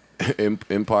about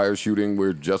Empire shooting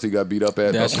where Jussie got beat up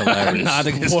at? That's hilarious. I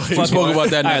think it's We spoke about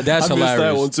that. That's I missed hilarious.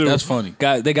 that one, too. That's funny.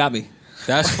 God, they got me.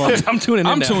 That's funny. I'm tuning in.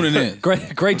 I'm now. tuning in.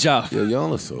 Great job. Yeah,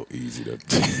 y'all are so easy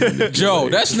to. Joe,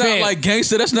 that's not Fam. like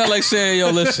gangster. That's not like saying, yo,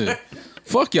 listen,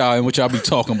 fuck y'all and what y'all be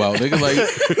talking about, nigga. Like,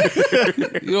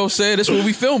 you know what I'm saying? That's where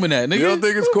we filming at, nigga. You don't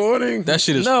think it's corny? That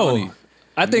shit is No. funny.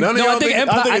 I think None of y'all think-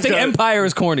 I think it's got- Empire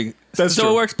is corny. That's so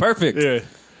true. it works perfect. Yeah.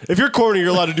 If you're corny, you're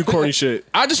allowed to do corny shit.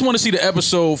 I just want to see the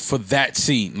episode for that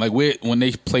scene, like when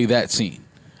they play that scene.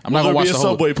 I'm not There'll gonna be watch a the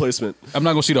whole. Subway placement. I'm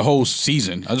not gonna see the whole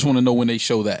season. I just want to know when they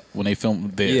show that, when they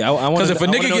film there. Yeah, I want Because if a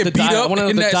nigga get beat up I want to know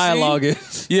in what the that dialogue scene,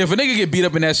 is. yeah, if a nigga get beat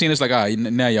up in that scene, it's like, all right,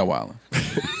 now y'all wildin'.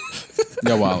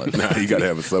 Y'all wildin'. Nah, you gotta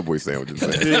have a Subway sandwich.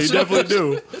 Yeah, you definitely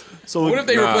do. So What if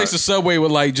they replace the Subway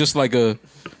with like just like a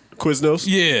Quiznos?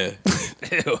 yeah?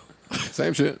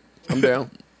 Same shit. I'm down.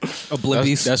 A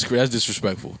blimpies. That's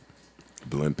disrespectful.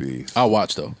 Blimpies. I'll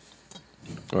watch though.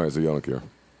 All right, so y'all don't care.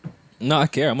 No, I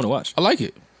care. I'm gonna watch. I like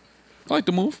it. I like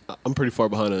the move. I'm pretty far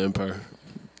behind on Empire.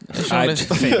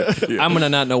 I'm gonna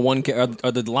not know one.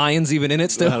 Are the lions even in it I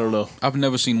still? don't know. I've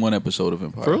never seen one episode of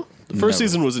Empire. For real? The first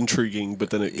season was intriguing, but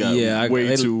then it got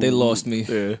way too... They lost me.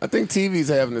 Yeah. I think TV's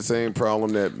having the same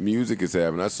problem that music is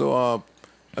having. I saw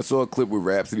a clip with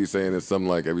Rhapsody saying it's something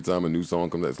like every time a new song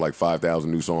comes out, it's like 5,000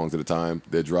 new songs at a time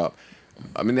that drop.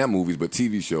 I mean, not movies, but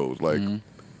TV shows. Like,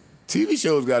 TV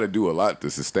shows got to do a lot to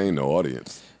sustain the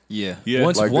audience. Yeah. Yeah.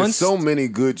 There's so many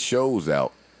good shows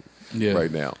out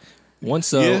right now. Once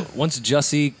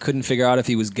Jussie couldn't figure out if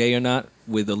he was gay or not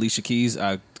with Alicia Keys,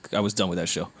 I was done with that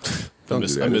show. Don't do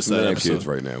that. I miss There's that mad episode. kids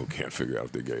right now who can't figure out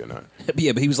if they're gay or not.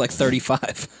 Yeah, but he was like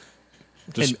 35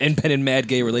 and been in mad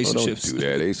gay Oh, relationships. don't do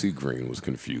that. AC Green was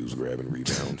confused grabbing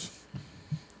rebounds.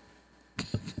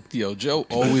 Yo, Joe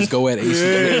always go at AC.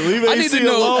 Yeah, leave I need AC to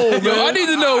know. alone, Yo, man. I need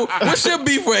to know what's your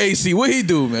beef for AC? What he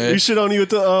do, man? You shit on you at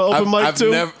the open mic,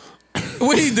 too?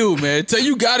 What he do, man?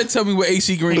 You gotta tell me what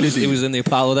AC Green is. He was in the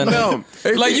Apollo that night. No.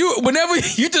 Like whenever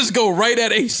you just go right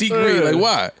at AC Green. Like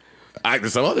why?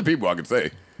 There's some other people I could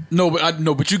say. No,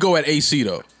 but you go at AC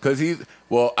though. Because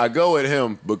I go at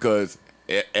him because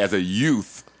as a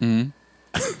youth, when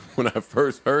I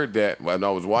first heard that, when I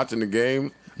was watching the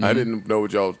game, I didn't know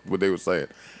what they were saying.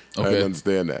 I didn't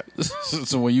understand that.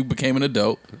 So when you became an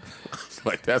adult,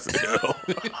 Like, that's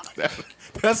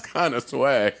kind of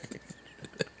swag.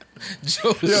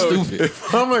 Joe is stupid.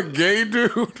 If I'm a gay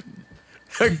dude,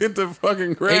 I get the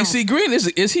fucking grab. AC Green, is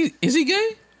he gay?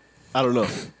 I don't know.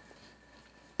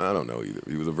 I don't know either.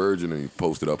 He was a virgin and he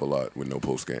posted up a lot with no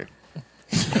post game.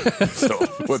 So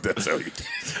what that tell you?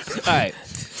 All right.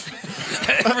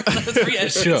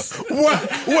 Sure. What?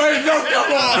 Wait, no,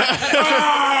 come on.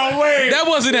 Oh, wait. That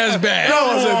wasn't as bad.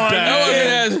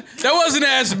 That wasn't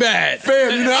as bad.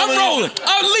 Fam, you know I'm rolling.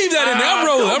 I'll leave that in there.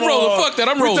 I'm rolling. Fuck that.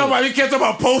 I'm rolling. You can't talk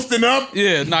about posting up?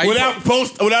 Yeah, nah. Without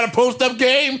a post up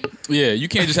game? Yeah, you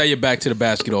can't just have your back to the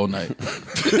basket all night.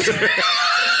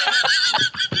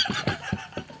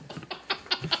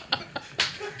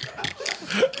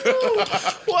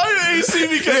 Why did AC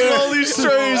be getting all these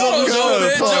strays on the Oh,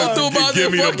 man, show? Joe threw about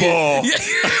Give me the ball.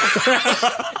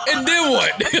 Yeah. And then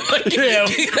what? Like, get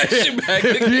that shit back.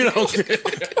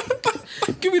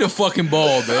 Give me the fucking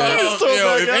ball, man.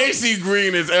 If AC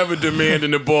Green is ever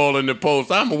demanding the ball in the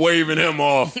post, I'm waving him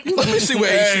off. Let me see what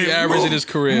AC average in his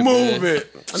career. Move man.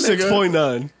 it.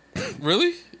 6.9.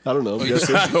 Really? I don't know. I'm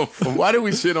guessing. Why did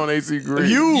we shit on AC Green?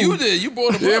 You did. You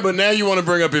brought him Yeah, up. but now you want to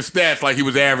bring up his stats like he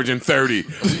was averaging 30.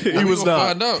 He was not.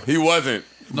 Find out. He wasn't.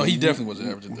 No, he definitely wasn't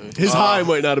averaging 30. His high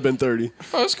might not have been 30.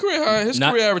 Oh, his career high. His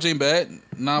career average ain't bad.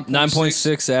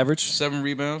 9.6 average. 7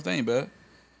 rebounds. They ain't bad.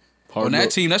 Hard On that look.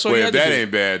 team, that's all Well, you if had to that do.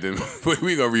 ain't bad, then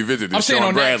we gonna revisit the I'm saying Sean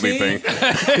on that Bradley team?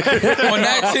 thing. On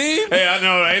that team? Hey,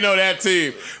 I know that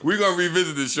team. We gonna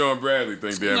revisit the Sean Bradley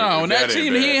thing. Damn No, on that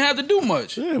team, he ain't have to do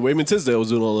much. Yeah, Wayman Tisdale was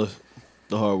doing all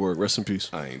the hard work. Rest in peace.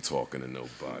 I ain't talking to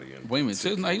nobody. Wait a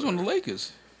minute. Nah, he's on the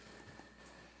Lakers.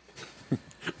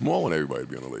 More, I want everybody to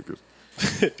be on the Lakers.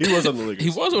 He was on the Lakers. He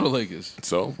was on the Lakers.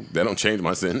 So that don't change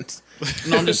my sentence.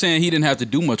 No, I'm just saying he didn't have to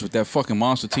do much with that fucking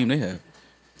monster team they have.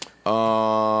 We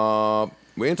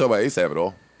ain't talking about ASAP at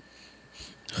all.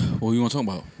 What you want to talk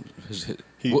about?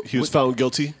 He was found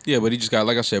guilty. Yeah, but he just got,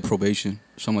 like I said, probation,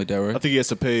 something like that, right? I think he has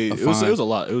to pay. It was a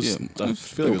lot. It was. I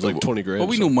feel like it was like 20 grand. Well,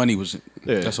 we or knew money was.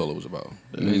 Yeah. That's all it was about.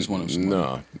 They just wanted some money.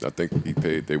 Nah, I think he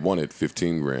paid. They wanted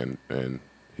 15 grand, and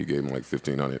he gave him like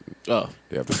 1,500. Oh.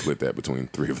 They have to split that between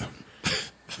 3 of them.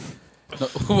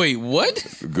 No, wait, what?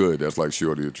 Good. That's like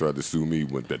Shorty that tried to sue me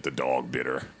when that the dog bit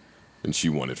her, and she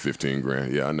wanted 15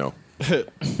 grand. Yeah, I know.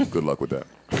 Good luck with that.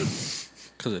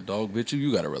 Because a dog bit you,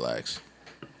 you gotta relax.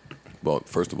 Well,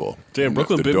 first of all, damn,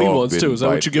 Brooklyn the bit me dog once too. didn't Is that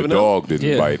bite- what you giving The out? dog didn't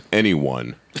Yeah. bite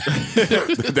anyone.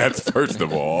 That's first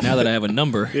of all. Now that I have a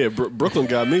number. Yeah, Brooklyn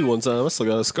got me one time. I still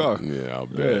got a scar. Yeah, I'll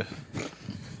bet.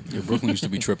 Yeah, Brooklyn used to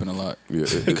be tripping a lot. Yeah.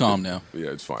 He calm now.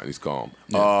 Yeah, it's fine. He's calm.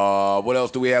 What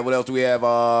else do we have?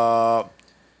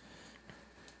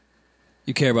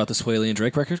 You care about the Sway Lee and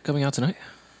Drake record coming out tonight?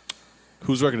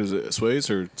 Whose record is it? Sway's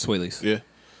or Sway Lee's. yeah?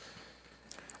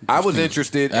 I was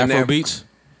interested in Afro that. beats?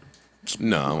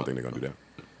 No, I don't think they're gonna do that.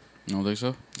 You don't think so?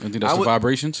 I think that's I the would-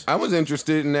 vibrations. I was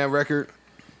interested in that record.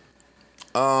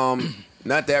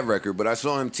 Not that record, but I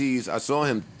saw him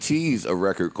tease a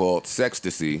record called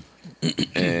Sextasy,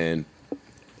 and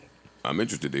I'm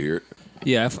interested to hear it.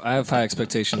 Yeah, I have high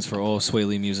expectations for all Sway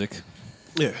Lee music,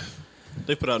 Yeah,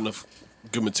 they put out enough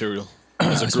good material,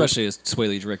 as a group. especially a Sway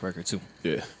Lee Drake record too.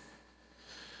 Yeah,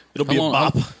 it'll be a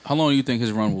bop. How long do you think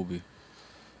his run will be?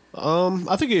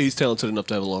 I think he's talented enough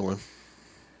to have a long run.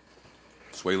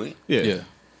 Sway Lee? Yeah.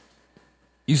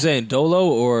 You saying Dolo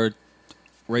or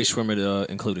Ray Schwimmer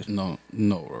included? No,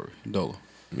 Rory. Dolo.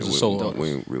 Yeah, It's a solo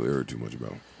we artist. ain't really heard too much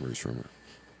about Ray Sherman.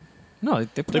 No,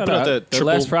 they put They out, put out that their triple-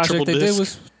 last project triple they did disc.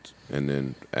 was And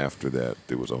then after that,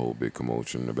 there was a whole big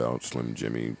commotion about Slim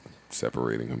Jimmy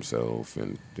separating himself,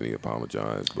 and then he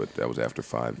apologized. But that was after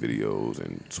 5 videos,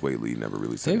 and Sway Lee never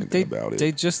really said anything about it.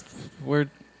 They just were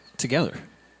together.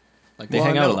 Like they Well,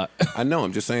 hang I out a know. lot. I know.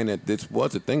 I'm just saying that this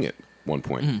was a thing at one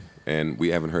point, and we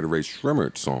haven't heard a Ray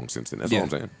Schrimmer song since then. That's all Yeah. I'm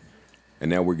saying. And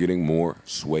now we're getting more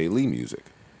Sway Lee music.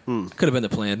 Could have been the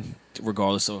plan,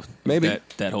 regardless of Maybe.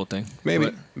 that whole thing. Maybe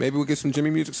But, we'll get some Jimmy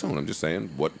music soon. I'm just saying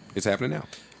what is happening now.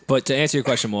 but to answer your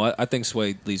question more, I think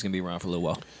Sway Lee's gonna be around for a little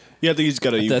while. Yeah, I think he's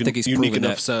got a I think he's unique proven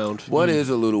enough that. sound. What is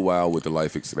a little while with the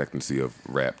life expectancy of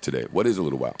rap today? What is a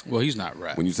little while? Well, he's not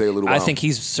rap. When you say a little while, I think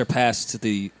he's surpassed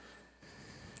the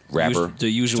rapper, the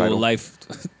usual title? life.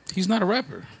 He's not a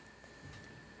rapper.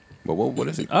 Well, what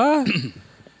is he? Uh,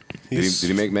 Did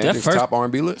he make Magic's first- top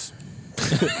R&B list?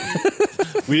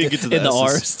 We didn't get to the in the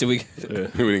S's. R's, do we? We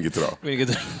didn't get to all We get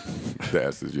the, the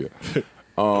S's yet.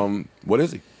 What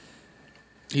is he?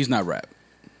 He's not rap.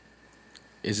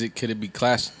 Could it be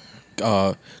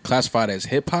classified as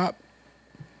hip hop?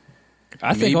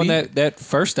 I think on Maybe. that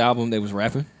first album they was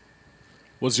rapping.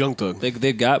 What's Young Thug?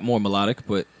 They got more melodic,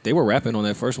 but they were rapping on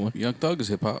that first one. Young Thug is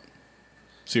hip hop.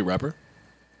 Is he a rapper?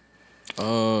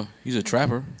 He's a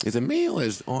trapper. Is it me or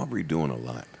is Aubrey doing a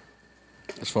lot?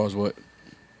 As far as what?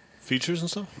 Features and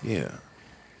stuff? Yeah.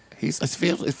 It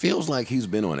feels like he's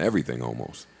been on everything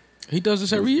almost. He does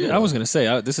this every year. I was gonna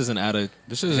say this isn't out of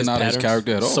This isn't out of his patterns.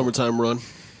 character at all. Summertime run.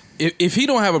 If he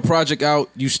don't have a project out,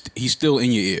 he's still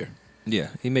in your ear. Yeah,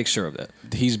 he makes sure of that.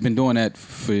 He's been doing that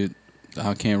for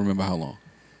I can't remember how long.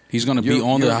 He's gonna be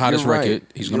on the You're hottest right. record.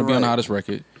 He's gonna You're be on the right. hottest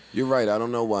record. You're right. I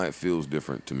don't know why it feels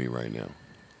different to me right now.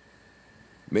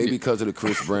 Maybe because of the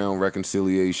Chris Brown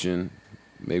reconciliation.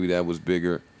 Maybe that was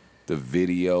bigger. The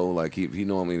video, like he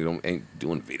normally ain't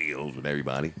doing videos with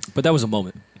everybody. But that was a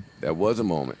moment. That was a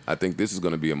moment. I think this is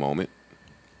going to be a moment.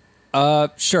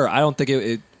 Sure, I don't think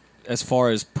it as far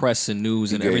as press and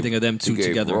news and He gave- everything of them two he gave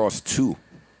together. Ross 2,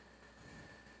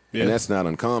 Yeah. and that's not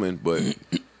uncommon. But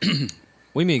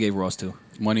We mean gave Ross two.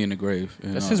 Money in the Grave.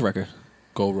 And, That's his record.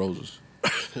 Gold Roses.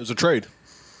 It was a trade.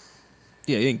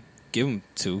 Yeah, he didn't give him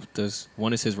two. There's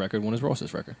one is his record, one is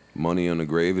Ross's record. Money on the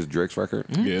Grave is Drake's record.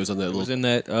 Yeah, it was on that It was little in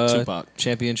that Tupac.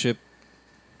 championship.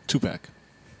 2-pack.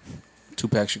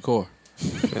 Tupac Shakur.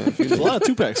 There's a lot of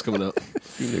 2-packs coming out.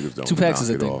 You niggas don't 2-packs knock is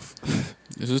a it thing. off.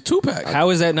 This is Tupac. How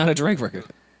is that not a Drake record?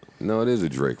 No, it is a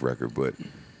Drake record, but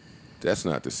that's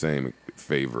not the same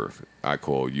favor I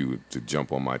call you to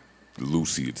jump on my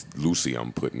Lucy. It's Lucy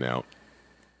I'm putting out,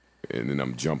 and then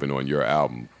I'm jumping on your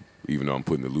album, even though I'm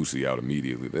putting the Lucy out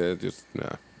immediately. That just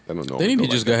I don't know. They need to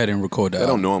just go ahead and record that. They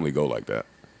don't album. normally go like that.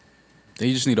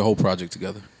 They just need a whole project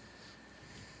together.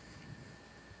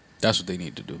 That's what they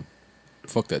need to do.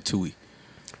 Fuck that Tui.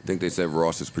 I think they said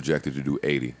Ross is projected to do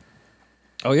 80.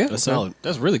 Oh yeah, That's solid.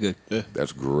 That's really good.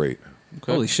 That's great.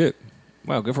 Okay. Holy shit!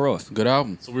 Wow, good for Ross. Good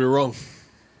album. So we were wrong.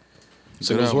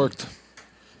 So Good it album. worked.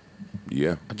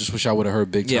 Yeah. I just wish I would have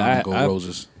heard Big Time Yeah, and Gold I-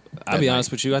 Roses. I'll be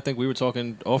honest with you. I think we were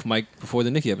talking off mic before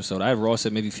the Nicki episode. I had Ross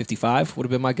at maybe 55 would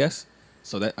have been my guess.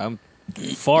 So that I'm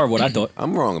far what I thought.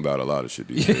 I'm wrong about a lot of shit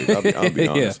these days. I'll be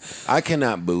Yeah. honest. I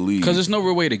cannot believe. Because there's no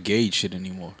real way to gauge shit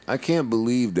anymore. I can't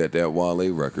believe that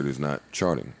Wale record is not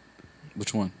charting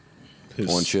Which one?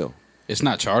 on Chill. It's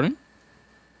not charting?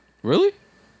 Really?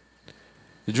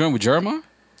 The joint with Jeremiah?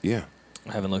 Yeah.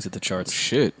 I haven't looked at the charts.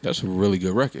 Shit, that's a really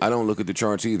good record. I don't look at the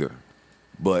charts either,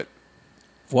 but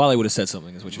Wally would have said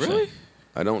something, is what you're saying.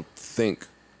 I don't think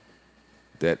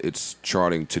that it's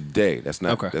charting today. That's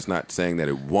not. Okay. That's not saying that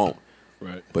it won't.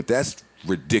 Right. But that's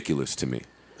ridiculous to me.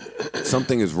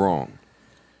 Something is wrong.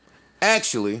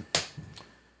 Actually,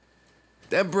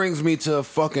 that brings me to a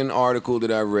fucking article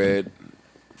that I read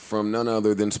from none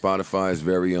other than Spotify's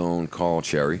very own Carl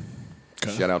Cherry.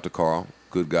 Okay. Shout out to Carl.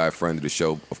 Good guy, friend of the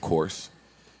show, of course.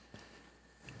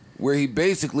 Where he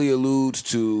basically alludes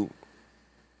to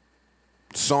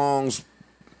songs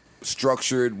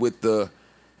structured with the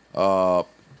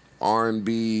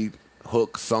R&B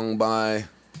hook sung by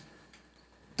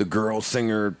the girl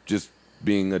singer just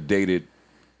being a dated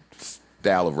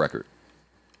style of record.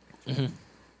 Mm-hmm.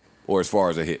 Or as far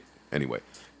as a hit, anyway.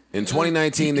 In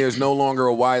 2019, there's no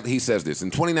longer he says this,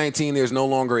 in 2019, there's no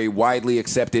longer a widely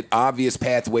accepted, obvious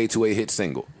pathway to a hit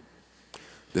single.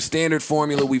 The standard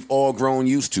formula we've all grown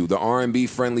used to, the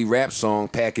R&B-friendly rap song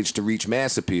packaged to reach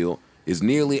mass appeal, is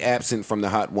nearly absent from the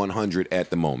Hot 100 at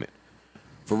the moment.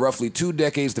 For roughly 2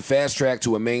 decades, the fast track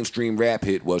to a mainstream rap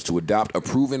hit was to adopt a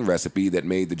proven recipe that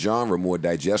made the genre more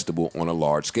digestible on a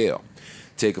large scale.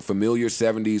 Take a familiar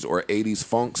 70s or 80s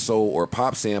funk, soul, or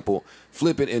pop sample,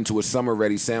 flip it into a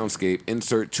summer-ready soundscape,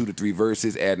 insert 2 to 3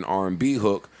 verses, add an R&B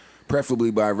hook, preferably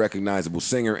by a recognizable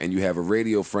singer, and you have a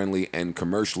radio-friendly and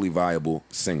commercially viable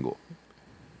single.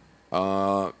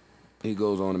 He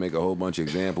goes on to make a whole bunch of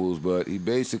examples, but he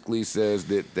basically says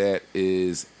that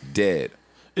is dead.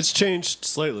 It's changed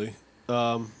slightly.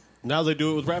 Now they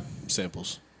do it with rap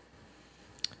samples.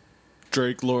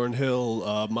 Drake, Lauryn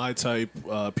Hill, My Type,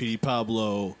 P.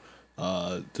 Pablo.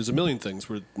 There's a million things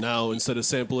where now instead of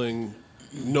sampling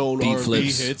known R&B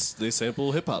hits, they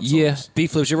sample hip hop songs. Yeah,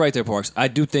 beat flips. You're right there, Parks. I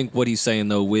do think what he's saying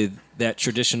though, with that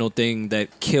traditional thing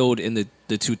that killed in the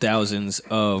 2000s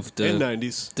of the and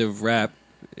 90s, the rap.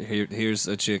 Here's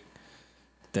a chick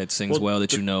that sings well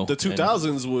that you know. The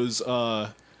 2000s was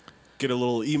get a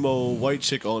little emo white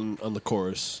chick on the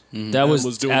chorus. Mm-hmm. That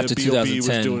was doing after it, B.O.B.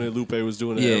 2010. was doing it, Lupe was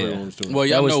doing it, everyone was doing it. Well,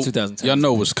 y'all that was know 2010. Y'all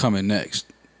know what's coming next.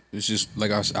 It's just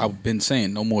like I've been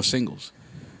saying, no more singles.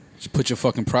 Just put your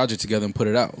fucking project together and put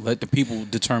it out. Let the people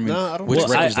determine which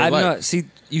records they like. Not, see,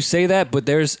 you say that, but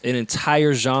there's an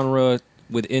entire genre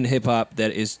within hip hop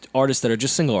that is artists that are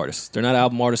just single artists. They're not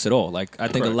album artists at all. Like I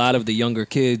think a lot of the younger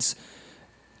kids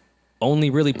only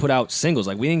really put out singles.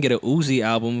 Like we didn't get an Uzi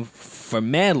album for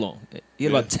mad long. He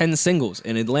had about 10 singles,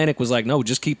 and Atlantic was like, no,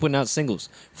 just keep putting out singles.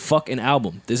 Fuck an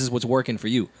album. This is what's working for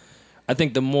you. I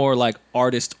think the more like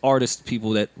artist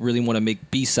people that really want to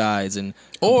make B-sides and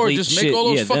or just make shit,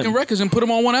 all those fucking records and put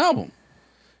them on one album.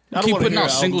 I keep don't putting hear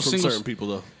out singles. Certain people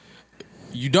though.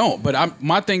 You don't, but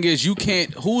my thing is you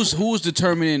can't. Who's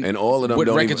determining and all of them what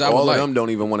don't records even, I would all like? of them don't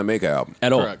even want to make an album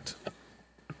at all. Correct.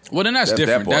 Well, then that's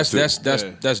different.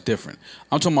 That's different.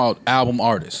 I'm talking about album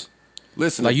artists.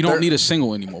 Listen, like you don't need a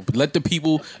single anymore. But let the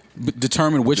people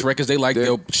determine which records they like.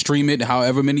 They'll stream it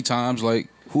however many times. Like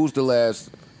who's the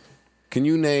last? Can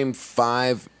you name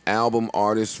 5 album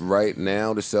artists right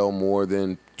now to sell more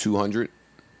than 200?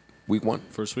 Week 1,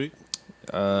 first week.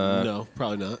 No,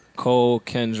 probably not. Cole,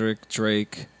 Kendrick,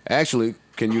 Drake. Actually,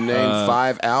 can you name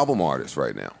 5 album artists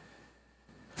right now?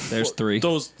 There's 3.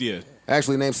 Those, yeah.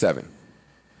 Actually, name 7.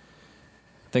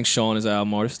 I think Sean is an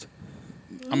album artist.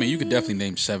 I mean, you could definitely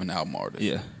name 7 album artists.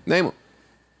 Yeah. Name them.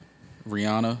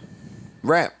 Rihanna.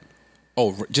 Rap.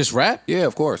 Oh, just rap? Yeah,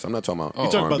 of course. I'm not talking about. You're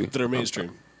talking about that are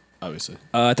mainstream, obviously.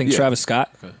 I think Travis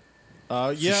Scott. Okay.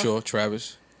 Yeah. For sure.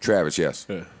 Travis. Travis, yes.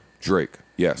 Yeah. Drake,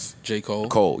 yes. J. Cole.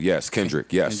 Cole, yes.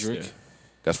 Kendrick, yes. Kendrick. Yeah.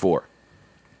 That's 4.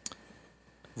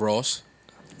 Ross.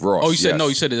 Ross. Oh, you said yes. no.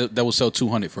 You said that will sell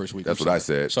 200 first week. That's what I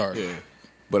said. Sorry. Yeah.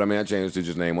 But I mean, I changed to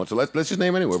just name one. So let's just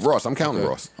name anyway. Ross. I'm counting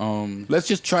Ross. Let's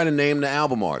just try to name the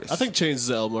album artist. I think Chainz is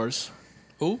the album artist.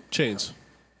 Who? Chainz.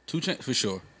 2 Chainz for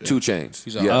sure. 2 Chainz.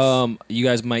 He's yes. You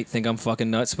guys might think I'm fucking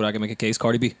nuts, but I can make a case.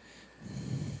 Cardi B.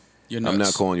 You're nuts. I'm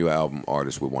not calling you an album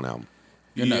artist with one album.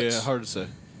 You're nuts. Yeah, hard to say.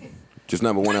 Just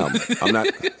number one album.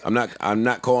 I'm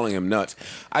not calling him nuts.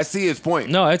 I see his point.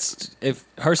 No, it's if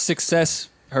her success,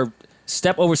 her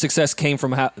step over success came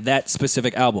from that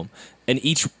specific album, and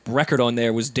each record on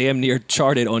there was damn near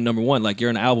charted on number 1. Like you're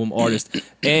an album artist,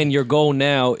 and your goal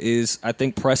now is, I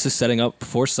think, press is setting up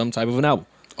for some type of an album.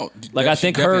 Oh, like I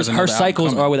think her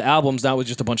cycles are with albums, not with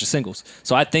just a bunch of singles.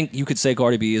 So I think you could say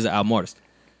Cardi B is an album artist.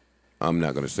 I'm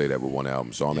not going to say that with one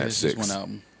album, so I'm at 6. One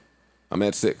album. I'm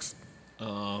at 6.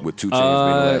 With 2 Chainz being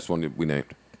the last one that we named.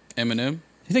 Eminem.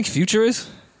 You think Future is?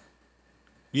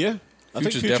 Yeah. I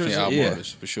think Future's definitely an album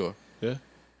artist, for sure. Yeah.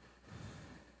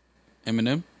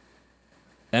 Eminem.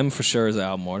 M for sure is an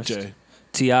album artist. J.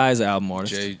 T.I. is an album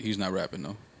artist. Jay, he's not rapping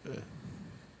though. Yeah.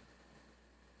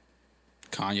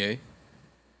 Kanye.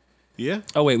 Yeah.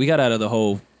 Oh wait, we got out of the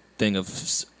whole thing of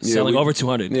selling over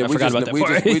 200. Yeah, I forgot about that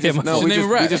part. We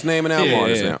just naming album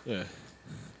artists now. Yeah.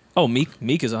 Oh,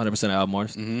 Meek is 100% album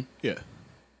artist. Mm-hmm. Yeah.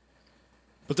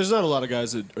 But there's not a lot of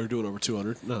guys that are doing over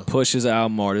 200. No. Push is an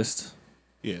album artist.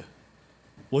 Yeah.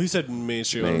 Well, he said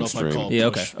mainstream. I don't know if I call him Yeah,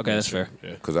 Push. okay, that's fair.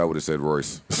 Yeah. Because I would have said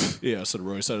Royce. Yeah, I said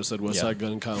Royce. I would have said Westside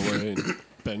Gun, Conway, and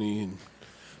Benny. And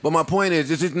But my point is,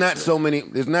 there's not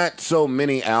so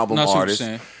many album artists.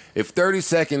 If 30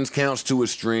 seconds counts to a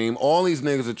stream, all these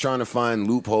niggas are trying to find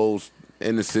loopholes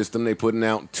in the system. They putting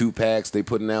out 2-packs. They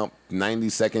putting out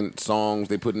 90-second songs.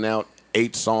 They putting out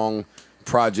 8-song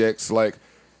projects. Like,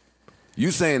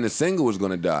 you saying the single is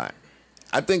going to die.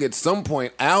 I think at some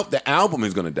point the album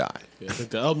is going to die. yeah, I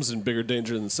think the album's in bigger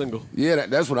danger than the single. Yeah,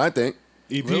 that's what I think.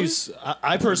 EPs, really?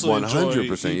 I personally enjoy 100%,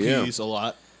 EPs a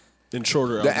lot. In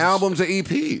shorter albums. The albums are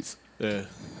EPs. Yeah,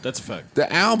 that's a fact.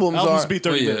 The albums be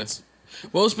 30 minutes.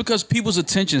 Well, it's because people's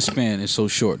attention span is so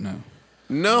short now.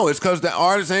 No, it's because the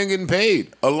artists ain't getting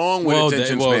paid along with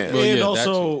attention span. And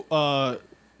also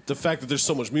the fact that there's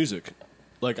so much music.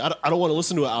 Like, I don't want to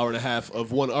listen to an hour and a half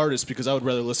of one artist because I would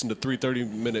rather listen to 3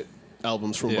 30-minute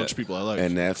albums from a bunch of people I like.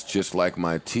 And that's just like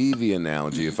my TV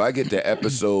analogy. If I get to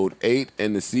episode 8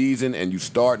 in the season and you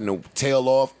starting to tail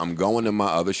off, I'm going to my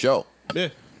other show. Yeah.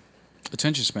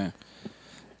 Attention span.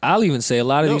 I'll even say a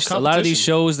lot of these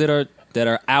shows that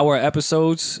are hour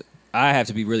episodes, I have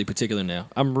to be really particular now.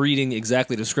 I'm reading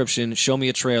exactly the description. Show me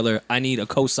a trailer. I need a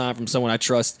cosign from someone I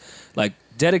trust. Like,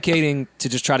 dedicating to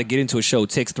just try to get into a show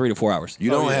takes 3 to 4 hours. You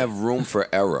don't have room for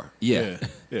error. Yeah.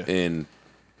 In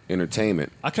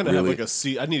entertainment. I kind of have like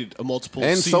I need a multiple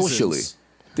and seasons. Socially.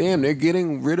 Damn, they're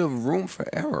getting rid of room for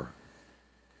error.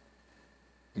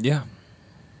 Yeah.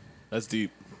 That's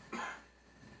deep.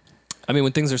 I mean,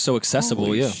 when things are so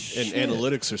accessible, And shit.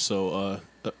 analytics are so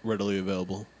readily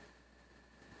available.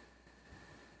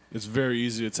 It's very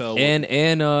easy to tell.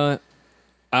 And I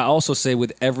also say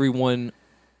with everyone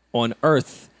on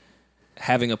Earth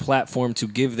having a platform to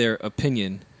give their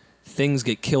opinion, things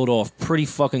get killed off pretty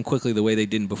fucking quickly the way they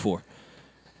didn't before.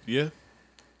 Yeah.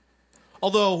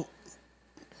 Although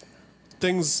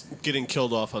things getting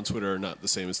killed off on Twitter are not the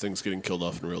same as things getting killed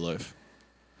off in real life.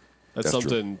 That's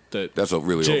something that's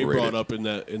really Jay overrated. brought up in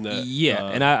that. Yeah,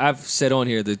 and I've said on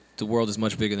here that the world is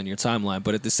much bigger than your timeline,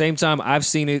 but at the same time, I've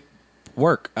seen it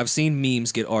work. I've seen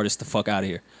memes get artists the fuck out of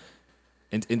here.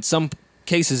 And in some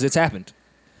cases, it's happened.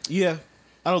 Yeah.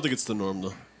 I don't think it's the norm,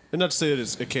 though. And not to say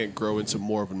that it can't grow into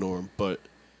more of a norm, but...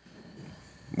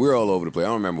 We're all over the place. I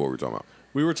don't remember what we were talking about.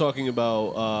 We were talking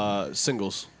about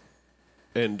singles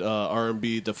and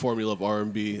R&B, the formula of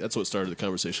R&B. That's what started the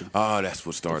conversation. Oh, that's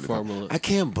what started the formula. I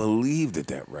can't believe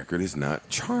that record is not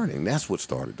charting. That's what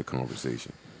started the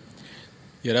conversation.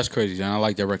 Yeah, that's crazy, John. I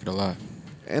like that record a lot.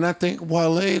 And I think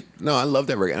Wale... No, I love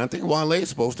that record. And I think Wale is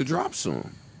supposed to drop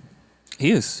soon.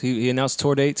 He is. He announced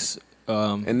tour dates.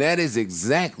 And that is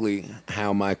exactly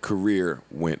how my career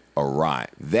went awry.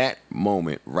 That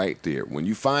moment right there. When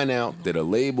you find out that a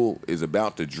label is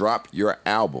about to drop your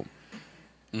album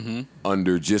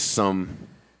under just some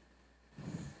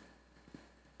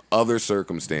other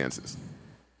circumstances.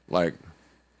 Like,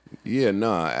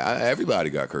 everybody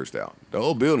got cursed out. The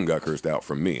whole building got cursed out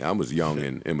from me. I was young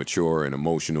and immature and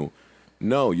emotional.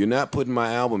 No, you're not putting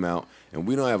my album out, and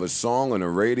we don't have a song on the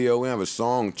radio. We don't have a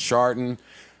song charting.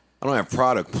 I don't have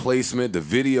product placement. The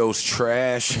video's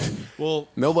trash. Well,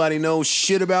 nobody knows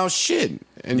shit about shit.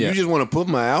 And you just want to put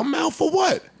my album out for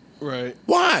what? Right.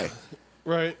 Why?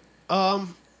 Right.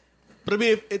 But I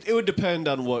mean, it would depend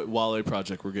on what Wale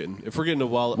project we're getting. If we're getting a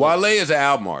Wale... Wale is an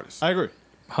album artist. I agree.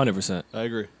 100%. I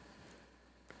agree.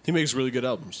 He makes really good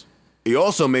albums. He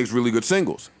also makes really good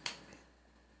singles.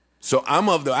 So I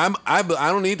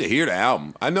don't need to hear the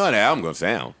album. I know how the album gonna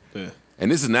sound. Yeah.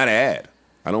 And this is not an ad.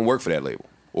 I don't work for that label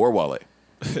or Wale.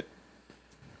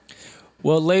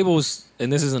 Well, labels,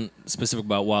 and this isn't specific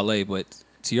about Wale, but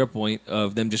to your point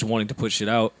of them just wanting to put shit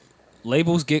out,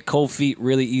 labels get cold feet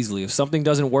really easily. If something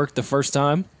doesn't work the first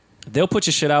time, they'll put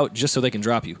your shit out just so they can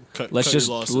drop you.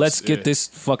 Let's get this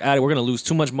fuck out of it. We're gonna lose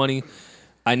too much money.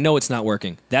 I know it's not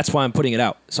working. That's why I'm putting it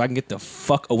out, so I can get the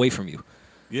fuck away from you.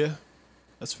 Yeah,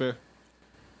 that's fair.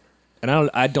 And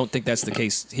I don't think that's the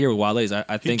case here with Wale's.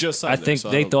 I think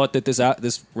they thought that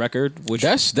this record, which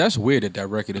that's weird that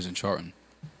record isn't charting.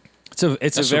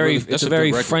 It's a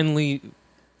very friendly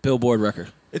Billboard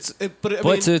record.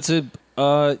 But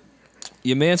to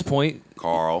your man's point,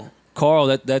 Carl,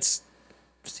 that's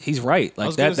he's right.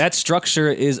 Like that structure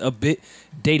is a bit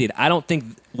dated. I don't think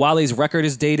Wale's record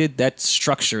is dated. That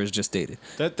structure is just dated.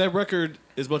 That record,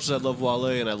 as much as I love Wale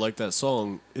and I like that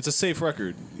song, it's a safe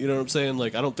record. You know what I'm saying?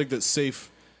 Like, I don't think that Safe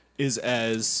is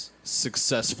as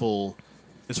successful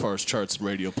as far as charts and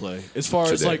radio play. As far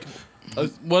as like,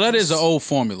 well, that is an old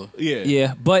formula. Yeah,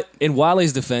 Yeah, but in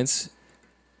Wale's defense,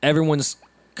 everyone's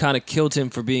kind of killed him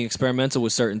for being experimental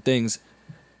with certain things,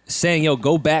 saying, "Yo,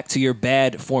 go back to your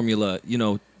bad formula." You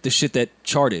know, the shit that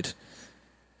charted.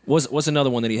 What's another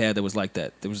one that he had that was like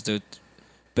that? There was the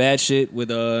bad shit with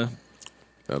That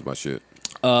was my shit.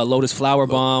 Lotus Flower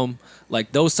Bomb,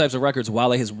 like those types of records.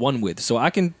 Wale has won with, so I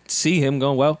can see him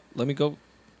going, well, let me go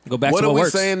back What to are what we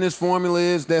works. saying this formula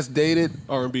is that's dated?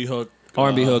 R&B hook,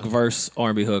 R&B hook, verse,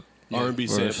 R&B hook, R&B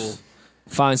verse. sample.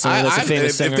 Find someone that's a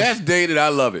famous singer. If that's dated, I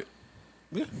love it.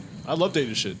 Yeah, I love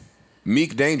dated shit.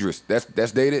 Meek Dangerous,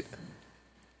 that's dated.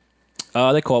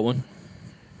 They caught one.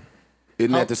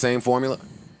 Isn't that the same formula?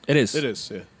 It is. It is.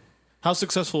 Yeah. How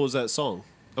successful is that song?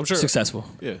 I'm sure. Successful.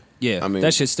 Yeah. Yeah, I mean-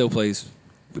 that shit still plays.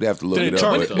 We'd have to look Did it it up.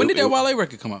 chart but though? When did that it- Wale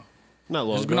record come out? Not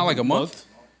long. It's ago. been out like a month.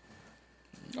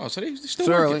 Oh, so they still It's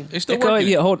early. working. They still It could, working.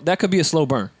 yeah, that could be a slow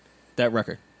burn. That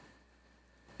record.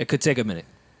 It could take a minute,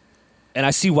 and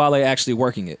I see Wale actually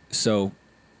working it. So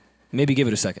maybe give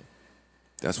it a second.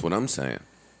 That's what I'm saying.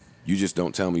 You just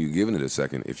don't tell me you're giving it a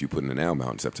second if you're putting an album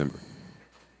out in September.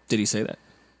 Did he say that?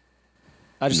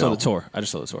 I just No. saw the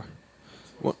tour.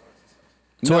 What?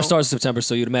 Tour No. starts in September,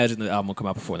 so you'd imagine the album will come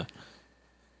out before then.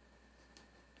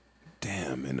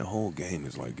 Damn, and the whole game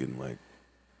is like getting like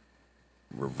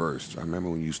reversed. I remember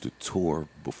when you used to tour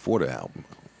before the album.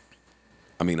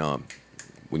 I mean,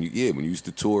 when you used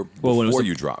to tour Well, when it was before the-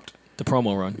 you dropped. The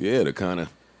promo run. Yeah, to kind of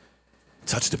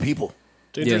touch the people.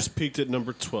 Dangerous Yeah. peaked at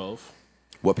number 12.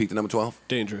 What peaked at number 12?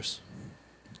 Dangerous.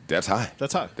 That's high.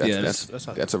 That's high. That's, Yeah, that's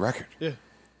high. a record. Yeah.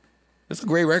 That's a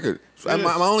great record. It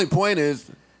My is. only point is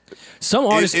Some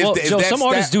artists, is well, that- is Joe, that some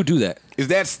artists stat- do that. is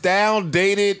that style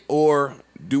dated or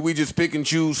do we just pick and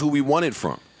choose who we want it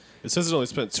from? It says it only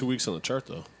spent 2 weeks on the chart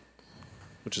though,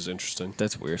 which is interesting.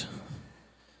 That's weird.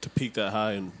 To peak that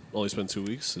high and only spend 2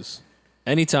 weeks is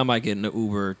Anytime I get in an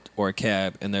Uber or a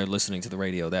cab and they're listening to the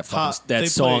radio, that Hot- that they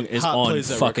song play- is Hot on plays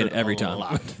that fucking record every a time.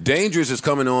 lot. Dangerous is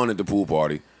coming on at the pool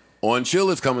party. On Chill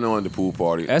is coming on at the pool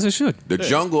party. As it should. The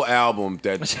Jungle album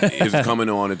that is coming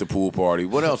on at the pool party.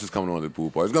 What else is coming on at the pool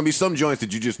party? There's going to be some joints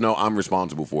that you just know I'm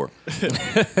responsible for. You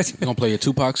gonna play a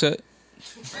Tupac set?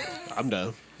 I'm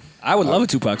down. I would love a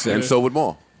Tupac set. And so would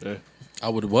Maul. Yeah. I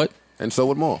would what? And so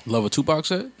would Maul. Love a Tupac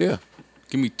set? Yeah.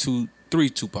 Give me 3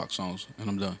 Tupac songs and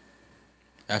I'm done.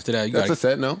 After that, you That's gotta a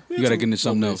set, no? you gotta get into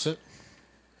something else. And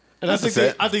That's I a think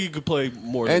set. I think you could play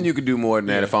more. And than, you could do more than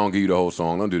that Yeah. if I don't give you the whole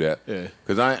song. Don't do that. Yeah.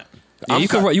 Because Yeah, you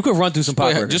could run through some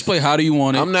pop records. Just play How Do You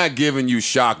Want It? I'm not giving you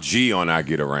Shock G on I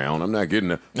Get Around. I'm not getting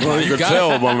the. Well, you can got-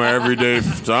 tell by my everyday.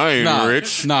 I ain't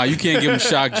rich. Nah, you can't give him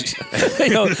Shock G.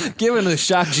 Yo, giving the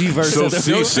Shock G verse. So of the-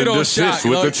 see- Don't Cease shit and on desist Shock.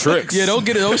 with Don't- the tricks. Yeah,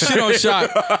 don't shit on Shock.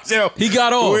 He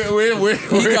got off.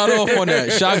 He got off on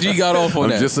that. Shock G got off on I'm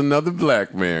that. just another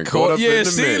black man caught up in Yeah, the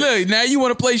see, mix. look, now you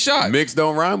want to play Shock. Mix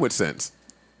don't rhyme with sense.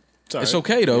 It's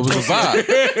okay though. It was a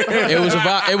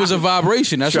vibe. It was a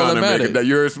vibration. That's all Trying that to make it mattered. that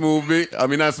you're a smooth beat. I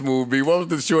mean, not smooth beat. What was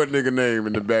the short nigga name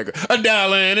in the back? A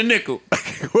dollar and a nickel.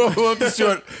 What was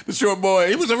the short boy?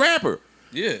 He was a rapper.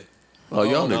 Yeah. Oh,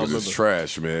 y'all no, I niggas is remember.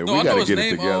 trash, man. No, we I know gotta his get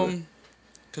name. it together.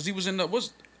 Because he was in the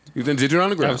He was in Digital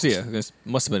Underground. Yeah, it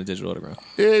must have been a digital underground.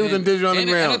 Yeah, he was in Digital and I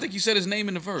Underground. don't think you said his name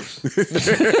in the verse.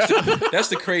 That's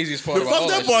the craziest part The about all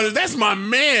fucked up that part shit. is that's my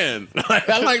man.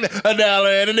 I like that. A dollar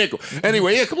and a nickel.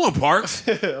 Anyway, yeah, come on, Parks.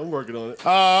 I'm working on it.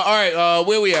 All right,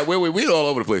 where we at? We all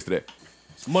over the place today.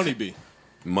 Money B.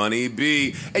 Money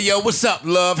B. Hey, yo, what's up,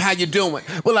 love? How you doing?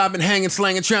 Well, I've been hanging,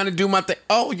 slanging, trying to do my thing.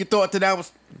 Oh, you thought that I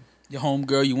was... Your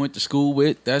homegirl you went to school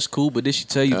with, that's cool, but did she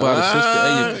tell you about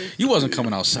her sister? Hey, you wasn't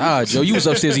coming outside, Joe. You was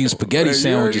upstairs eating spaghetti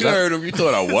sandwiches. You heard him. You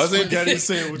thought I wasn't? Spaghetti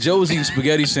sandwich. Joe was eating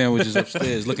spaghetti sandwiches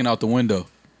upstairs, looking out the window.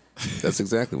 That's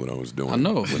exactly what I was doing. I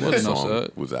know. When It that wasn't song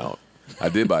outside. was out. I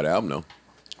did buy the album, though.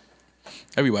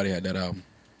 Everybody had that album.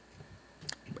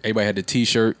 Everybody had the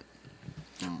T-shirt.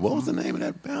 What was the name of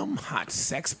that album? Hot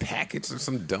Sex Packets or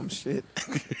some dumb shit?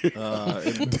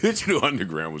 Digital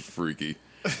Underground was freaky.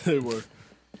 They were.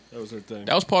 That was their thing.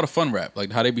 That was part of fun rap,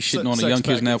 like how they be shitting on the Sex young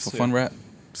kids now packets, for yeah. fun rap.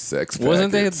 Sex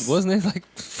Wasn't Packets. they like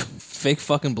fake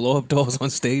fucking blow up dolls on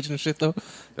stage and shit though?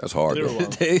 That's hard, They were though.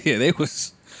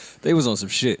 wild. They was on some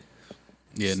shit.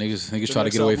 Yeah, niggas The try to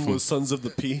next get away album from. was Sons of the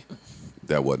P.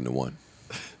 That wasn't the one.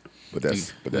 But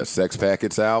that Sex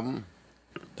Packets album,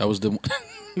 That was the.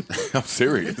 I'm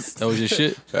serious. That was your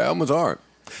shit. That album was hard.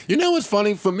 You know what's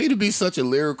funny? For me to be such a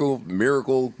lyrical,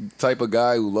 miracle type of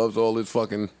guy who loves all this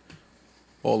fucking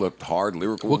All the hard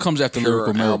lyrical. What comes after pure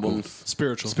lyrical miracle? albums.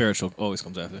 Spiritual always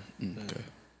comes after. Okay.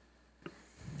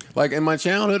 Like in my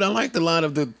childhood, I liked a lot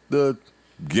of the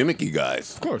gimmicky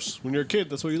guys. Of course, when you're a kid,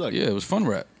 that's what you like. Yeah, it was fun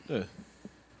rap. Yeah.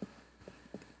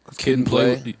 Kid and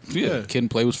Play. Yeah, Kid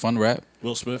and Play was fun rap.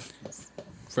 Will Smith,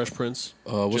 Fresh Prince.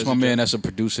 What's Jesse my man J. that's a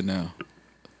producer now?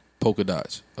 Polka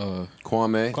Dots.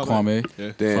 Kwame.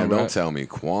 Yeah. Damn, Fun don't rap. tell me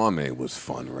Kwame was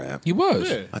fun rap. He was.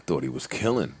 Yeah. I thought he was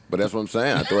killing, but that's what I'm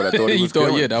saying. I thought he You was thought,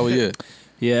 killing. yeah, that was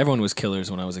Yeah, everyone was killers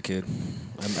when I was a kid.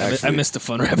 I Actually, missed the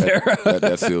fun rap era.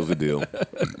 that seals the deal.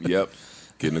 Yep,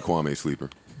 getting the Kwame sleeper.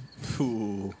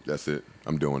 Ooh. That's it.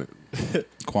 I'm doing it.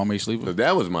 Kwame Sleeper. But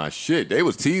that was my shit. They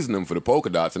was teasing them for the polka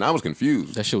dots, and I was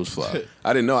confused. That shit was fly.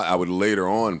 I didn't know I would later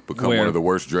on become Where? one of the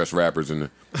worst dressed rappers in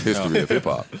the history of hip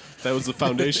hop. That was the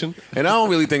foundation. And I don't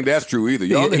really think that's true either.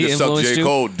 Y'all He niggas suck influenced J. you?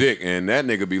 Cole dick, and that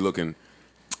nigga be looking.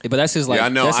 But that's his like. Yeah, I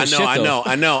know, that's I his know, shit, I though. know,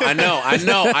 I know, I know, I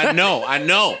know, I know, I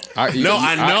know. I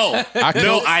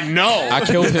know. I know. I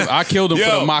killed him. I killed him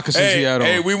for the moccasins he had on.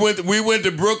 Hey, we went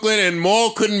to Brooklyn, and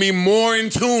Maul couldn't be more in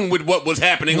tune with what was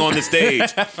happening on the stage.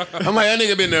 I'm like, that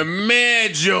nigga been to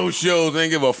mad Joe shows,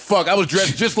 ain't give a fuck. I was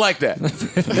dressed just like that.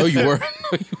 No, you weren't.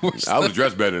 I was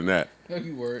dressed better than that. No,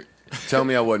 you weren't. Tell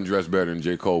me I wasn't dressed better than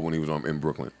J. Cole when he was in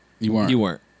Brooklyn. You weren't. You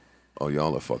weren't. Oh,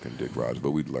 y'all are fucking dick rods, but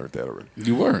we learned that already.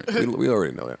 You weren't. We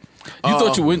already know that. You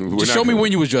thought you would. we're Just not show me gonna-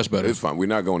 when you was dressed better. It's fine. We're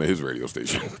not going to his radio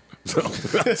station. So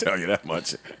I'll tell you that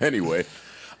much. Anyway,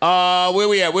 where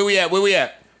we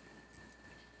at?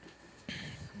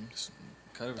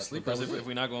 Kind of sleepers if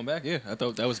we're not going back. Yeah, I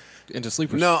thought that was into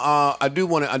sleepers. No, I do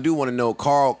want to know.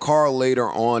 Carl later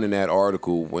on in that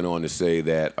article went on to say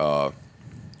that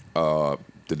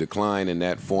the decline in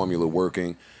that formula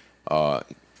working,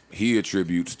 he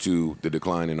attributes to the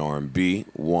decline in R&B,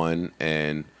 one,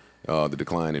 and the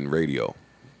decline in radio.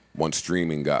 Once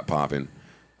streaming got popping,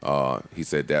 he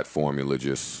said that formula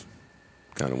just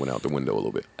kind of went out the window a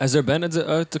little bit. Has there been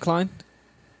a decline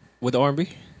with R&B?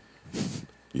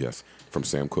 Yes, from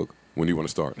Sam Cooke. When do you want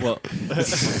to start? Well,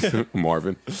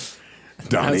 Marvin,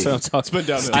 Donnie, that's what I'm talking. It's been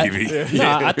downhill. Stevie.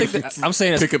 I think that, I'm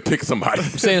saying Pick somebody. I'm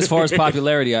saying as far as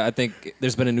popularity, I think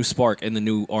there's been a new spark in the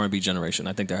new R&B generation.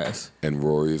 I think there has. And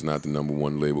Rory is not the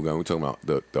 #1 label guy. We're talking about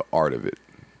the art of it.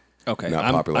 Okay, Not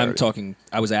I'm popularity. talking.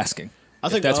 I was asking. I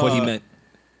think that's what he meant.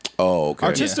 Oh, okay.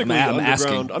 Artistically, I'm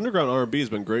asking. underground R&B has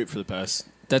been great for the past.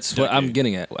 That's what I'm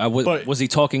getting at. But- Was he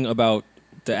talking about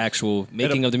the actual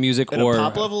making of the music At or a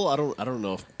pop level, I don't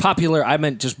know. popular? I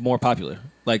meant just more popular.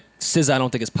 Like SZA, I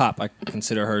don't think is pop. I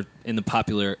consider her in the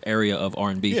popular area of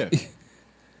R&B. Yeah.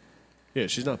 Yeah,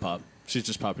 she's not pop. She's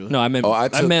just popular. No, I meant Oh,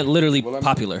 I meant literally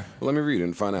popular. Well, let me read it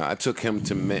and find out. I took him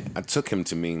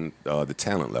to mean the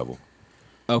talent level.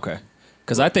 Okay,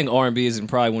 because I think R&B is in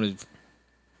probably one of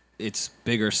its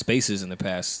bigger spaces in the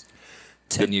past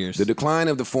 10 years. The decline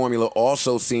of the formula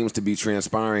also seems to be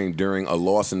transpiring during a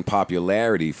loss in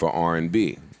popularity for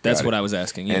R&B. That's what I was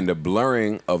asking. Yeah. And the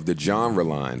blurring of the genre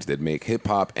lines that make hip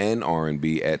hop and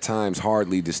R&B at times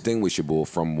hardly distinguishable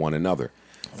from one another.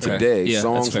 Okay. Today, Yeah, that's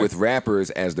songs fair. with rappers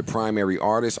as the primary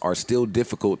artists are still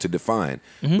difficult to define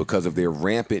because of their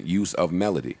rampant use of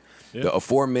melody. Yeah. The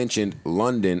aforementioned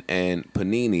London and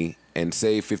Panini and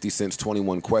Say 50 Cent's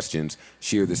 21 Questions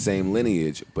share the same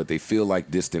lineage, but they feel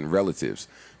like distant relatives.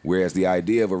 Whereas the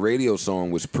idea of a radio song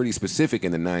was pretty specific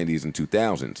in the 90s and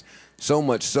 2000s. So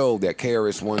much so that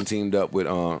KRS-One teamed up with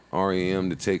REM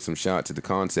to take some shots at the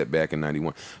concept back in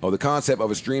 91. Oh, the concept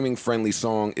of a streaming-friendly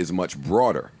song is much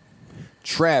broader.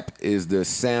 Trap is the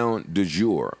sound du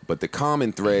jour, but the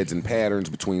common threads and patterns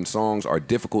between songs are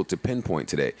difficult to pinpoint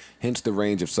today, hence the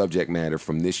range of subject matter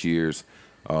from this year's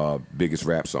biggest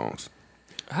rap songs.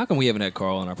 How come we haven't had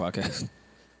Carl on our podcast?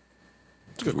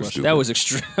 Good question. That was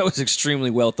that was extremely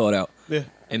well thought out. Yeah.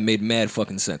 And made mad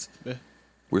fucking sense. Yeah.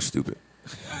 We're stupid.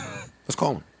 Let's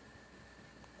call him.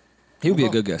 He would be a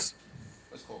good guest.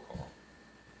 Let's call Carl.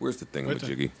 Where's the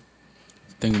thingamajiggy?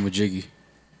 Thingamajiggy.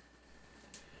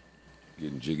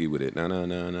 Getting jiggy with it. No. Getting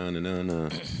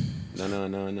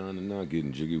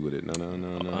jiggy with it.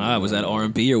 No. Was that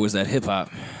R&B or was that hip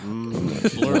hop?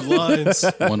 Blurred lines.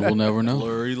 One will never know.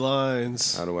 Blurry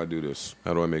lines. How do I do this?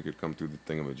 How do I make it come through the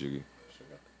thingamajiggy?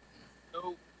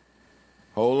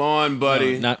 Hold on,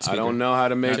 buddy. No, not I speaker. don't know how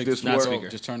to make this not work. speaker.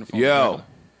 Just turn the phone. Yo.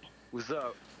 What's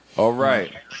up? All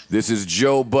right. This is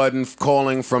Joe Budden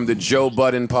calling from the Joe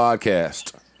Budden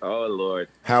podcast. Oh, Lord.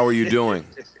 How are you doing?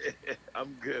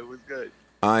 I'm good. What's good?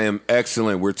 I am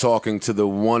excellent. We're talking to the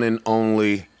one and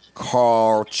only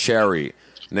Carl Cherry.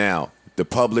 Now, the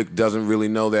public doesn't really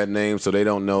know that name, so they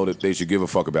don't know that they should give a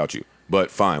fuck about you.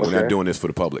 But fine, we're not doing this for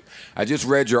the public. I just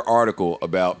read your article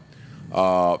about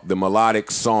the melodic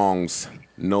songs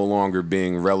no longer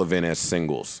being relevant as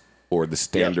singles or the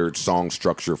standard song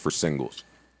structure for singles.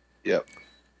 Yep.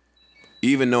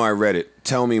 Even though I read it,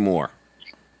 tell me more.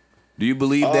 Do you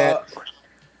believe that?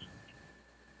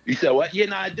 You said what? Yeah,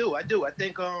 no, I do. I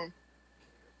think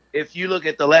if you look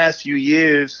at the last few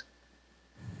years,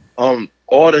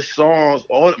 all the songs,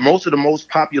 most of the most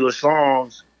popular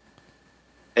songs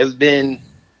have been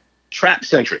trap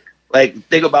centric. Like,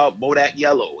 think about Bodak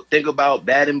Yellow, think about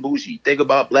Bad and Bougie, think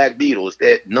about Black Beatles.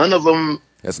 That none of them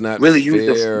That's not really fair.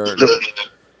 use the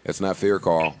That's not fair,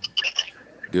 Carl.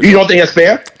 You don't think that's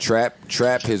fair?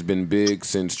 Trap has been big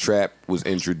since trap was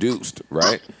introduced,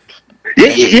 right?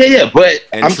 Yeah. But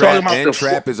And I'm trap, talking about and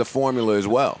trap is a formula as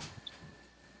well.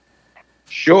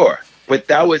 Sure, but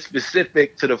that was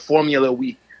specific to the formula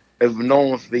we have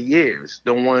known for years,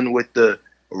 the one with the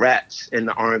raps and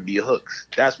the R&B hooks.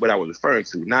 That's what I was referring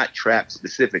to, not trap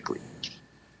specifically.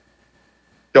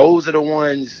 Those are the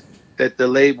ones that the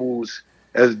labels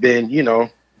has been,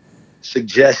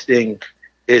 suggesting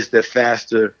is the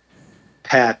faster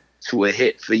path to a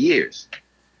hit for years.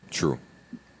 True.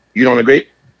 You don't agree?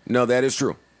 No, that is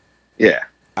true. Yeah.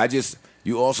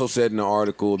 You also said in the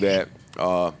article that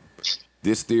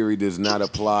this theory does not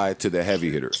apply to the heavy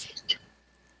hitters.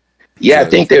 Yeah, I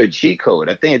think they're a cheat code.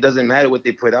 I think it doesn't matter what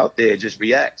they put out there, it just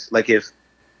reacts. Like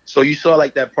so you saw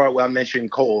like that part where I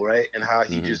mentioned Cole, right? And how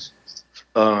he just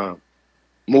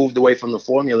moved away from the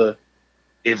formula.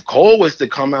 If Cole was to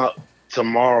come out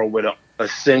tomorrow with a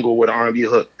single with an R&B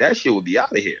hook, that shit would be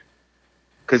out of here.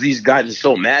 Because he's gotten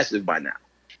so massive by now.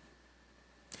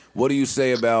 What do you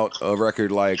say about a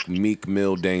record like Meek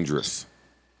Mill Dangerous?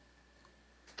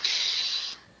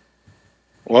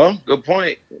 Well, good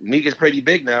point. Meek is pretty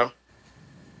big now.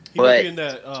 He might be in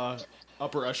that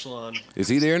upper echelon. Is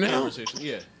he there now?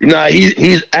 Yeah. No,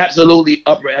 he's absolutely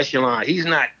upper echelon. He's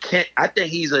not. I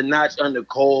think he's a notch under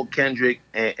Cole, Kendrick,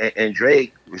 and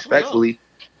Drake, respectfully.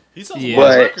 He's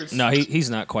records. No, he's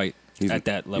not quite at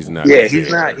that level.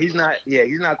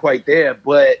 He's not quite there.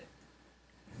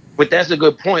 But that's a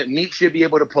good point. Meek should be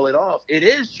able to pull it off. It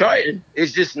is charting.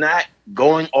 It's just not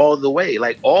going all the way.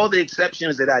 Like all the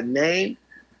exceptions that I named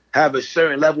have a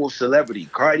certain level of celebrity.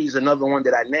 Cardi's another one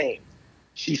that I named.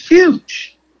 She's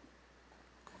huge.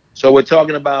 So we're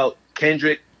talking about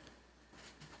Kendrick,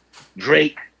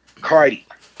 Drake, Cardi,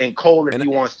 and Cole if he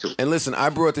wants to. And listen, I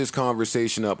brought this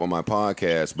conversation up on my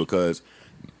podcast because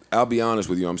I'll be honest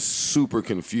with you, I'm super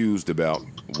confused about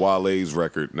Wale's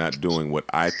record not doing what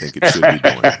I think it should be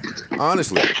doing.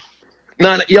 Honestly.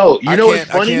 No, yo, you know what's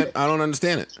funny? I don't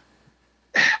understand it.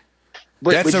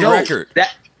 That's a record.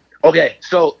 Okay,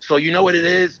 so you know what it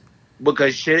is?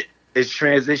 Because shit is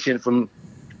transitioned from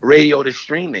radio to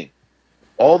streaming.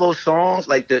 All those songs,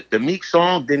 like the Meek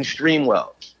song, didn't stream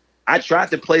well. I tried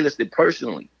to playlist it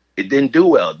personally. It didn't do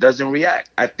well. It doesn't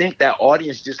react. I think that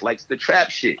audience just likes the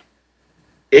trap shit.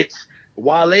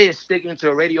 Wale is sticking to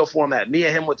a radio format. Me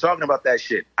and him were talking about that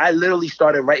shit. I literally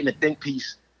started writing a think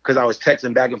piece because I was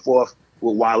texting back and forth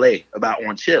with Wale about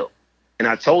On Chill. And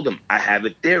I told him, I have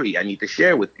a theory I need to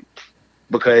share with you.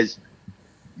 Because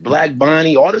Black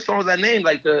Bonnie, all the songs I named,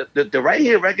 like the Right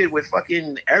Here record with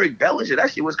fucking Eric Bellinger,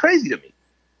 that shit was crazy to me.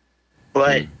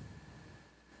 But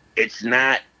it's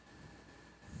not,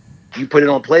 you put it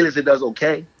on playlist, it does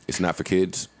okay. It's not for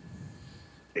kids.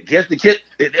 I guess the kid,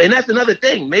 and that's another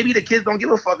thing. Maybe the kids don't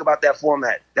give a fuck about that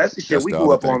format. That's the shit we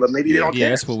grew up on, but maybe they don't care. Yeah,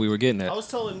 that's what we were getting at. I was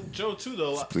telling Joe too,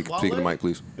 though. Speak to the mic,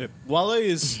 please. Wale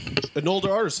is an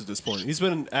older artist at this point. He's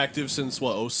been active since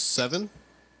what, 07?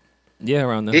 Yeah,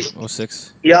 around then,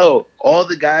 06. Yo, all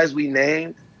the guys we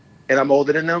named, and I'm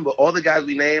older than them, but all the guys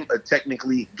we named are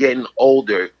technically getting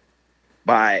older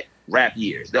by rap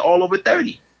years. They're all over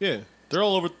 30. Yeah, they're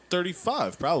all over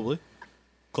 35, probably.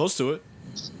 Close to it.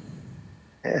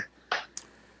 Yeah.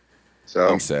 So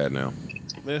I'm sad now.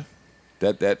 Yeah.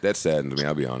 That saddens me,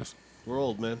 I'll be honest. We're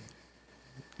old, man.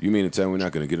 You mean to tell me we're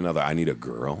not going to get another I Need a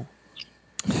Girl?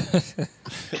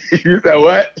 You said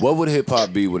what? What would hip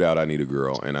hop be without I Need a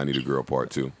Girl and I Need a Girl Part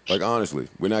 2? Like, honestly,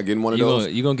 we're not getting one of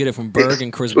those. You're going to get it from Berg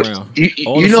and Chris Brown.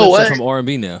 You know what? From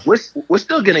R&B now. We're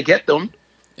still going to get them.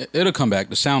 It'll come back.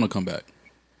 The sound will come back.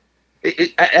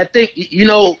 I think,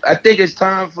 I think it's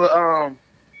time for,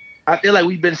 I feel like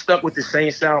we've been stuck with the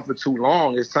same sound for too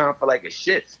long. It's time for like a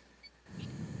shift.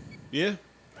 Yeah.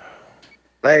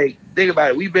 Like, think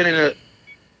about it. We've been in a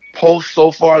post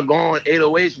so far gone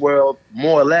 808s world,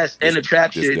 more or less, and the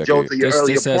trap shit, Joe, to your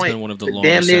earlier this has point. been one of the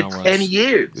damn near sound 10 runs.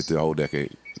 years. It's the whole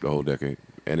decade.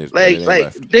 And it's like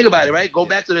left. think about it, right? Go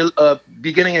back to the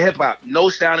beginning of hip hop. No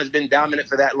sound has been dominant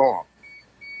for that long.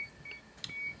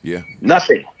 Yeah.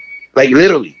 Nothing. Like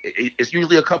literally, it's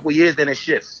usually a couple years, then it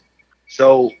shifts.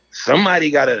 So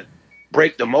somebody got to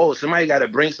break the mold. Somebody got to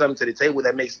bring something to the table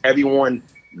that makes everyone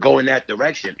go in that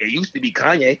direction. It used to be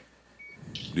Kanye.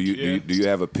 Do you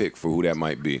have a pick for who that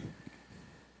might be?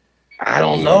 I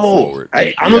don't know.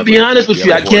 I'm gonna be honest with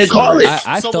you. I can't call it.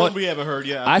 I thought we haven't heard.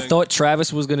 Yeah, I thought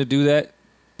Travis was gonna do that,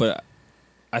 but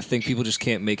I think people just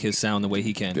can't make his sound the way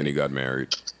he can. Then he got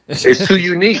married. It's too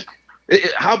unique.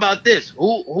 How about this?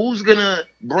 Who's gonna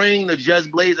bring the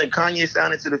Just Blaze and Kanye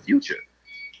sound into the future?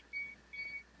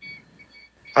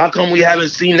 How come we haven't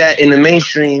seen that in the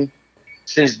mainstream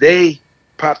since they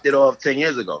popped it off 10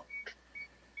 years ago?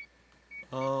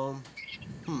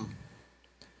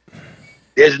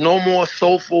 There's no more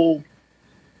soulful.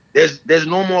 There's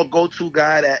no more go-to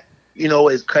guy that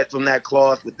is cut from that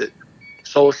cloth with the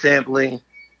soul sampling,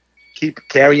 keep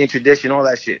carrying tradition, all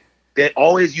that shit. There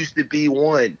always used to be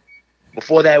one.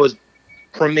 Before that was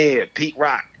Premier, Pete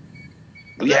Rock.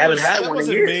 We haven't had one in years.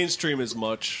 That wasn't mainstream as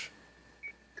much.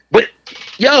 But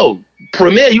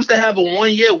Premier used to have a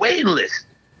 1-year waiting list.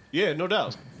 Yeah, no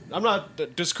doubt. I'm not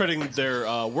discrediting their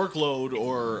workload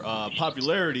or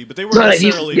popularity, but they weren't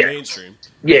necessarily mainstream.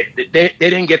 Yeah, they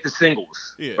didn't get the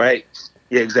singles, right?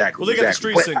 Yeah, exactly. Well, they got the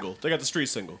street single. They got the street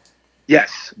single.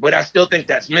 Yes, but I still think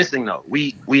that's missing, though.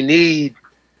 We need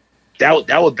that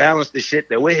would balance the shit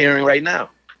that we're hearing right now.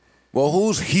 Well,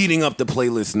 who's heating up the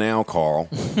playlist now, Carl?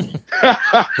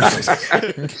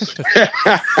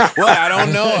 Well, I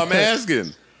don't know. I'm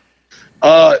asking.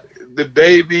 The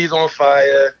Baby's on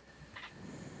fire.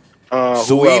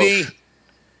 Sweetie?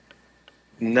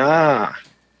 Nah.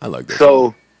 I like that.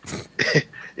 So,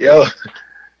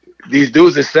 these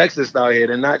dudes are sexist out here.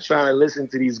 They're not trying to listen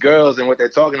to these girls and what they're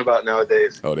talking about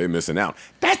nowadays. Oh, they're missing out.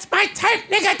 That's my type,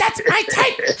 nigga. That's my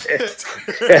type.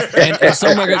 and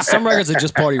some records are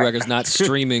just party records, not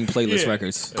streaming playlist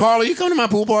records. Carl, you come to my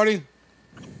pool party?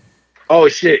 Oh,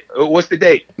 shit. What's the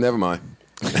date? Never mind.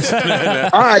 All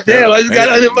right, damn, I just got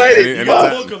uninvited.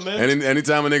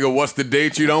 Anytime a nigga, what's the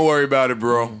date? You don't worry about it,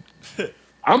 bro.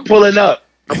 I'm pulling up.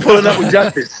 with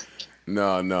Justice.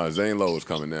 No, Zane Lowe is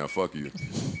coming now. Fuck you.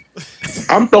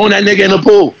 I'm throwing that nigga in the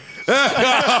pool. All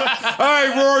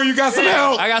right, Rory, you got some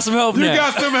help. I got some help You now.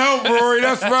 got some help, Rory.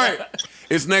 That's right.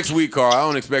 It's next week, Carl. I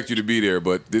don't expect you to be there,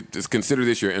 but just consider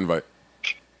this your invite.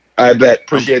 I bet.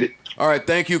 Appreciate it. All right,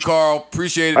 thank you, Carl.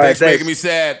 Appreciate it. All right, thanks for making me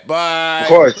sad. Bye. Of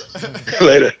course.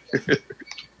 Later.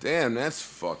 Damn, that's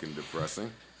fucking depressing.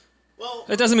 Well,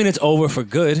 it doesn't mean it's over for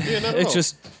good. Yeah, it's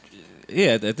just,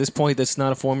 at this point, that's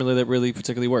not a formula that really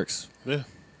particularly works. Yeah.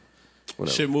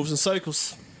 Whatever. Shit moves in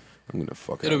cycles. I'm gonna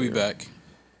fuck. It'll be back.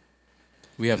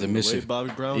 We have to miss it.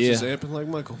 Bobby Brown's just amping like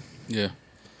Michael. Yeah.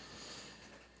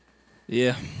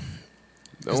 Yeah.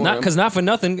 Because not for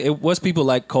nothing, it was people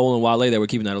like Cole and Wale that were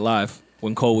keeping that alive.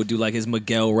 When Cole would do like his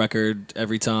Miguel record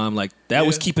every time, like that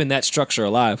was keeping that structure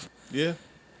alive. Yeah.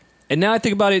 And now I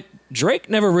think about it, Drake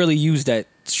never really used that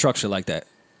structure like that.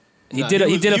 He did it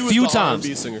a few times.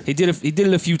 He did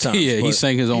it a few times. Yeah, he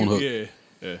sang his own hook.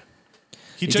 Yeah.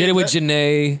 He did it with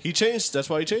Janae. He changed. That's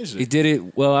why he changed it. He did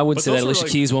it. Well, I wouldn't say that. Alicia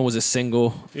Keys one was a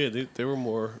single. Yeah, they were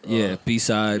more.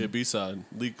 B-side. Yeah, B-side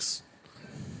leaks.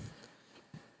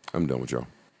 I'm done with y'all.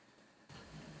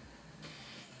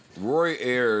 Roy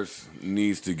Ayers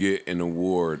needs to get an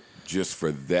award just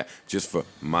for that. Just for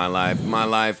my life, my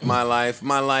life, my life,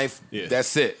 my life. Yeah.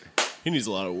 That's it. He needs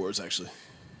a lot of awards, actually.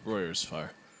 Roy Ayers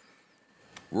fire.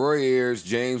 Roy Ayers,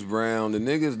 James Brown, the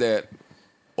niggas that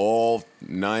all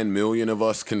 9 million of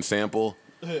us can sample.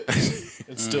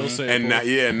 And still say and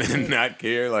not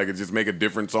care, like it just make a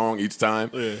different song each time.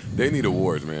 Yeah. They need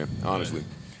awards, man, honestly.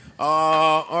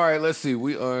 All right, let's see.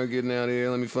 We are getting out of here.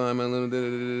 Let me find my little.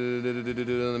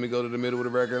 Let me go to the middle of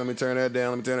the record. Let me turn that down.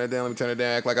 Let me turn that down. Let me turn it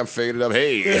down. Act like I'm faded up.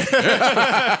 Hey.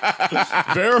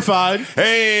 Verified.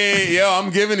 Hey, yo, I'm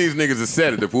giving these niggas a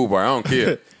set at the pool bar. I don't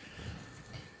care.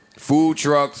 Food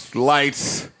trucks,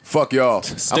 lights. Fuck y'all.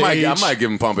 I might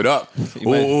give them Pump It Up.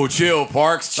 Ooh, chill,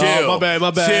 Parks, chill. Oh, my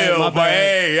bad. Chill, but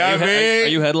hey, are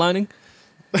you headlining?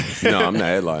 No, I'm not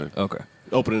headlining. Okay.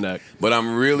 Opening act. But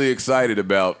I'm really excited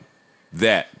about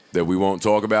that we won't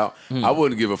talk about. I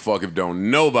wouldn't give a fuck if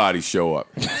don't nobody show up.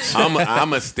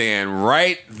 I'm a stand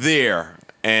right there,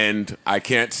 and I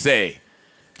can't say,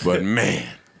 but man,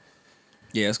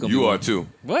 yeah, it's gonna. You be are too.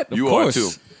 What? Of you course. are too.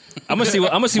 I'm gonna see what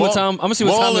time. I'm gonna see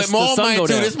what time the sun go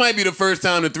down. This might be the first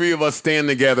time the three of us stand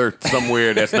together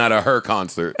somewhere that's not a her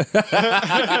concert.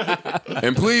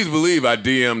 And please believe I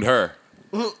DM'd her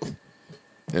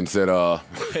and said,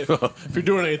 if you're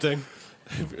doing anything.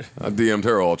 I DM'd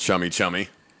her all chummy chummy.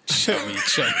 Chummy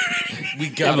chummy. We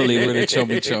gotta leave with a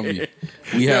chummy chummy.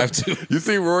 We have to. You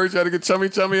see Rory try to get chummy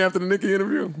chummy after the Nicki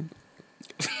interview?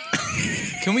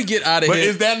 Can we get out of But here?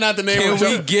 is that not the name Can of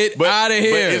Chummy? we get out of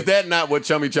here? But is that not what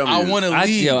Chummy Chummy I is? want to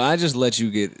leave. I just let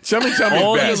you get Chummy Chummy's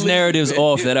all back. these narratives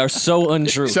off that are so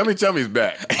untrue. Chummy Chummy's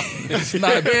back. It's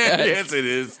not bad. Yes, it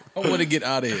is. I want to get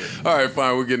out of here. All right,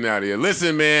 fine. We're getting out of here.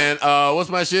 Listen, man. What's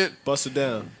my shit? Bust it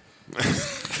down.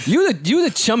 You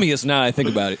the chummiest now I think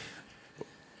about it.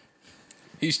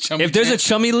 He's chummy. If there's a champ.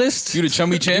 chummy list, You the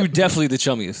chummy you champ. definitely the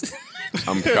chummiest.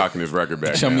 I'm cocking this record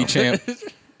back Chummy now. champ.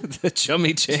 The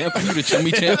chummy champ. You the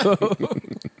chummy champ.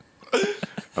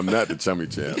 I'm not the Chummy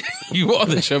champ. You are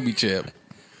the chummy champ.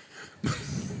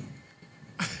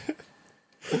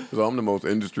 So I'm the most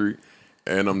industry,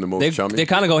 and I'm the most chummy. They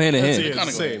kind of go hand in That's hand. it. Kinda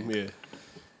It's the same. Yeah.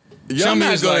 Y'all Chummy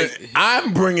not is gonna, like-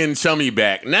 I'm bringing Chummy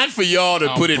back, not for y'all to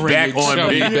put it back bringing on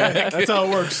Chummy me. back. That's how it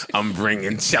works. I'm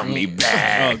bringing Chummy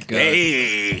back. Oh, God.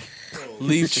 Hey.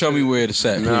 Leave chummy where it's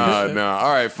at. Nah.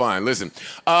 All right, fine. Listen,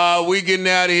 we getting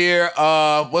out of here.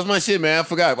 What's my shit, man? I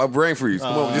forgot. My brain freeze.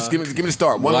 Come on, just give me the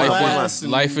start. One line.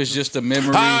 Life is just a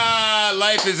memory.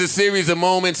 Life is a series of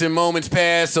moments and moments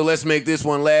past, so let's make this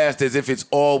one last as if it's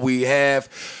all we have.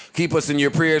 Keep us in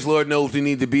your prayers. Lord knows we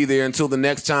need to be there. Until the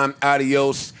next time,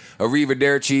 adios,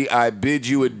 arrivederci. I bid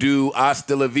you adieu.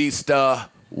 Hasta la vista.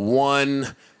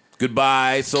 One.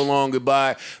 Goodbye. So long.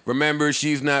 Goodbye. Remember,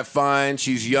 she's not fine.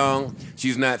 She's young.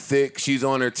 She's not thick. She's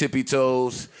on her tippy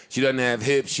toes. She doesn't have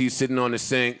hips. She's sitting on the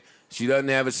sink. She doesn't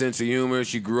have a sense of humor.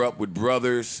 She grew up with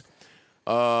brothers.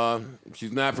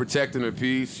 She's not protecting her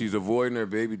peace. She's avoiding her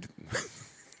baby.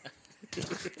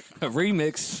 A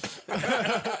remix.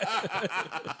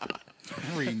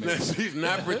 She's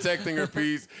not protecting her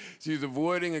peace. She's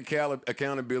avoiding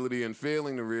accountability and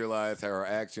failing to realize how her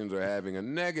actions are having a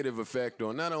negative effect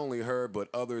on not only her, but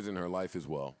others in her life as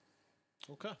well.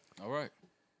 Okay. All right.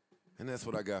 And that's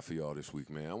what I got for y'all this week,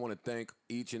 man. I want to thank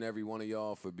each and every one of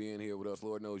y'all for being here with us.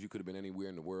 Lord knows you could have been anywhere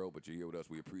in the world, but you're here with us.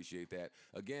 We appreciate that.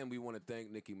 Again, we want to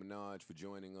thank Nicki Minaj for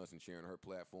joining us and sharing her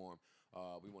platform.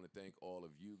 We want to thank all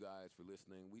of you guys for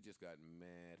listening. We just got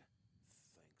mad